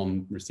their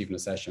mom receiving a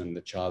session, and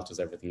the child does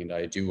everything that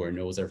I do or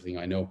knows everything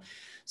I know.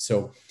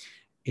 So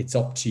it's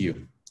up to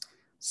you.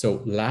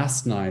 So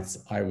last night's,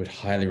 I would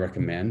highly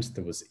recommend.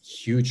 There was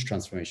huge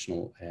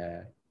transformational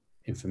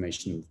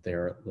information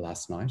there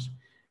last night.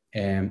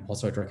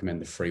 Also, I'd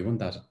recommend the free one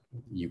that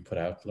you put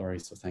out, Lorie,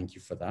 so thank you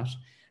for that.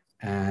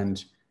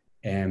 And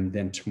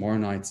then tomorrow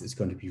night is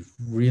going to be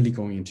really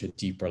going into a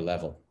deeper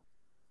level.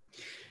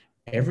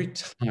 Every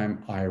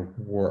time I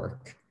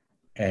work,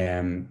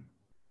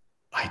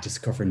 I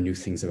discover new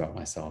things about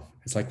myself.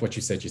 It's like what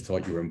you said, you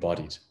thought you were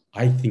embodied.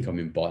 I think I'm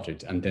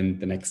embodied. And then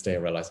the next day I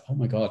realized, oh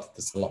my God,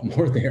 there's a lot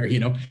more there, you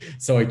know?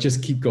 So I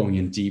just keep going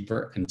in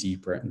deeper and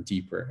deeper and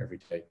deeper every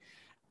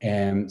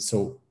day.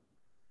 So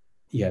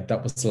yeah,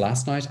 that was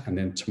last night. And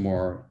then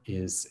tomorrow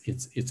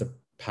it's a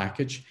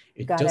package.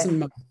 It doesn't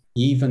matter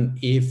even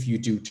if you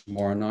do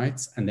tomorrow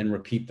nights and then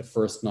repeat the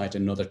first night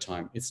another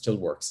time, it still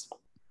works.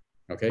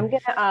 Okay. I'm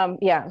gonna,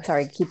 yeah,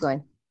 sorry, keep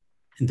going.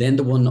 And then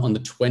the one on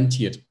the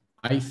 20th,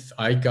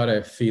 I got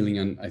a feeling,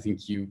 and I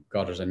think you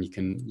got it, and you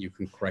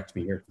can correct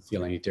me here if you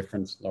feel any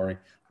different, Lorie.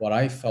 What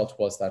I felt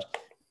was that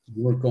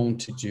you were going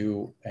to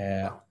do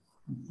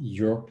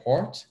your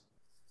part,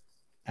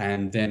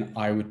 and then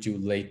I would do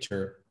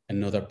later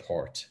another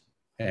part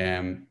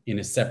in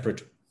a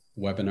separate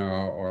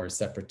webinar or a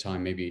separate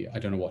time. Maybe, I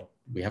don't know what,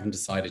 we haven't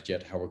decided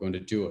yet how we're going to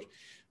do it,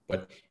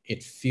 but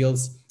it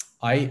feels,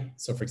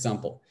 so for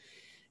example,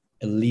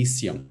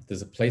 Elysium,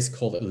 there's a place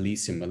called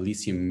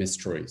Elysium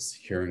Mysteries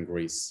here in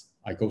Greece.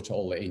 I go to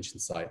all the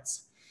ancient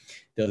sites.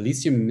 The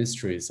Elysium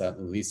Mysteries at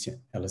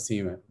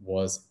Elysium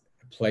was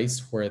a place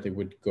where they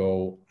would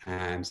go,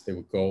 and they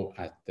would go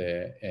at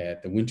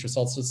the winter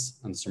solstice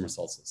and the summer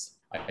solstice.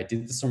 I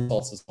did the summer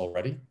solstice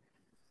already,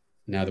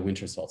 now the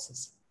winter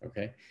solstice,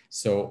 okay?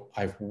 So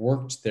I've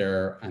worked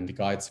there, and the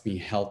guides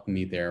helped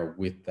me there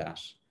with that.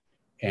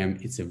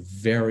 It's a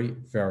very,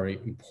 very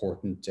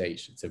important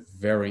date. It's a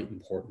very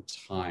important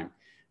time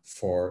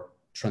for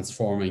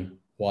transforming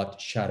what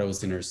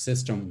shadows in our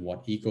system,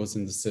 what egos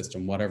in the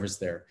system, whatever's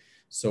there.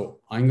 So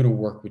I'm going to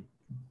work with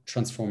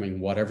transforming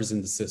whatever's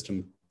in the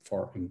system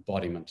for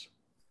embodiment.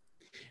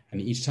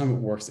 And each time it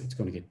works, it's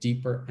going to get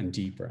deeper and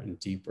deeper and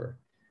deeper.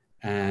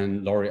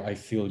 And Lorie, I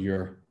feel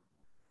you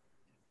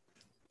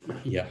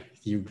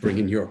bring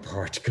in your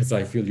part, because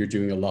I feel you're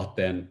doing a lot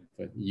then,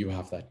 but you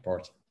have that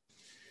part.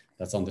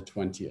 That's on the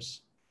 20th.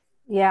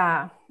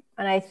 Yeah.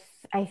 And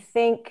I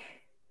think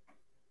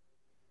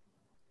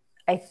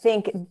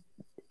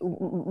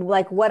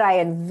like what I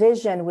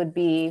envision would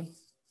be,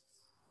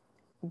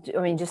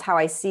 I mean, just how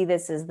I see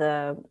this is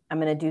I'm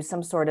going to do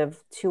some sort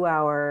of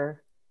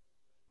 2-hour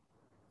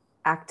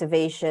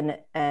activation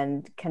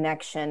and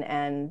connection,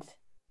 and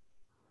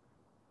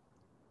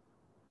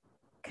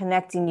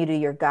connecting you to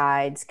your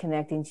guides,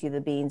 connecting to the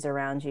beings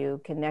around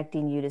you,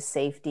 connecting you to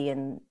safety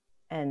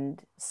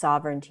and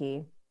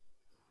sovereignty.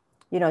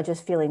 You know,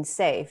 just feeling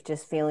safe,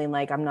 just feeling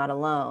like I'm not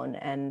alone,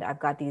 and I've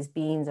got these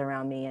beings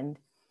around me. And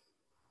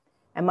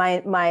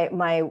my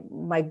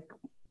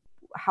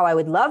how I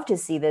would love to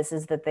see this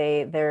is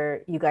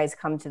that you guys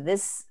come to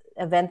this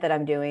event that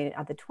I'm doing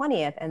at the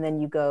 20th, and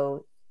then you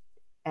go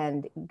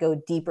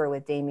deeper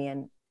with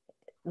Damien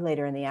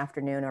later in the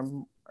afternoon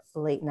or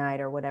late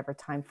night or whatever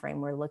time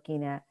frame we're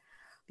looking at.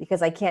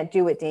 because I can't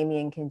do what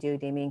Damien can do.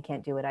 Damien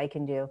can't do what I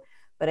can do.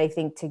 But I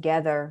think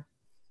together,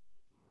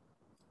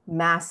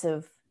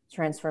 massive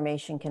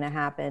transformation can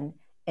happen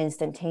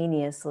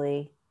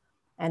instantaneously.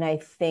 And I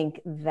think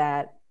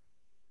that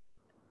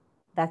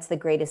that's the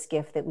greatest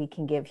gift that we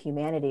can give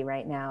humanity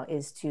right now,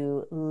 is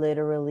to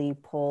literally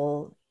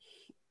pull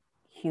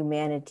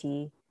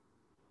humanity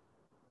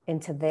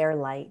into their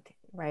light,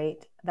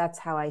 right? That's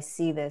how I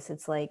see this.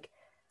 It's like,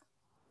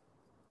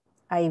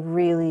 I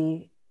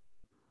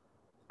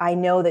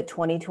know that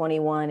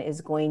 2021 is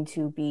going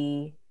to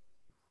be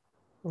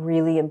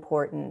really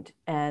important,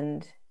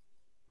 and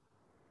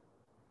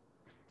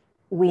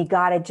we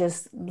got to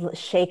just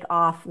shake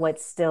off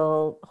what's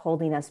still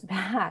holding us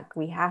back.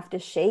 We have to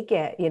shake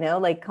it,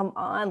 like, come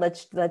on,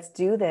 let's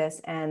do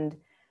this. And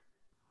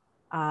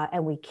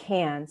we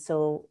can.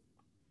 So,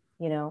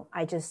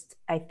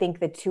 I think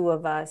the two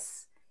of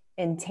us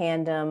in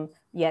tandem,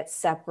 yet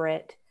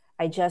separate,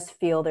 I just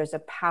feel there's a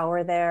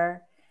power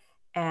there.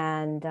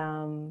 And,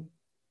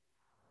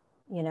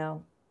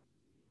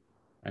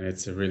 And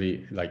it's a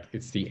really, like,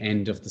 it's the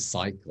end of the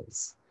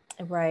cycles.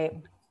 right.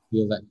 I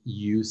feel that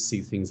you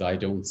see things I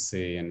don't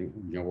see, and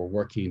we're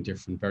working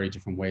in very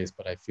different ways,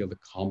 but I feel the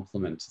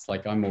complement. It's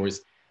like I'm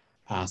always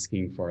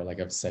asking for, like,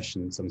 a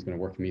session, someone's going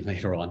to work with me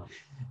later on,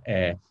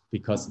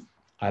 because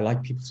I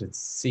like people to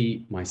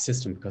see my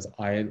system, because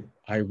I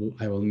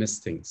will miss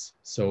things.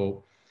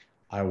 So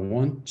I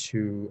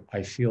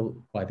feel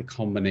by the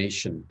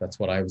combination, that's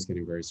what I was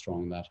getting very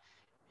strong, that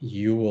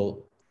you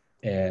will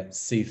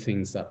see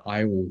things that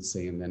I won't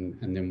see, and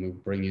then we'll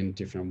bring in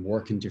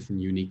work in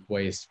different unique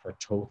ways for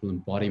total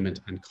embodiment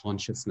and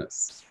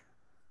consciousness.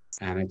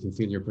 And I can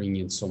feel you're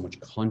bringing in so much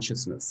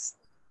consciousness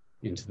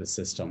into the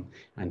system,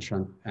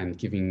 and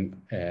giving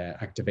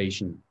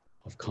activation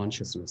of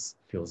consciousness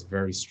feels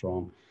very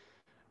strong.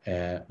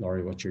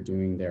 Lorie, what you're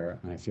doing there,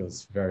 and I feel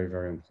it's very,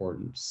 very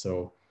important.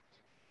 So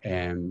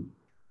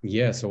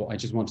so I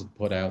just wanted to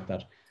put out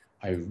that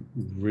I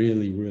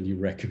really, really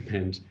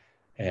recommend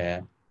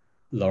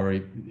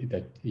Lorie,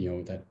 that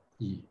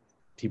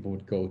people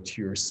would go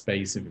to your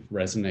space if it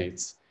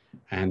resonates,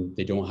 and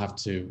they don't have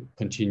to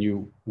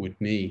continue with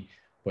me.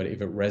 But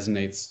if it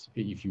resonates,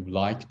 if you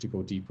like to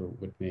go deeper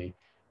with me,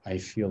 I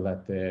feel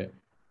that the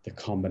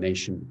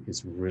combination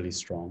is really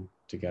strong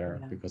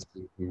together, because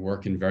we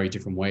work in very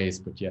different ways,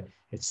 but yet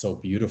it's so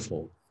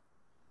beautiful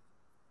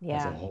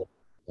as a whole.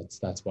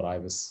 That's what I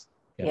was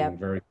getting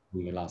very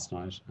clearly last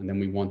night. And then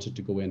we wanted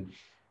to go in,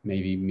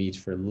 maybe meet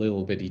for a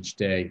little bit each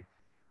day,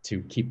 to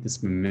keep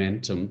this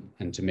momentum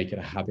and to make it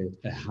a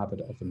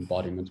habit of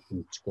embodiment,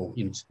 and to go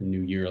into the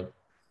new year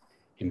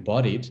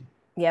embodied.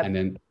 And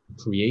then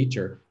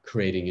creator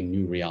creating a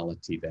new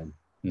reality, then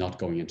not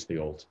going into the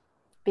old.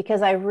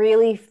 Because I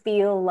really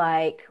feel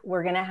like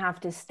we're going to have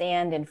to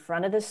stand in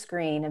front of the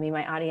screen. I mean,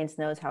 my audience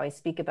knows how I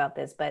speak about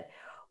this, but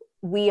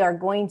we are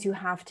going to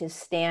have to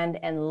stand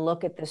and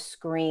look at the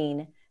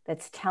screen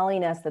that's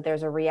telling us that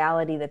there's a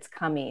reality that's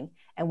coming.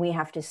 And we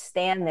have to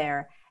stand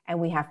there, and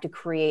we have to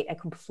create a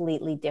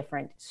completely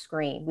different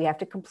screen. We have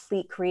to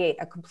create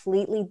a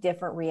completely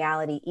different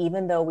reality,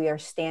 even though we are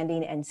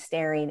standing and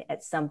staring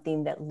at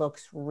something that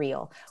looks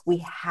real. We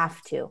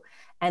have to.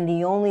 And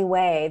the only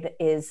way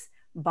is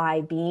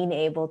by being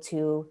able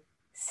to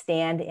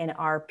stand in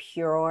our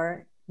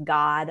pure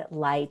God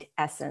light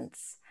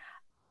essence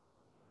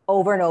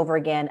over and over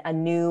again,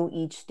 anew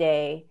each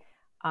day.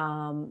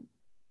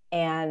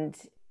 And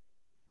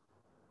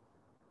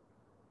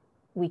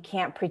we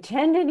can't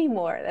pretend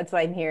anymore. That's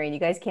what I'm hearing. You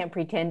guys can't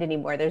pretend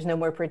anymore. There's no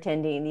more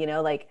pretending,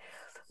 like,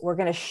 we're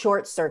going to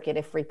short circuit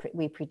if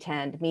we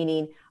pretend,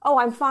 meaning, oh,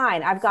 I'm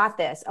fine. I've got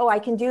this. Oh, I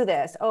can do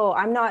this. Oh,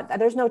 I'm not,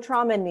 there's no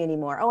trauma in me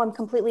anymore. Oh, I'm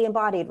completely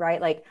embodied, right?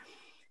 Like,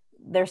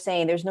 they're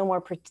saying there's no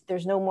more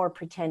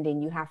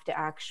pretending. You have to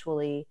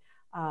actually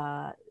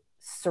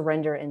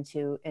surrender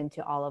into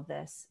all of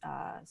this.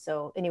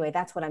 So anyway,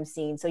 that's what I'm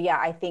seeing. So yeah,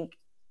 I think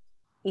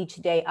each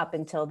day up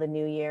until the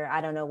new year, I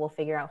don't know, we'll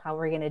figure out how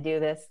we're going to do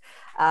this.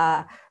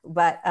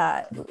 But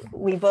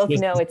we both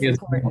know it's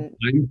important.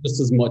 I'm just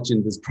as much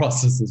in this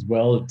process as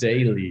well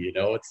daily,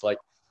 it's like,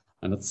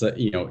 and it's,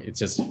 it's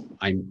just,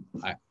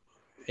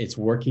 it's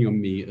working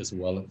on me as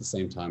well at the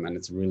same time. And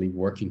it's really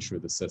working through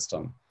the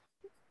system.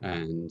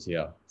 And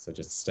so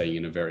just staying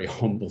in a very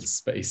humble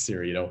space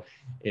here,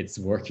 it's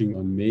working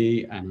on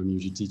me, and I'm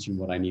usually teaching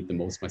what I need the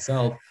most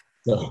myself.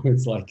 So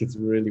it's like, it's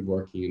really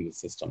working in the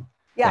system.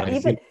 Yeah, but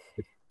even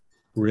it's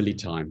really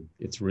time.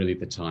 It's really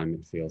the time,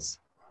 it feels.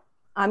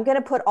 I'm going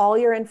to put all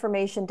your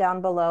information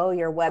down below,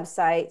 your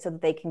website, so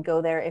that they can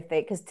go there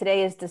because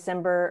today is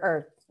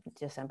November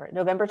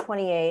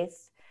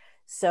 28th.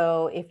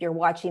 So if you're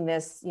watching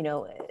this,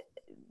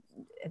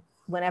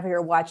 whenever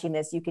you're watching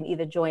this, you can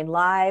either join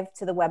live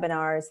to the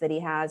webinars that he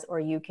has, or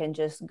you can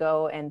just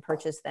go and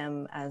purchase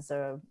them as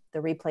the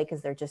replay,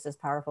 because they're just as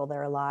powerful.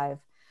 They're alive.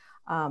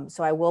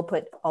 So I will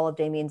put all of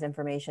Damien's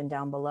information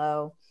down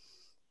below,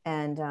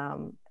 and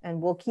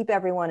we'll keep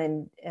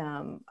everyone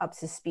up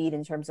to speed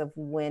in terms of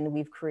when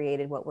we've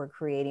created what we're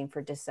creating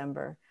for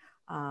December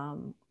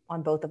on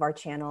on both of our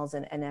channels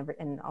and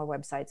our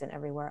websites and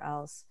everywhere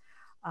else.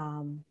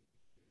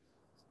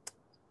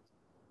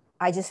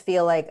 I just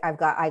feel like I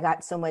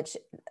got so much,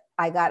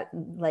 I got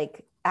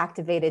like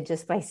activated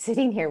just by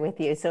sitting here with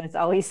you. So it's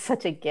always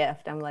such a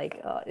gift. I'm like,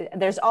 oh,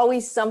 there's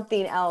always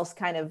something else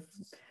kind of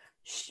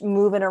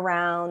moving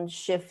around,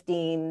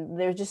 shifting.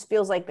 There just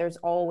feels like there's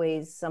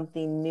always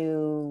something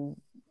new.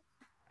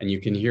 And you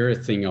can hear a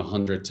thing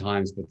 100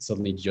 times, but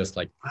suddenly just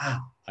like,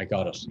 I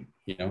got it,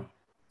 you know?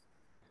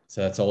 So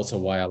that's also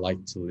why I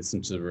like to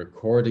listen to the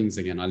recordings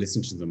again. I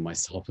listen to them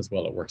myself as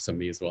well. It works on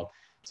me as well.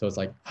 So it's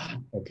like,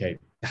 okay,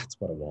 that's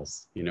what it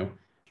was, you know?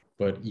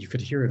 But you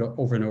could hear it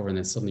over and over, and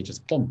then suddenly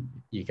just boom,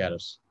 you get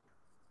it.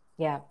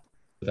 Yeah.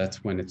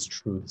 That's when it's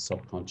true, the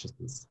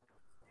subconsciousness.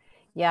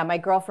 Yeah, my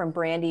girlfriend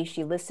Brandy,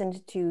 she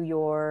listened to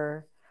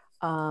your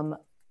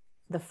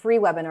the free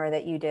webinar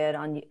that you did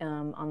on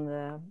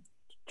the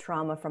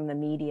trauma from the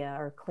media,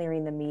 or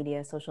clearing the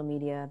media, social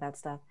media, that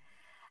stuff.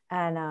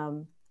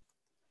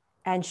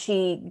 And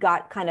she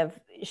got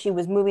she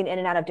was moving in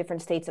and out of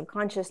different states of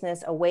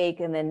consciousness, awake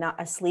and then not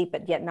asleep,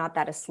 but yet not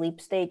that asleep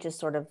state, just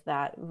sort of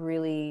that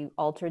really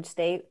altered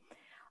state.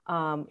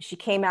 She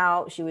came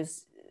out, she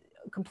was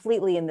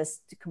completely in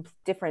this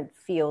different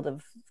field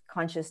of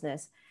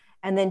consciousness.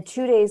 And then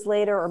 2 days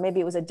later, or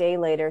maybe it was a day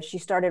later, she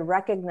started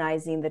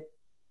recognizing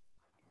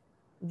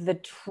the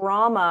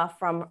trauma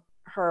from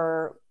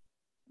her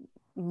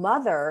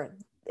mother.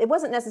 It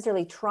wasn't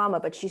necessarily trauma,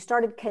 but she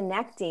started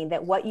connecting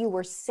that what you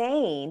were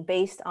saying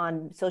based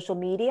on social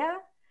media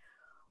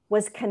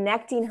was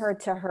connecting her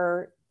to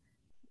her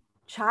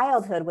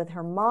childhood with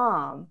her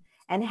mom,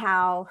 and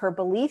how her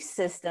belief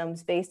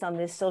systems based on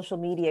this social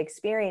media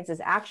experience is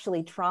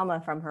actually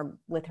trauma from her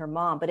with her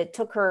mom. But it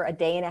took her a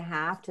day and a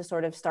half to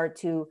sort of start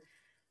to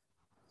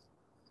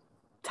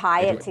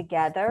tie it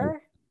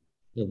together.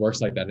 It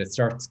works like that. It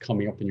starts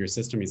coming up in your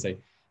system. You say,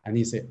 and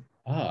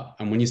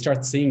when you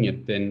start seeing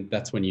it, then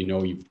that's when you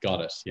know you've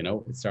got it. You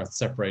know, it starts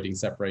separating.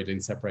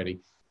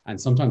 And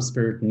sometimes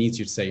spirit needs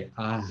you to say,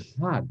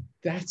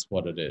 that's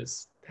what it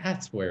is.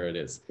 That's where it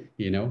is,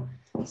 you know?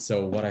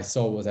 So what I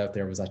saw was out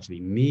there was actually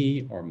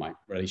me, or my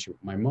relationship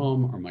with my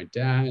mom or my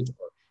dad,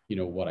 or, you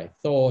know, what I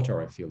thought,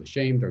 or I feel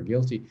ashamed or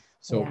guilty.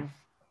 So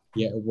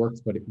yeah, it works,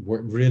 but it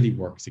really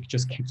works. It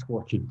just keeps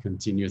working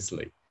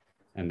continuously.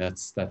 And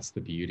that's the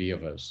beauty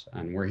of it.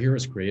 And we're here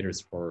as creators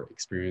for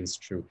experience.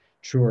 Through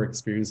our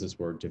experiences,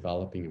 we're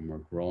developing and we're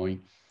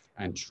growing.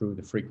 And through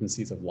the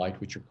frequencies of light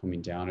which are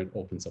coming down, it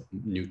opens up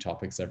new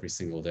topics every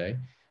single day.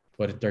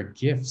 But they're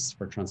gifts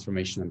for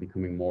transformation and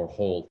becoming more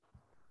whole.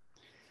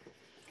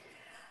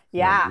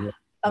 Yeah,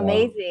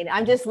 amazing.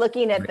 I'm just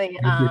looking at the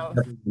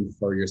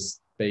for your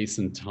space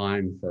and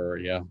time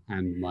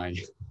and my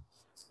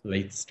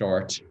late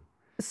start.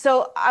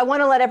 So I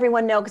want to let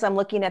everyone know, because I'm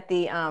looking at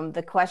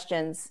the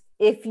questions.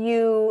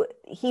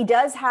 He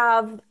does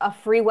have a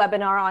free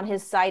webinar on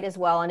his site as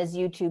well, on his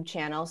YouTube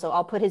channel. So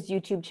I'll put his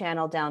YouTube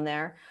channel down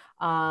there.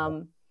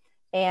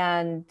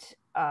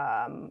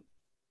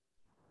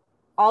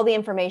 All the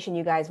information,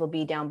 you guys, will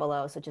be down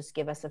below. So just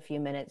give us a few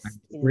minutes.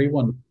 The free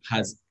one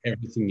has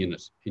everything in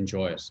it.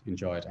 Enjoy it.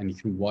 And you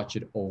can watch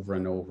it over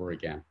and over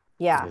again.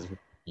 Yeah.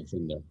 It's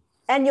in there.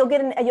 And you'll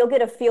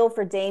get a feel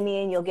for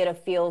Damien. You'll get a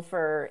feel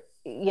for,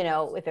 you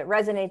know, if it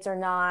resonates or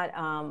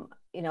not.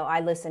 You know, I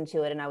listened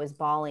to it and I was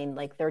bawling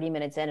like 30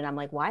 minutes in, and I'm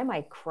like, why am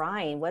I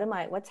crying?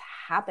 What's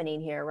happening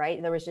here?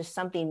 Right. There was just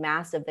something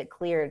massive that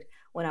cleared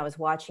when I was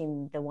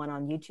watching the one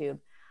on YouTube.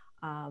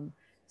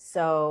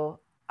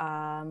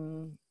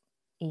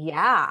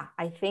 Yeah,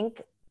 I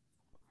think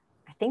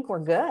we're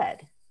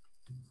good.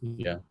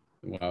 Yeah.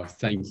 Wow.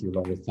 Thank you,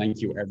 Lorie.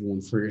 Thank you,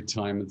 everyone, for your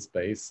time and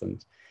space.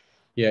 And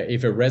yeah,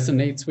 if it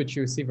resonates with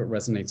you, see if it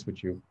resonates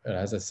with you.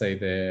 As I say,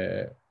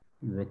 the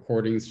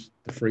recordings,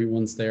 the free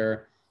ones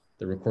there,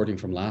 the recording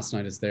from last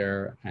night is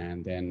there,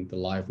 and then the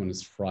live one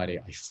is Friday.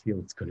 I feel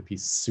it's going to be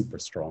super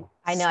strong.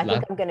 I know. I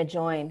think I'm going to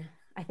join.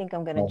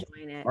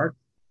 Join it.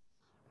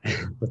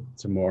 But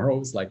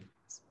tomorrow's like,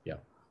 yeah.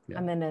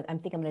 I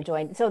think I'm gonna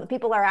join. So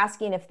people are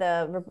asking if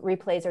the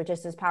replays are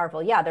just as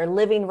powerful. Yeah, they're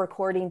living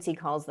recordings, he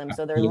calls them.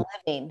 So they're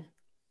living.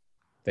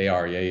 They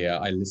are, yeah.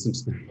 I listened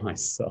to them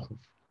myself.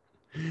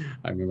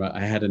 I remember I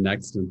had an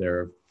accident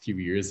there a few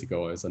years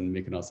ago. I was on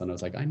Mykonos and I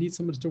was like, I need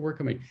someone to work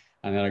on me.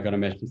 And then I got a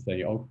message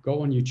saying, oh,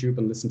 go on YouTube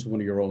and listen to one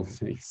of your own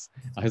things.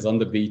 I was on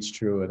the beach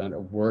through it, and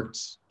it worked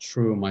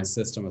through my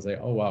system. I was like,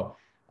 oh, wow.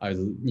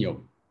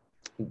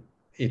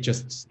 It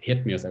just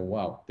hit me. I was like,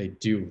 wow, they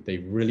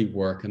really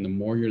work. And the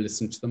more you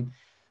listen to them,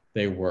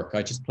 they work.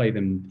 I just play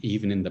them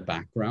even in the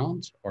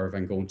background, or if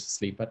I'm going to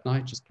sleep at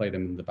night, just play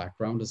them in the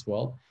background as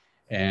well.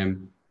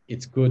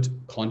 It's good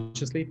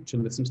consciously to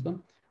listen to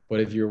them. But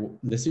if you're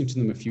listening to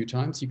them a few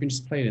times, you can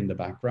just play it in the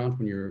background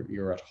when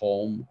you're at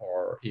home,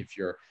 or if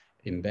you're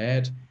in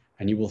bed,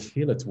 and you will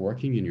feel it's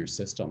working in your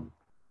system.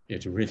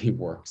 It really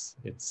works.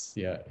 It's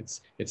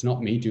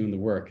not me doing the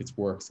work. It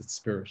works. It's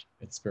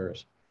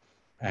spirit.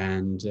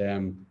 And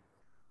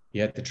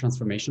the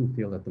transformation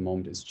field at the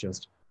moment is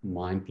just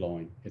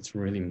mind-blowing. It's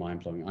really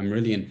mind-blowing.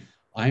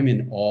 I'm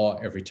in awe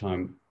every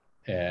time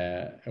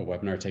a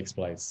webinar takes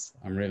place.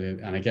 I'm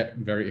really, and I get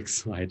very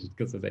excited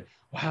because I say,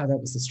 wow, that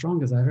was the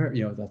strongest I've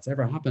ever, that's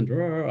ever happened.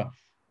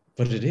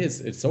 But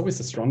it's always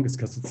the strongest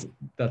because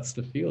that's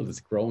the field. It's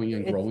growing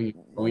and It's, growing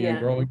and growing and yeah.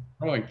 growing and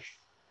growing.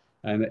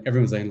 And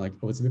everyone's saying like,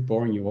 oh, it's a bit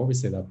boring. You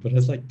always say that. But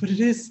it's like, but it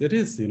is,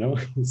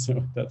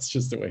 So that's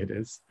just the way it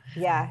is.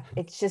 Yeah,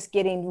 it's just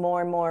getting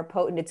more and more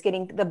potent. It's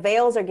getting, the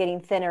veils are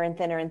getting thinner and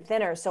thinner and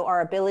thinner. So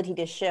our ability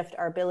to shift,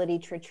 our ability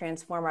to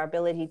transform, our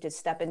ability to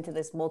step into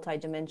this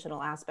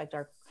multidimensional aspect,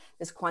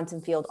 this quantum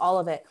field, all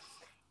of it,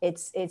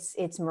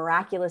 it's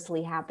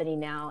miraculously happening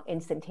now,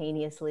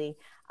 instantaneously.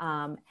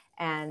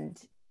 And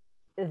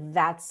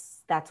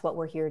that's what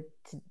we're here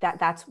to,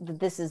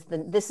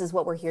 this is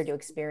what we're here to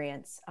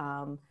experience.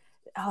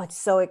 Oh, it's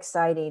so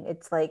exciting.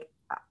 It's like,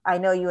 I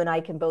know you and I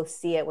can both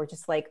see it. We're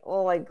just like,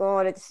 oh my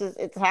God, it's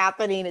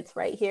happening. It's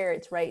right here.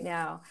 It's right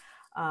now.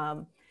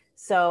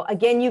 So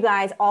again, you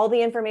guys, all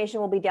the information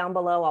will be down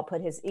below. I'll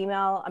put his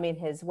email,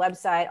 his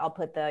website. I'll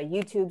put the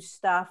YouTube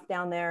stuff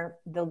down there.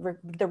 The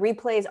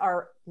replays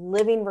are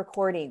living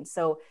recordings.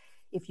 So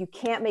if you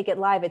can't make it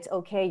live, it's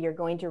okay. You're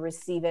going to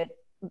receive it.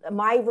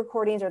 My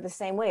recordings are the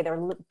same way.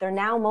 They're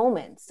now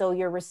moments. So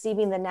you're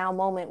receiving the now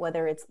moment,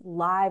 whether it's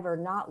live or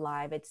not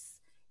live.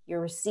 You're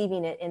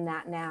receiving it in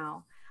that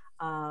now.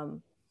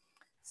 And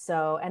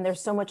there's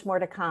so much more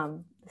to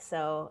come.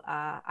 So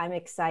I'm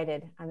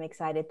excited.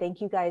 Thank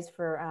you guys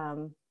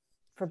for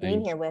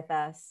being here with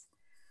us.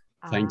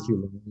 Thank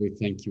you, Lorie.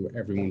 Thank you,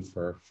 everyone,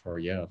 for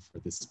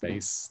this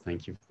space.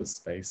 Thank you for the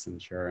space and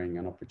sharing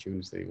an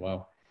opportunity.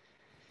 Wow.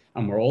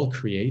 And we're all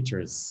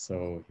creators.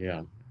 So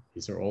yeah,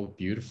 these are all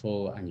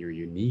beautiful and you're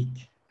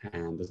unique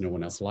and there's no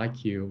one else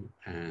like you.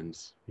 And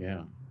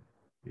yeah,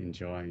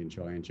 enjoy.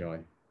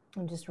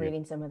 I'm just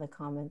reading some of the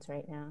comments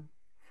right now.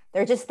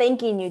 They're just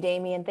thanking you,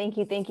 Damien. Thank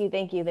you.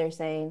 They're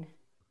saying.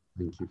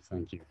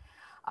 Thank you.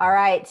 All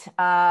right.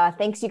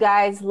 Thanks, you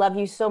guys. Love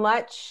you so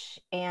much.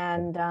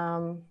 And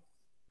I'm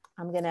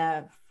going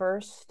to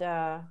first